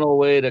phenomenal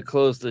way to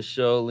close the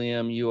show,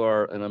 Liam. You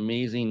are an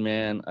amazing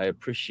man. I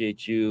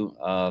appreciate you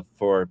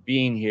for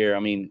being here. I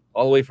mean,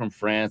 all the way from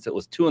France. It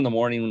was 2 a.m.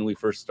 when we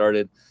first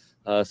started.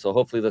 So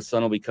hopefully the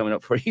sun will be coming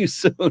up for you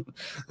soon.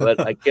 But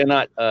I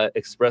cannot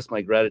express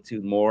my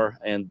gratitude more.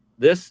 And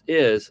this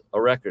is a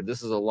record.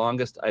 This is the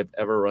longest I've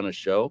ever run a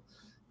show.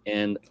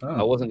 and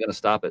I wasn't going to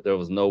stop it. There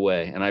was no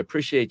way. And I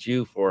appreciate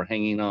you for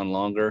hanging on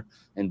longer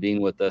and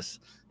being with us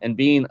and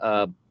being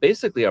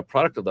basically a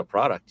product of the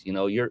product. You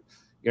know, you're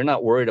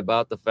not worried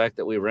about the fact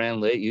that we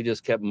ran late. You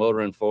just kept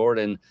motoring forward.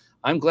 And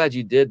I'm glad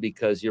you did,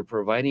 because you're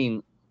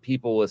providing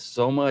people with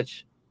so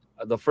much.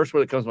 The first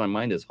word that comes to my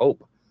mind is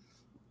hope.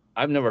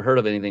 I've never heard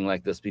of anything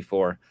like this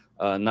before.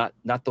 Not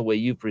the way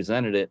you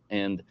presented it.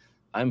 And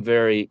I'm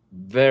very,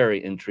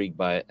 very intrigued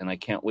by it. And I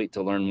can't wait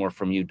to learn more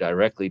from you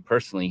directly,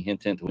 personally,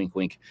 hint, hint, wink,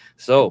 wink.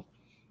 So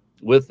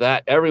with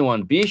that,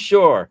 everyone, be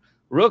sure,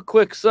 real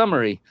quick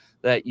summary,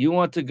 that you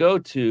want to go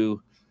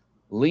to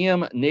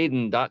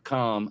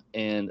liamnaden.com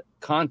and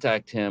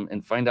contact him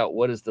and find out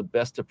what is the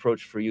best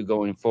approach for you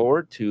going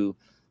forward to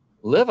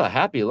live a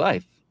happy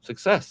life.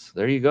 Success.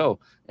 There you go.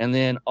 And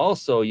then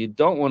also, you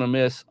don't want to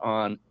miss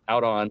out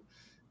on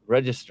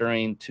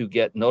registering to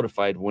get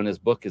notified when his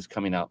book is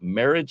coming out.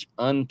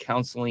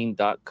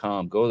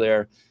 marriageuncounseling.com. Go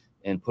there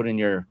and put in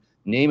your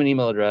name and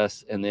email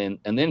address, and then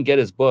get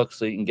his book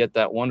so you can get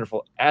that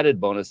wonderful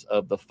added bonus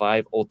of the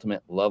 5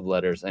 ultimate love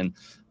letters. And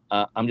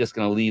I'm just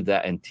going to leave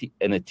that in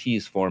a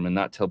tease form and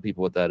not tell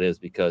people what that is,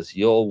 because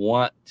you'll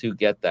want to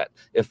get that.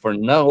 If for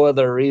no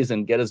other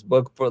reason, get his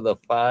book for the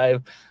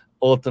 5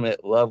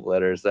 ultimate love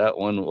letters. That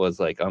one was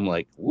like, I'm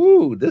like,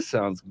 woo, this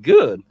sounds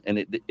good. And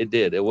it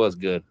did. It was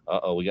good.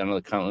 We got another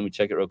comment. Let me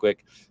check it real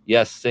quick.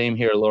 Yes, same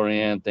here,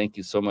 Lorianne. Thank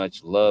you so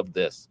much. Love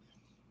this.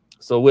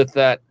 So with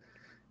that,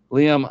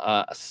 Liam,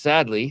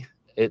 sadly,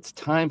 it's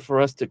time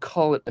for us to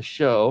call it a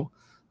show.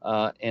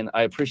 And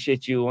I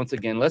appreciate you once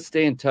again. Let's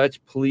stay in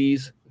touch,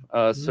 please,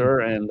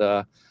 sir. And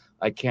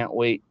I can't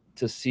wait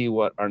to see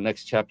what our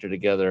next chapter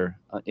together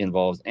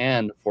involves,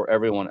 and for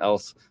everyone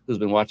else who's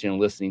been watching and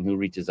listening who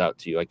reaches out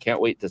to you. I can't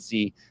wait to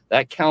see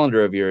that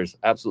calendar of yours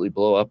absolutely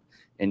blow up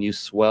and you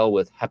swell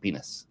with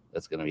happiness.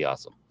 That's going to be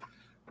awesome.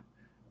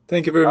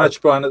 Thank you very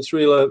much, Brian. It's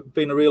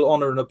been a real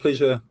honor and a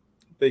pleasure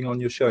being on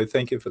your show.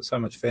 Thank you so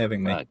much for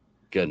having me.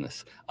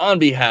 Goodness. On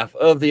behalf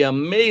of the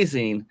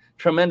amazing,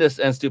 tremendous,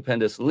 and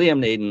stupendous Liam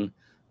Naden,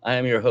 I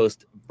am your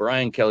host,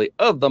 Brian Kelly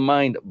of the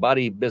Mind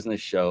Body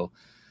Business Show.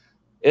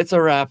 It's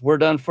a wrap. We're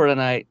done for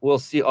tonight. We'll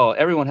see.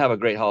 Everyone have a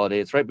great holiday.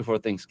 It's right before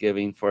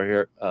Thanksgiving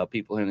for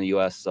people here in the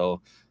U.S.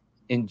 So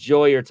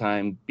enjoy your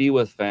time, be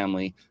with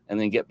family, and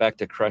then get back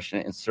to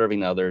crushing it and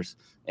serving others,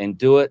 and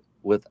do it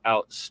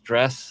without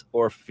stress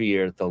or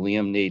fear, the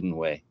Liam Naden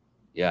way.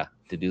 Yeah,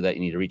 to do that,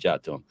 you need to reach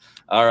out to him.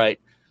 All right.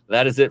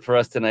 That is it for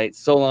us tonight.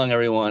 So long,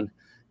 everyone,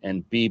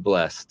 and be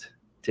blessed.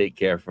 Take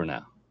care for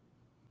now.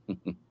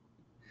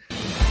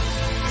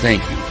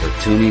 Thank you for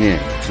tuning in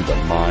to the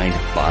Mind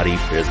Body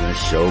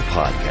Business Show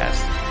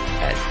podcast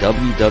at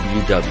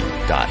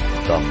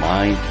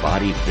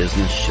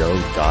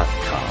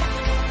www.themindbodybusinessshow.com.